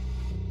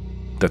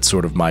 That's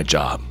sort of my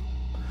job.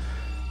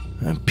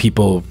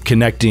 People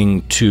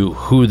connecting to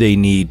who they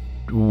need,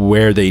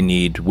 where they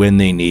need, when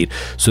they need,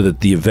 so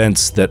that the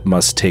events that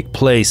must take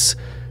place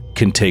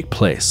can take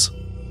place.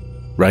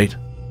 Right?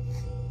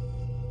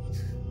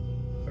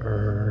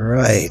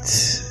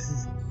 Right.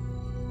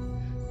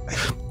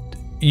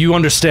 You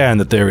understand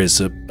that there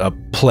is a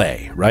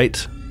play,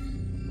 right?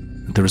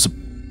 There is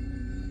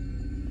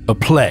a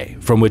play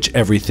from which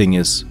everything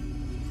is...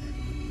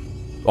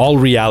 all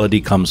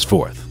reality comes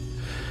forth.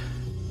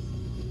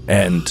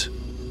 And...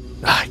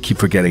 I keep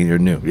forgetting they're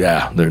new.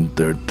 Yeah, they're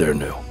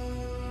new.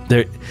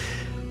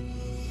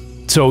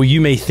 So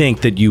you may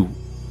think that you...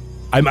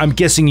 I'm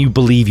guessing you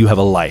believe you have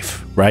a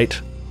life, right?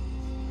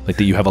 Like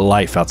that you have a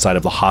life outside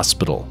of the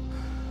hospital.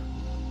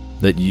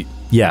 That you...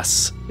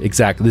 Yes,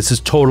 exactly. This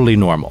is totally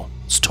normal.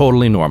 It's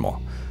totally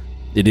normal.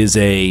 It is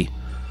a...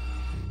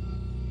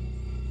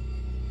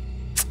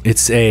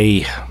 It's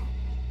a...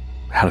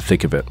 How to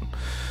think of it?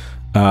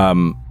 A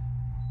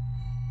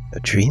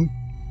dream?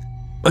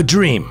 A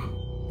dream.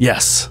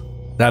 Yes.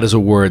 That is a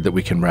word that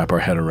we can wrap our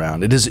head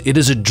around. It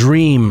is a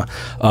dream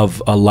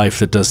of a life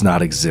that does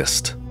not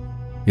exist.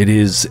 It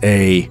is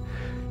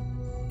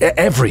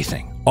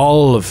everything.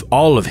 All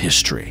of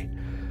history.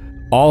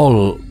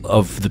 All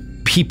of the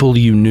people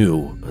you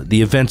knew,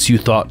 the events you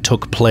thought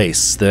took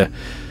place,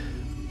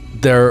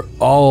 they're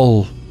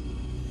all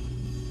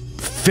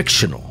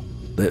fictional.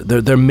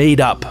 They're made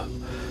up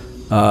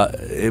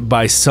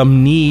by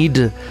some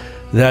need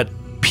that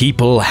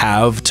people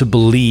have to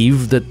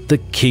believe that the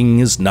king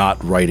is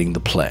not writing the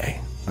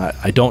play.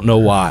 I don't know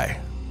why.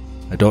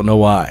 I don't know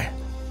why.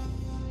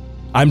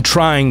 I'm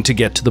trying to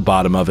get to the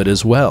bottom of it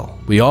as well.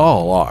 We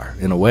all are,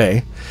 in a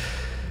way.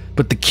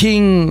 But the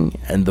king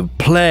and the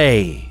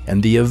play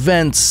and the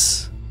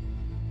events,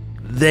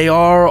 they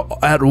are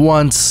at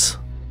once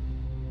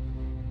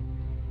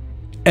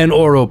an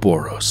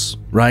Ouroboros,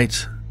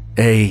 right?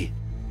 The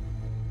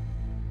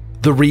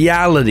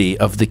reality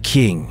of the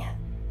king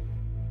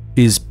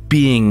is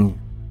being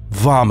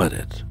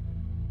vomited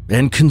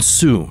and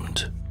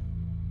consumed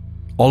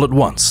all at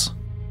once.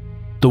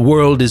 The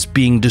world is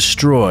being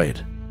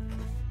destroyed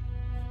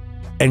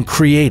and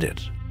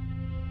created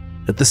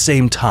at the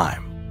same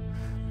time.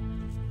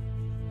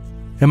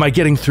 Am I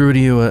getting through to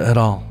you at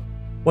all?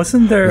 Was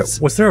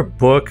there a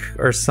book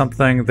or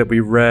something that we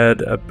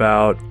read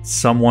about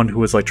someone who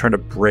was like trying to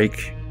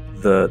break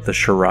the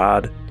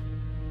charade?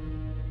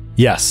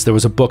 Yes, there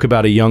was a book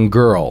about a young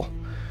girl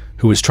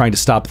who was trying to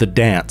stop the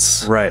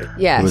dance. Right.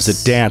 Yes. It was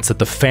a dance that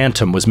the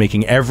Phantom was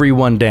making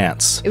everyone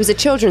dance. It was a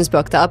children's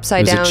book, the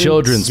Upside Down. It was a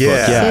children's book,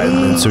 yeah.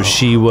 And so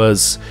she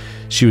was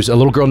a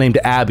little girl named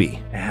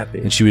Abby.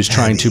 And she was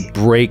trying to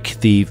break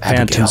the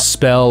Phantom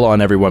spell on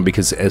everyone,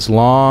 because as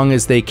long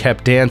as they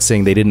kept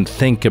dancing, they didn't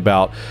think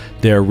about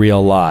their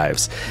real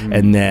lives.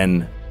 And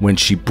then when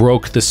she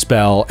broke the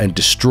spell and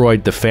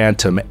destroyed the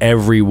Phantom,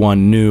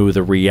 everyone knew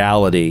the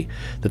reality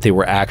that they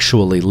were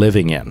actually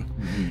living in.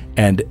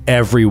 And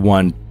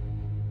everyone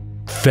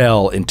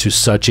fell into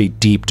such a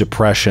deep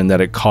depression that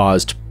it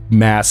caused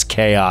mass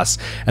chaos,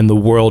 and the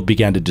world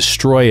began to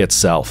destroy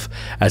itself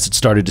as it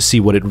started to see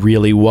what it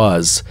really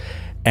was.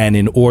 And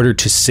in order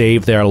to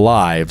save their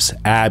lives,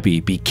 Abby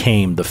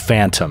became the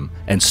Phantom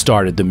and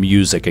started the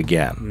music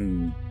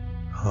again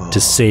to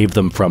save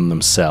them from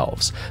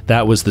themselves.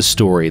 That was the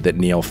story that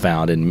Neil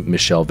found in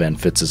Michelle Van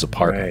Fitz's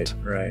apartment.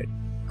 Right.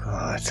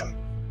 God.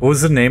 What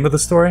was the name of the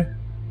story?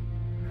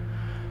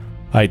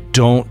 I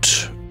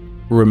don't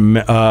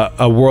remember.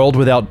 A World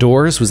Without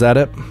Doors, was that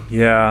it?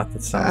 Yeah,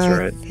 that sounds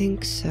right. I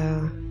think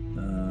so.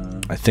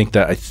 I think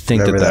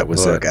that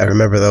was book. it. I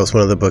remember that was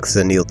one of the books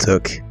that Neil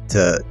took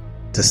to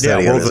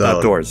study on World his Without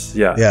own. Doors.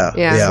 Yeah.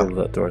 World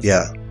Without Doors.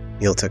 Yeah,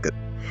 Neil took it.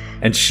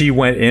 And she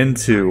went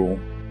into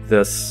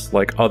this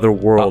like other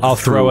world. I'll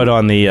throw it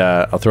on the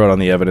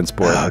evidence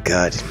board. Oh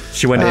God.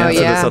 She went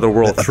into this other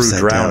world through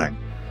drowning.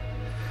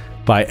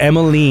 By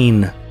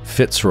Emmeline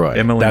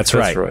Fitzroy. That's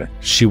Fitzroy. Right.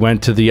 She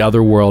went to the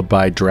other world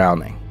by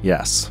drowning.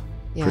 Yes.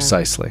 Yeah.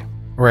 Precisely.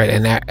 Right,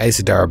 and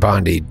Isadora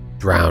Bondi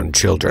drowned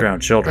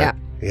children.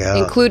 Yeah.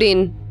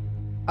 Including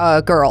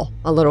a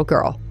little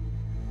girl.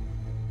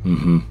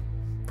 Mm-hmm.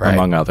 Right.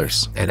 Among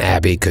others. And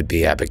Abby could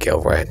be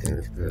Abigail, right?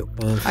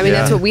 I mean,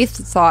 that's what we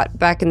thought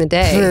back in the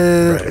day.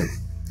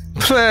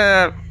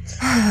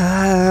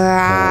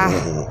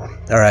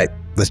 All right,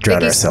 let's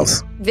drown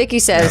ourselves. Vicky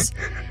says,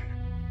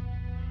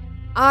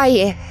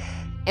 I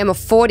am a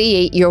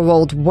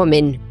 48-year-old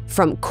woman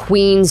from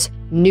Queens,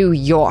 New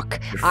York.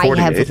 I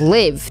have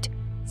lived...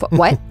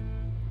 What?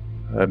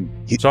 I'm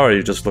sorry,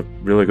 you just look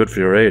really good for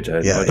your age. I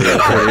Yeah. you're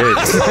 48.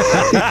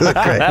 You look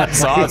great.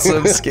 That's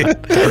awesome,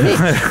 Skip.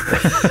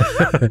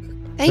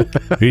 Thank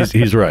you.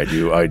 He's right.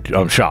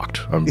 I'm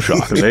shocked. I'm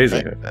shocked.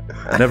 Amazing.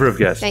 Never have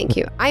guessed. Thank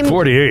you.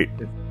 48.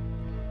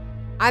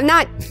 I'm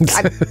not.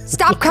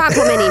 Stop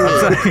complimenting me.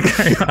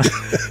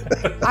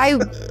 I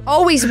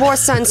always wore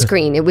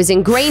sunscreen. It was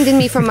ingrained in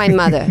me from my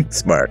mother.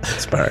 Smart.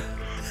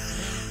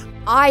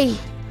 I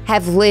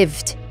have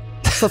lived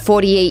for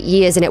 48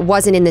 years and it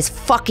wasn't in this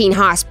fucking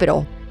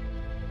hospital.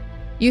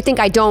 You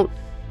think I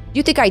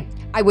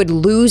would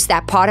lose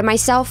that part of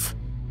myself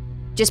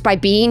just by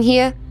being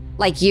here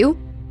like you?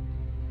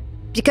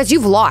 Because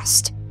you've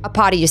lost a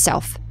part of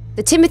yourself.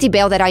 The Timothy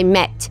Bale that I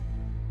met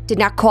did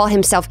not call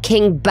himself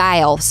King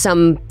Baal,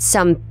 some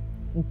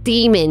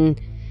demon,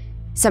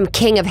 some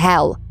king of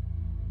hell.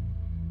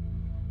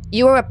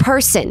 You are a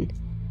person.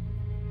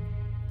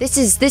 This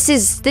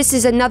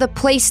is another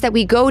place that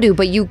we go to,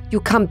 but you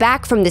come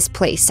back from this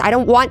place. I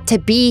don't want to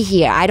be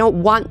here. I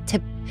don't want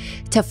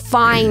to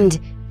find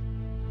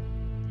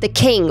the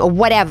king or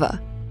whatever.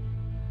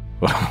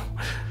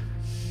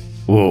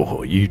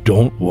 Whoa, you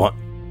don't want...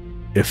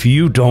 If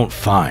you don't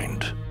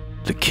find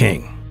the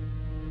king,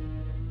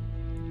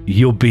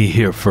 you'll be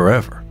here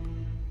forever.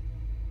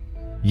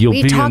 What are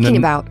you talking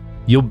about?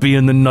 You'll be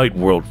in the night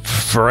world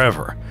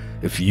forever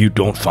if you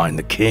don't find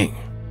the king.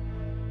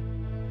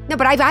 No,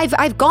 but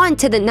I've gone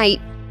to the night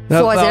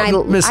floors and I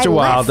Mr.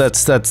 Wild,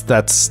 left.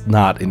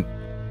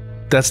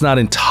 that's not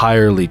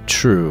entirely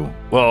true.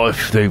 Well,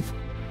 if they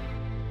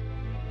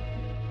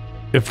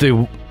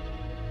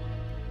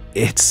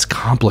it's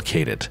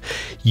complicated.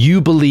 You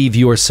believe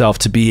yourself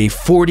to be a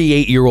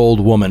 48-year-old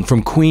woman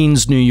from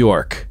Queens, New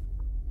York.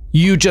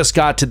 You just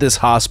got to this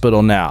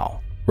hospital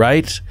now,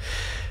 right?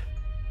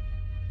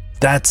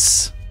 That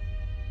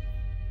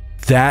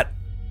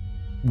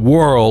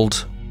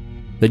world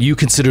that you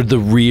consider the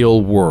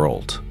real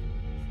world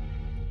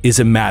is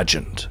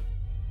imagined.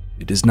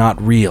 It is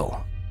not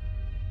real,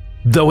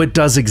 though it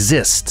does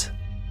exist.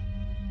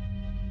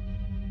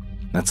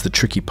 That's the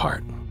tricky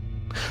part.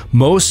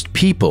 Most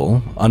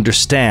people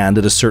understand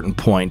at a certain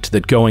point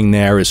that going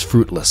there is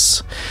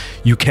fruitless.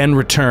 You can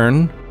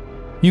return,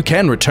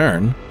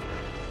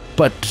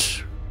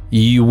 but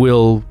you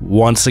will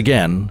once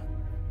again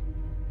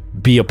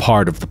be a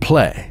part of the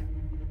play,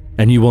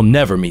 and you will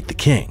never meet the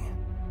king,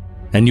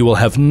 and you will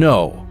have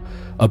no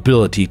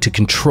ability to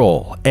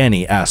control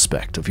any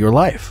aspect of your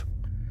life.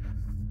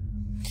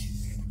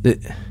 Do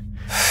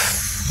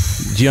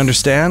you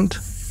understand?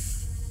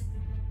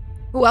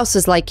 Who else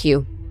is like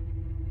you?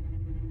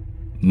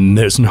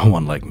 There's no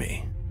one like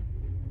me.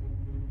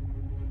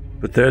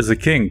 But there's the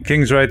king.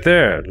 King's right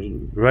there.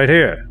 Right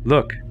here.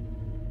 Look.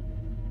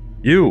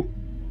 You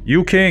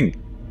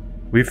king.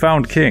 We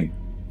found king.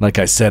 Like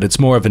I said, it's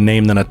more of a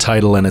name than a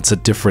title, and it's a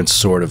different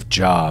sort of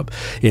job.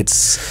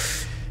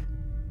 It's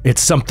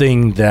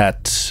something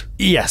that,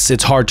 yes,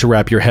 it's hard to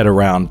wrap your head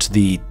around.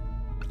 The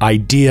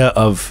idea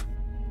of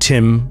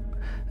Tim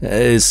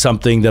is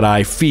something that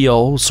I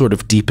feel sort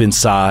of deep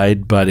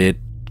inside, but it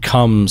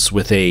comes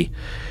with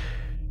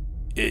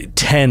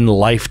 10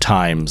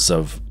 lifetimes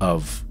of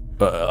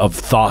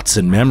thoughts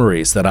and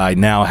memories that I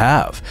now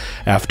have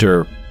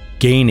after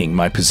gaining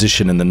my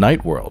position in the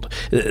night world.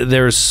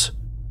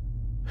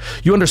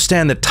 You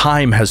understand that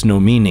time has no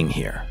meaning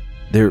here.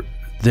 There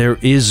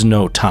is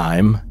no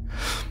time.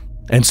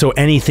 And so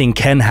anything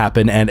can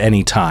happen at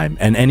any time,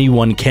 and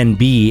anyone can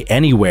be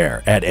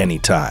anywhere at any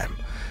time.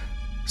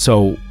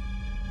 So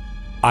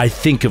I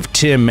think of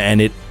Tim, and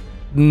it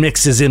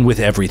mixes in with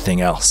everything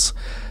else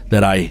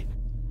that I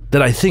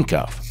think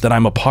of, that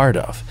I'm a part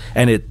of,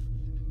 and it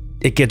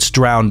gets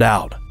drowned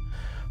out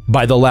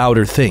by the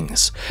louder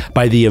things,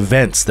 by the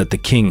events that the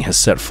king has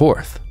set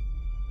forth.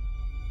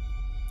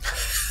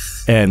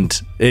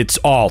 And it's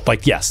all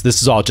like, yes,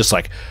 this is all just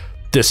like,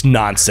 this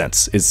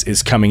nonsense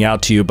is coming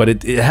out to you, but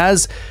it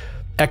has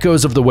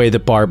echoes of the way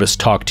that Barbas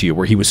talked to you,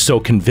 where he was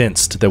so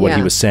convinced that what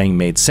he was saying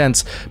made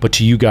sense, but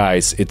to you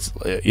guys, it's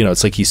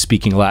it's like he's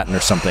speaking Latin or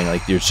something.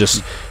 Like there's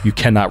just, you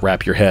cannot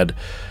wrap your head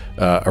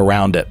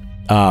around it.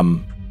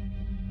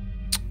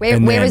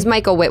 Where is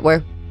Michael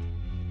Whitwer?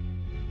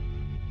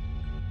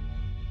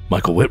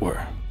 Michael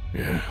Whitwer?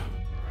 Yeah.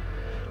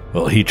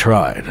 Well, he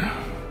tried.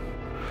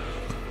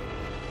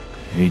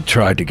 He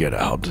tried to get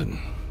out, and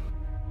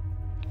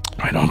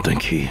I don't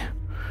think he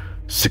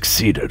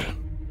succeeded.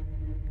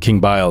 King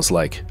Bile's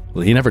like,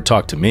 well, he never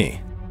talked to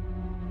me.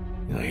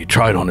 He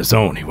tried on his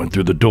own. He went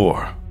through the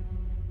door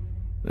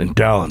in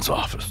Dallin's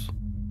office.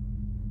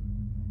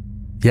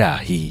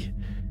 Yeah,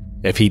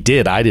 if he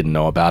did, I didn't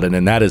know about it,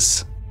 and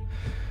that's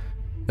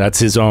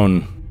his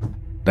own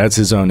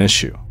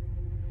issue.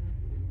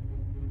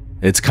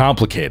 It's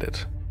complicated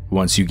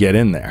once you get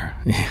in there.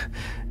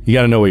 You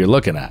got to know what you're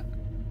looking at.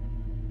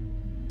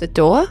 The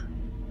door?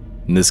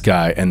 And this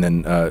guy, and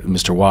then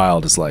Mr.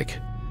 Wild is like,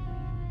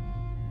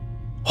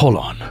 hold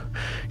on,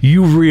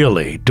 you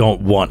really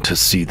don't want to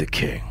see the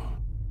king.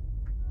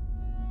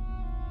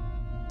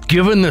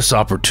 Given this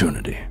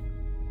opportunity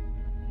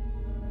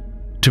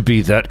to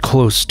be that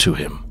close to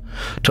him,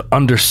 to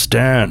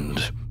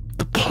understand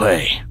the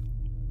play,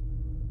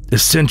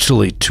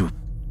 essentially to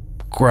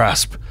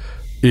grasp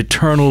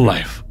eternal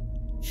life,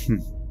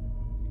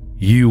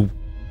 you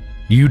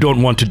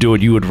don't want to do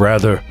it. You would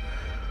rather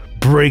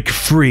break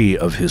free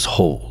of his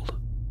hold.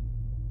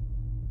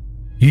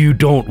 you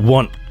don't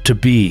want to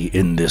be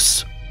in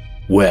this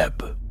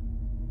web?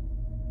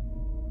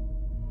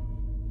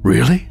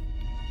 Really?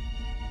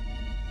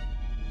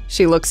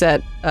 She looks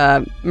at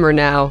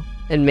Murnau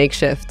and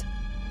Makeshift.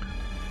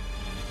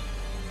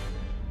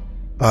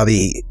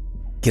 Bobby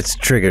gets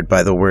triggered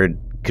by the word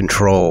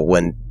control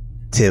when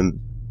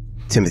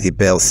Timothy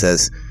Bale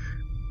says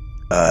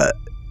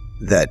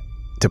that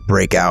to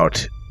break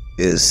out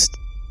is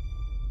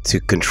to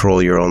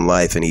control your own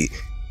life, and he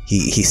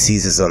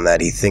seizes on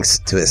that. He thinks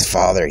to his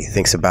father. He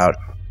thinks about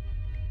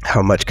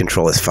how much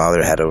control his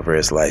father had over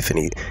his life,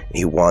 and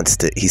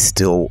he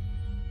still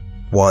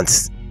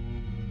wants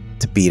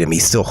to beat him. He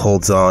still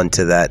holds on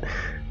to that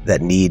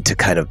need to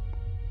kind of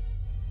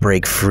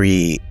break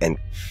free and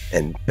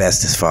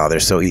best his father.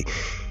 So he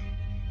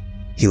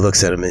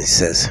looks at him and he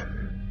says,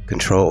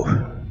 "Control.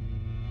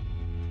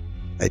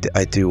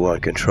 I do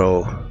want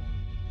control.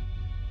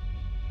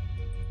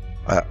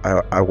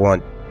 I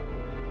want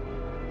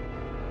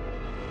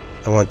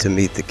to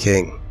meet the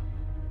king."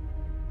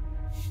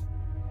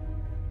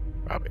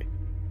 Bobby.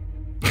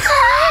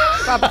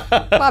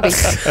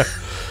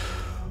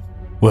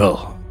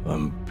 Well,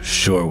 I'm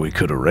sure we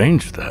could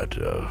arrange that.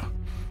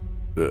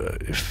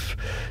 If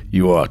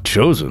you are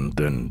chosen,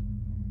 then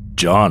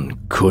John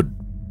could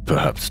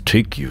perhaps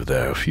take you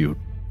there if you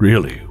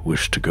really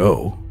wish to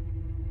go.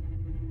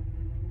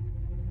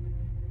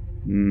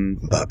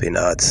 Bobby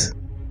nods.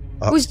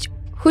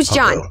 Who's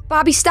John? Go.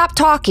 Bobby, stop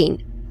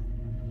talking.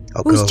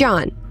 Who's go.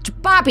 John?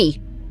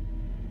 Bobby.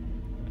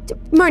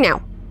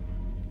 Murnau.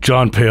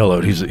 John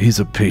Paleout, he's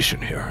a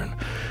patient here, and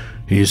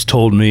he's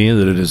told me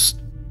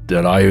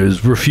that I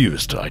is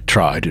refused. I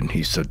tried, and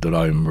he said that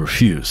I am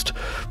refused.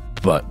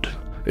 But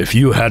if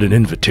you had an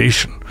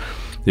invitation,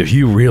 if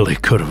you really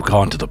could have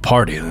gone to the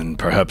party, then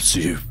perhaps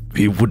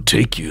he would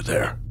take you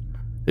there,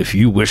 if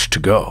you wish to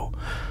go.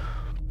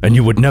 And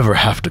you would never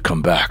have to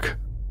come back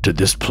to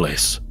this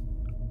place,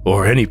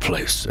 or any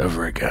place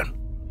ever again.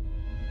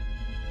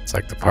 It's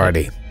like the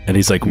party. And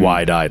he's like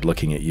wide-eyed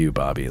looking at you,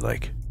 Bobby,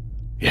 like,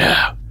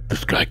 yeah,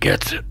 this guy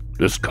gets it.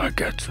 This guy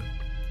gets it.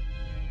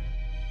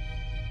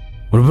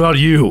 What about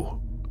you?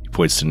 He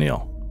points to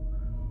Neil.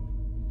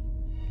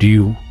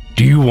 Do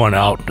you want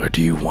out or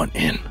do you want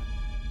in?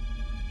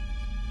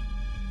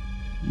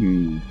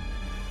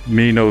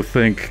 Me no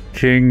think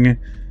king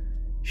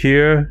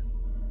here.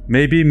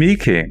 Maybe me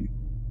king.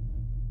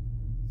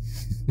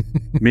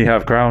 Me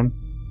have crown.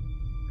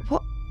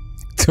 What?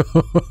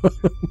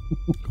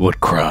 What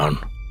crown?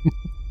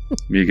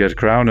 Me get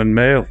crown and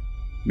mail.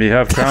 Me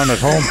have crown at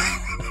home.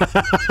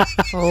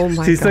 Oh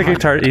my He's god.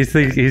 thinking he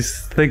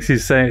thinks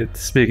he's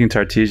speaking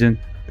Tartesian.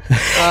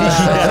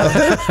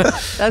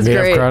 That's Me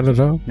have great. crown at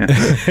home?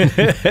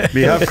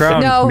 Me have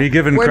crown. No, me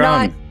given we're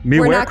crown. not. Me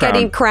we're wear not crown.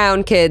 getting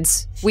crown,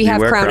 kids. We Me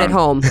have wear crown at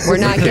crown. home. We're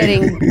not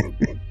getting.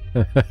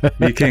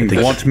 Me king.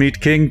 Want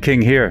meet king?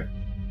 King here.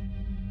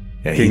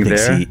 Yeah, King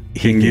thinks there. he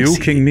King thinks you. he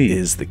King me.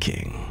 is the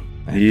king.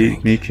 I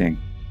think. Me king.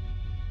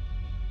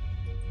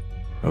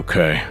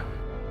 Okay.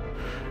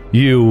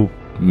 You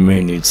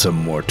may need some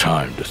more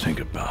time to think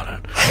about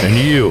it. And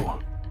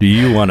do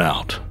you want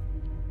out?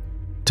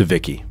 To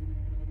Vicky.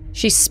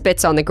 She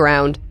spits on the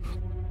ground.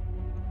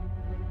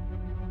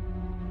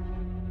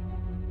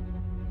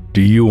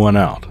 Do you want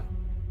out?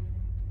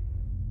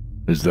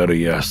 Is that a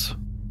yes?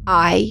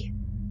 I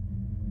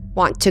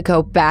want to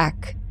go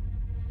back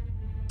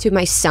to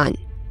my son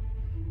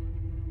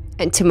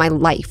and to my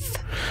life.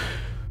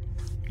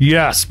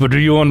 Yes, but do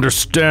you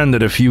understand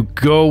that if you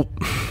go,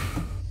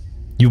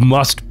 you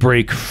must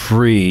break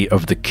free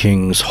of the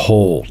king's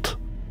hold?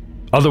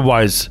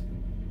 Otherwise,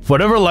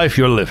 whatever life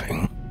you're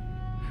living,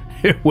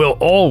 it will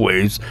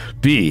always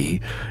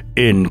be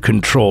in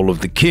control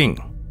of the king.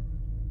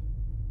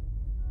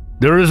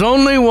 There is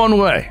only one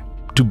way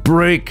to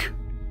break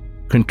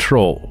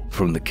control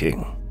from the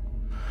king.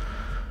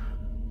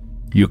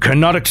 You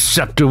cannot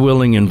accept a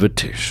willing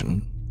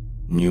invitation.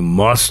 You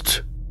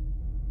must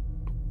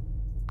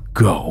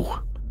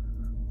go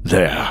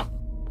there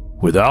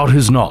without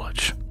his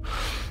knowledge.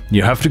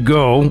 You have to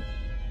go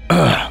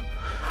to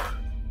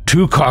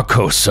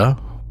Carcosa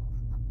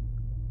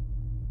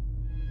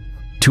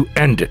to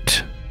end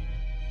it.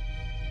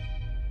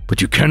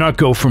 But you cannot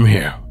go from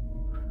here.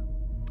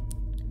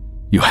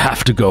 You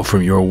have to go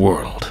from your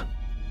world.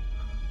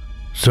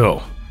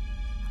 So,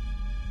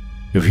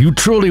 if you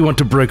truly want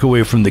to break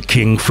away from the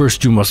king,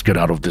 first you must get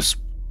out of this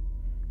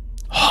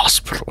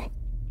hospital.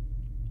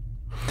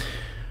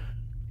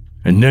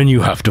 And then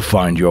you have to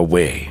find your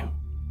way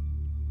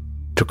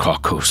to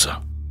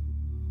Carcosa.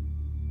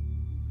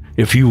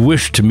 If you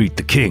wish to meet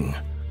the king,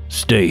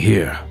 stay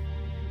here,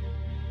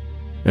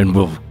 and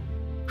we'll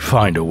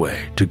find a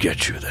way to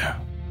get you there.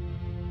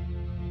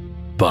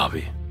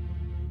 Bobby.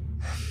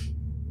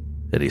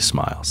 And he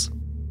smiles.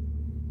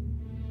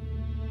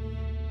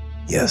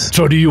 Yes.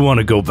 So do you want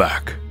to go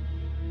back?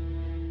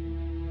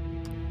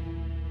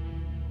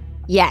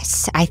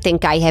 Yes, I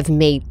think I have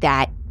made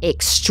that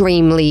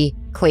extremely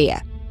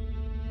clear.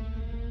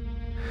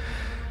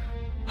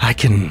 I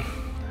can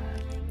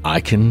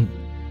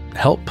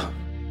help.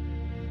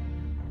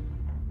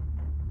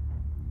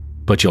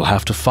 but you'll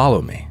have to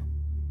follow me.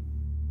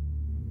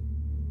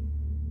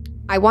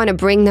 I want to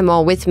bring them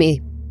all with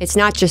me. It's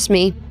not just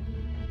me.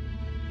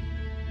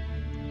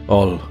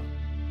 All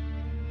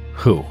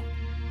who?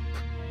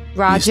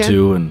 Roger. These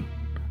two and...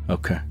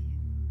 Okay.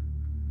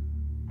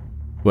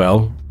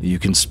 Well, you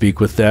can speak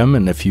with them,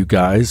 and if you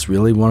guys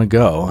really want to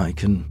go, I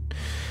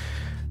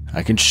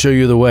can show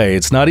you the way.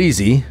 It's not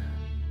easy,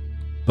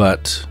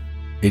 but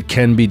it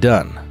can be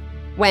done.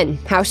 When?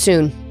 How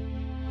soon?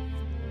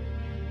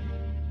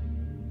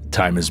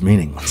 Time is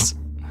meaningless.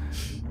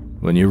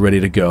 When you're ready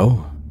to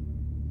go,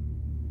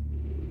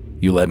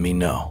 you let me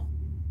know.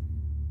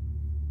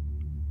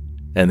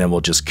 And then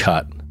we'll just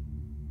cut.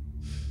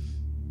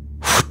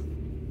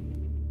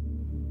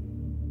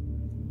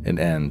 And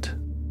end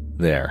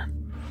there.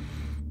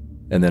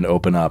 And then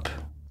open up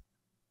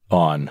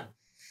on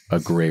a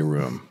gray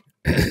room.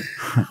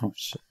 Oh,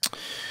 shit.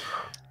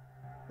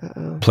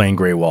 Plain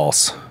gray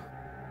walls.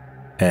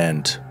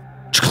 And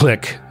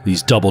click,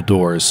 these double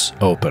doors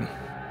open.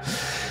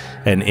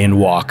 And in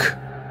walk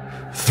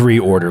 3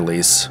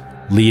 orderlies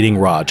leading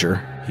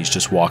Roger. He's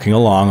just walking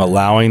along,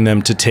 allowing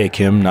them to take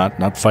him,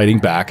 not fighting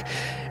back.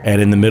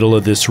 And in the middle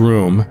of this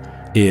room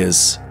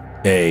is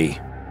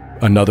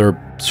another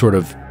sort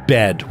of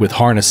bed with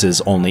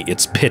harnesses, only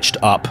it's pitched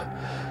up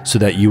so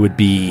that you would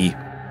be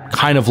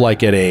kind of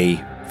like at a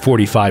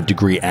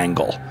 45-degree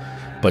angle,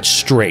 but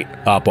straight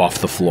up off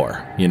the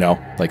floor, you know,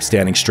 like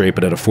standing straight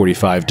but at a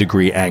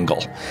 45-degree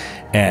angle.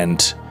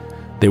 And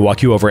they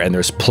walk you over, and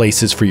there's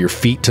places for your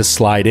feet to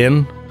slide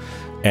in,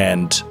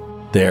 and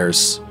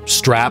there's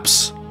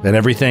straps and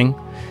everything,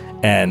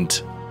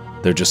 and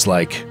they're just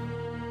like,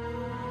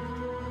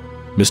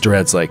 Mr.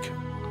 Ed's like,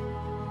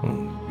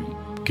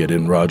 get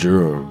in,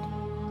 Roger, or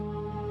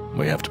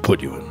we have to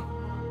put you in.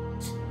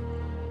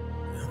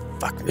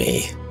 Fuck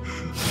me.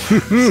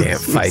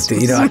 Can't fight.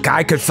 You know,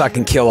 I could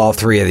fucking kill all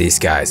 3 of these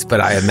guys, but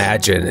I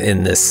imagine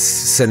in this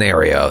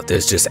scenario,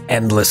 there's just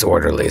endless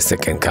orderlies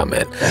that can come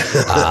in.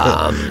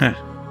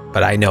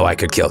 But I know I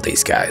could kill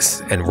these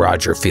guys, and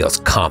Roger feels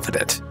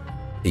confident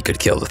he could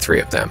kill the 3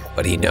 of them,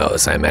 but he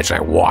knows, I imagine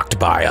I walked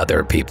by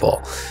other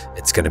people,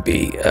 it's going to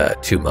be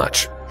too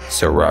much.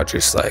 So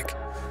Roger's like,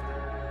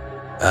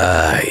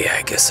 yeah,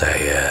 I guess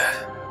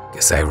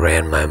I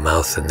ran my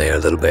mouth in there a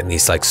little bit, and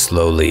he's like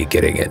slowly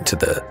getting into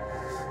the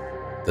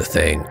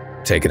thing,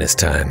 taking his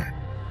time.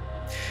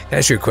 Can I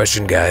ask you a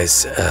question,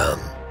 guys?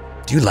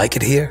 Do you like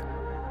it here?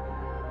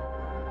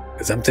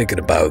 Because I'm thinking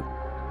about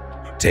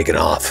taking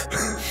off.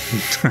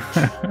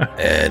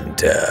 And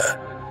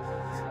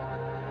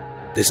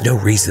there's no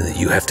reason that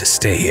you have to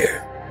stay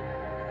here.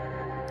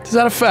 Is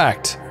that a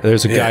fact?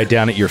 There's a guy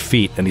down at your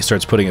feet, and he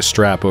starts putting a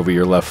strap over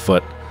your left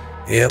foot,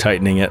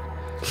 tightening it.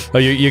 Oh,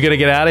 you're going to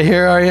get out of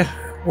here, are you?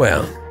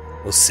 Well,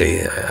 we'll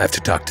see. I have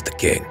to talk to the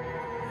king.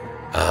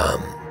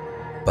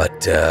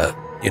 But,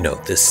 you know,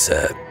 this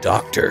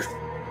doctor,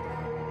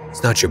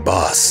 he's not your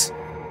boss.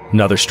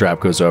 Another strap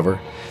goes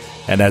over.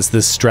 And as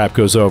this strap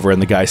goes over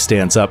and the guy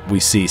stands up, we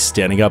see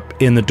standing up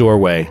in the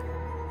doorway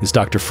is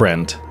Dr.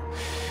 Friend.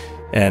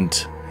 And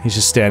he's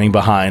just standing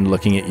behind,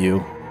 looking at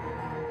you.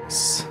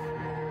 He's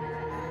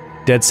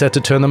dead set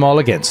to turn them all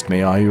against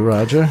me, are you,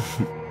 Roger?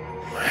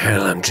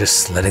 Well, I'm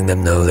just letting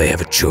them know they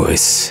have a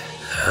choice.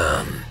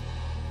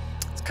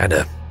 It's kind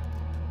of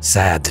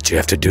sad that you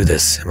have to do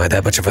this. Am I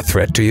that much of a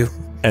threat to you?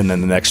 And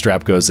then the next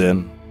strap goes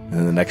in, and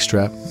then the next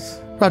strap.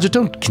 Roger,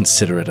 don't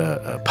consider it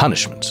a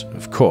punishment,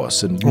 of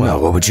course. And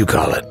well, what would you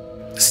call it?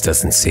 This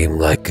doesn't seem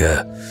like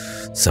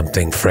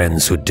something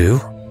friends would do.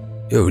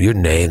 Your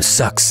name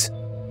sucks.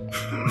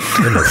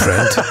 You're no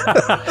friend.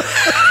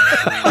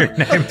 Your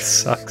name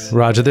sucks.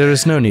 Roger, there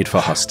is no need for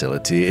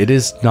hostility. It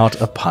is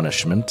not a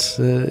punishment.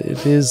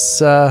 It is,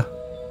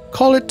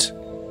 call it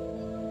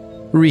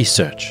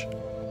research.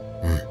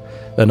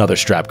 Another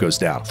strap goes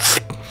down.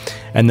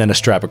 And then a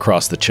strap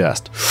across the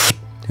chest.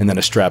 And then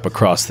a strap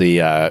across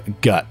the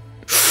gut.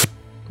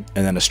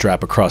 And then a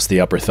strap across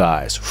the upper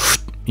thighs.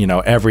 You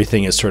know,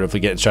 everything is sort of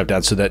getting strapped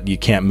down so that you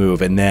can't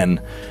move. And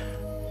then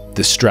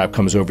this strap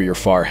comes over your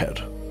forehead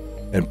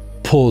and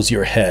pulls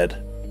your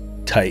head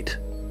tight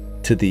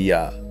to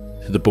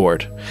the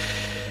board.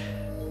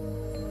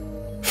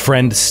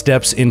 Friend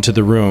steps into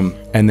the room,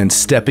 and then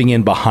stepping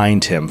in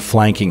behind him,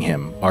 flanking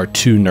him, are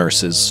 2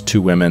 nurses,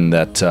 2 women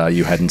that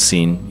you hadn't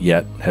seen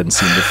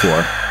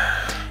before.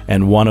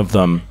 And one of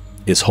them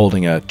is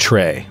holding a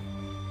tray.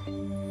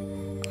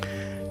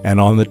 And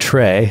on the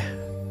tray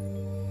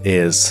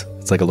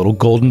it's like a little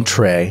golden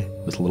tray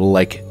with a little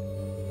like,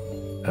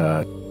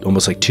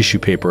 almost like tissue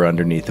paper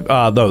underneath it.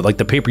 No, like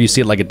the paper you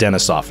see at like a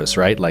dentist's office,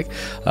 right? Like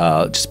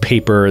just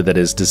paper that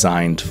is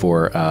designed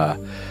for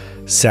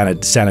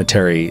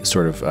sanitary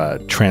sort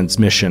of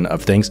transmission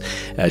of things.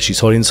 She's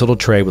holding this little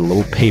tray with a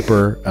little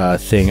paper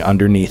thing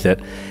underneath it,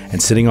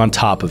 and sitting on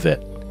top of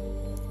it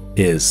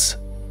is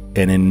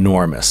an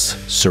enormous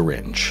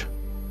syringe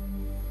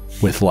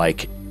with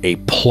like a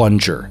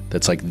plunger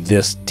that's like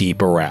this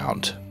deep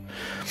around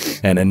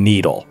and a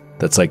needle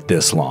that's like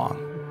this long.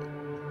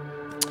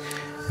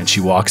 And she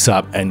walks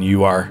up, and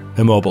you are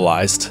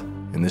immobilized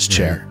in this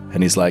chair.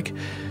 And he's like,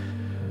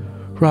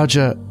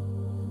 Raja,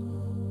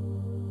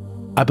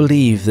 I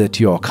believe that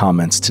your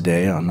comments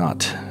today are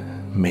not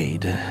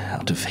made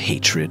out of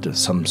hatred or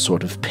some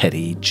sort of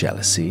petty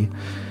jealousy,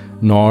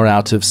 nor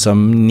out of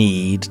some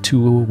need to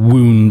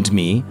wound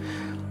me.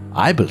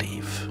 I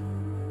believe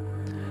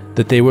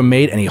that they were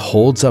made, and he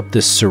holds up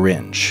this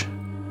syringe,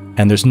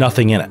 and there's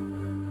nothing in it.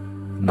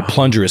 The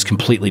plunger is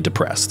completely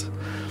depressed.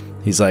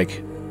 He's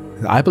like,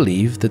 I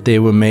believe that they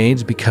were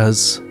made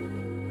because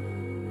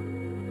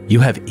you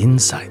have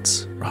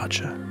insights,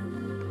 Raja.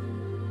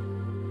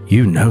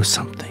 You know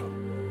something.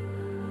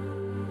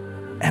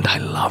 And I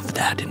love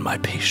that in my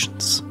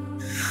patients.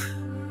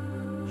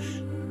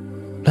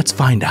 Let's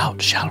find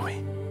out, shall we?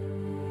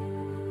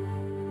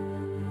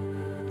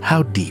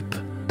 How deep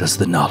does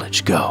the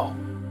knowledge go?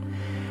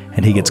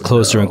 And he gets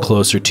closer and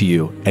closer to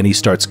you, and he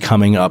starts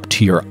coming up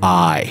to your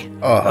eye.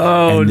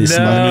 And this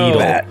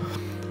needle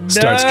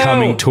starts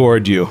coming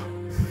toward you.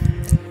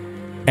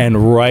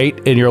 And right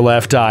in your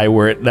left eye,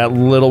 where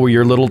where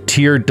your little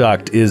tear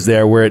duct is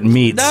there, where it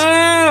meets,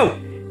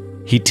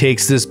 he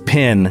takes this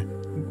pin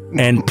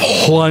and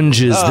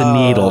plunges the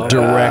needle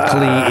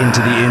directly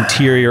into the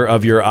interior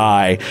of your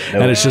eye.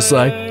 And it's just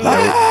like,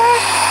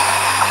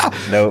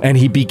 and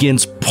he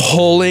begins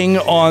pulling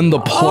on the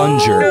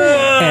plunger,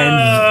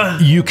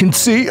 and you can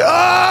see, like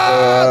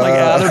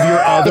out of your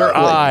other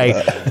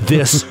eye,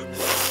 this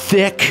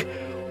thick,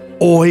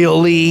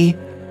 oily,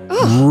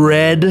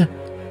 red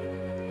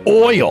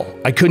oil.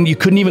 You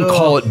couldn't even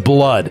call it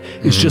blood.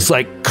 It's just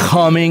like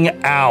coming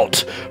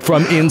out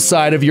from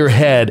inside of your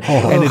head,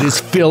 and it is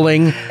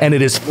filling, and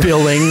it is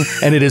filling,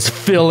 and it is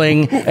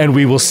filling, and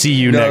we will see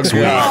you next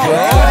week. He's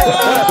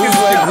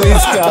like,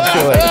 please stop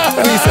filling.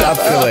 Please stop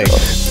filling.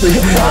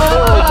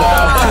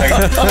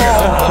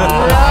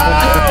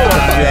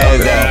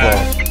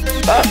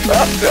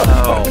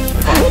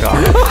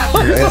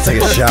 Let's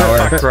take a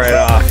shower. Right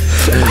off.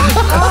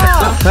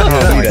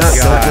 Need a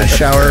soaking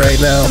shower right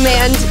now.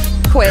 Command,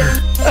 quit.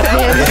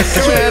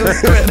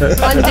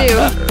 Undo.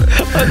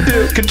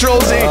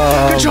 Control Z.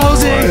 Control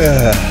Z.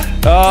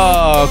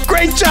 Oh,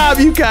 great job.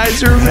 You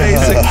guys are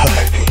amazing.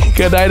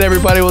 Good night,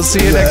 everybody. We'll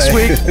see you next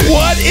week.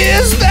 What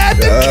is that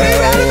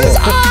came out of his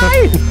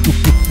eye?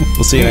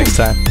 We'll see you next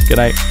time. Good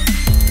night.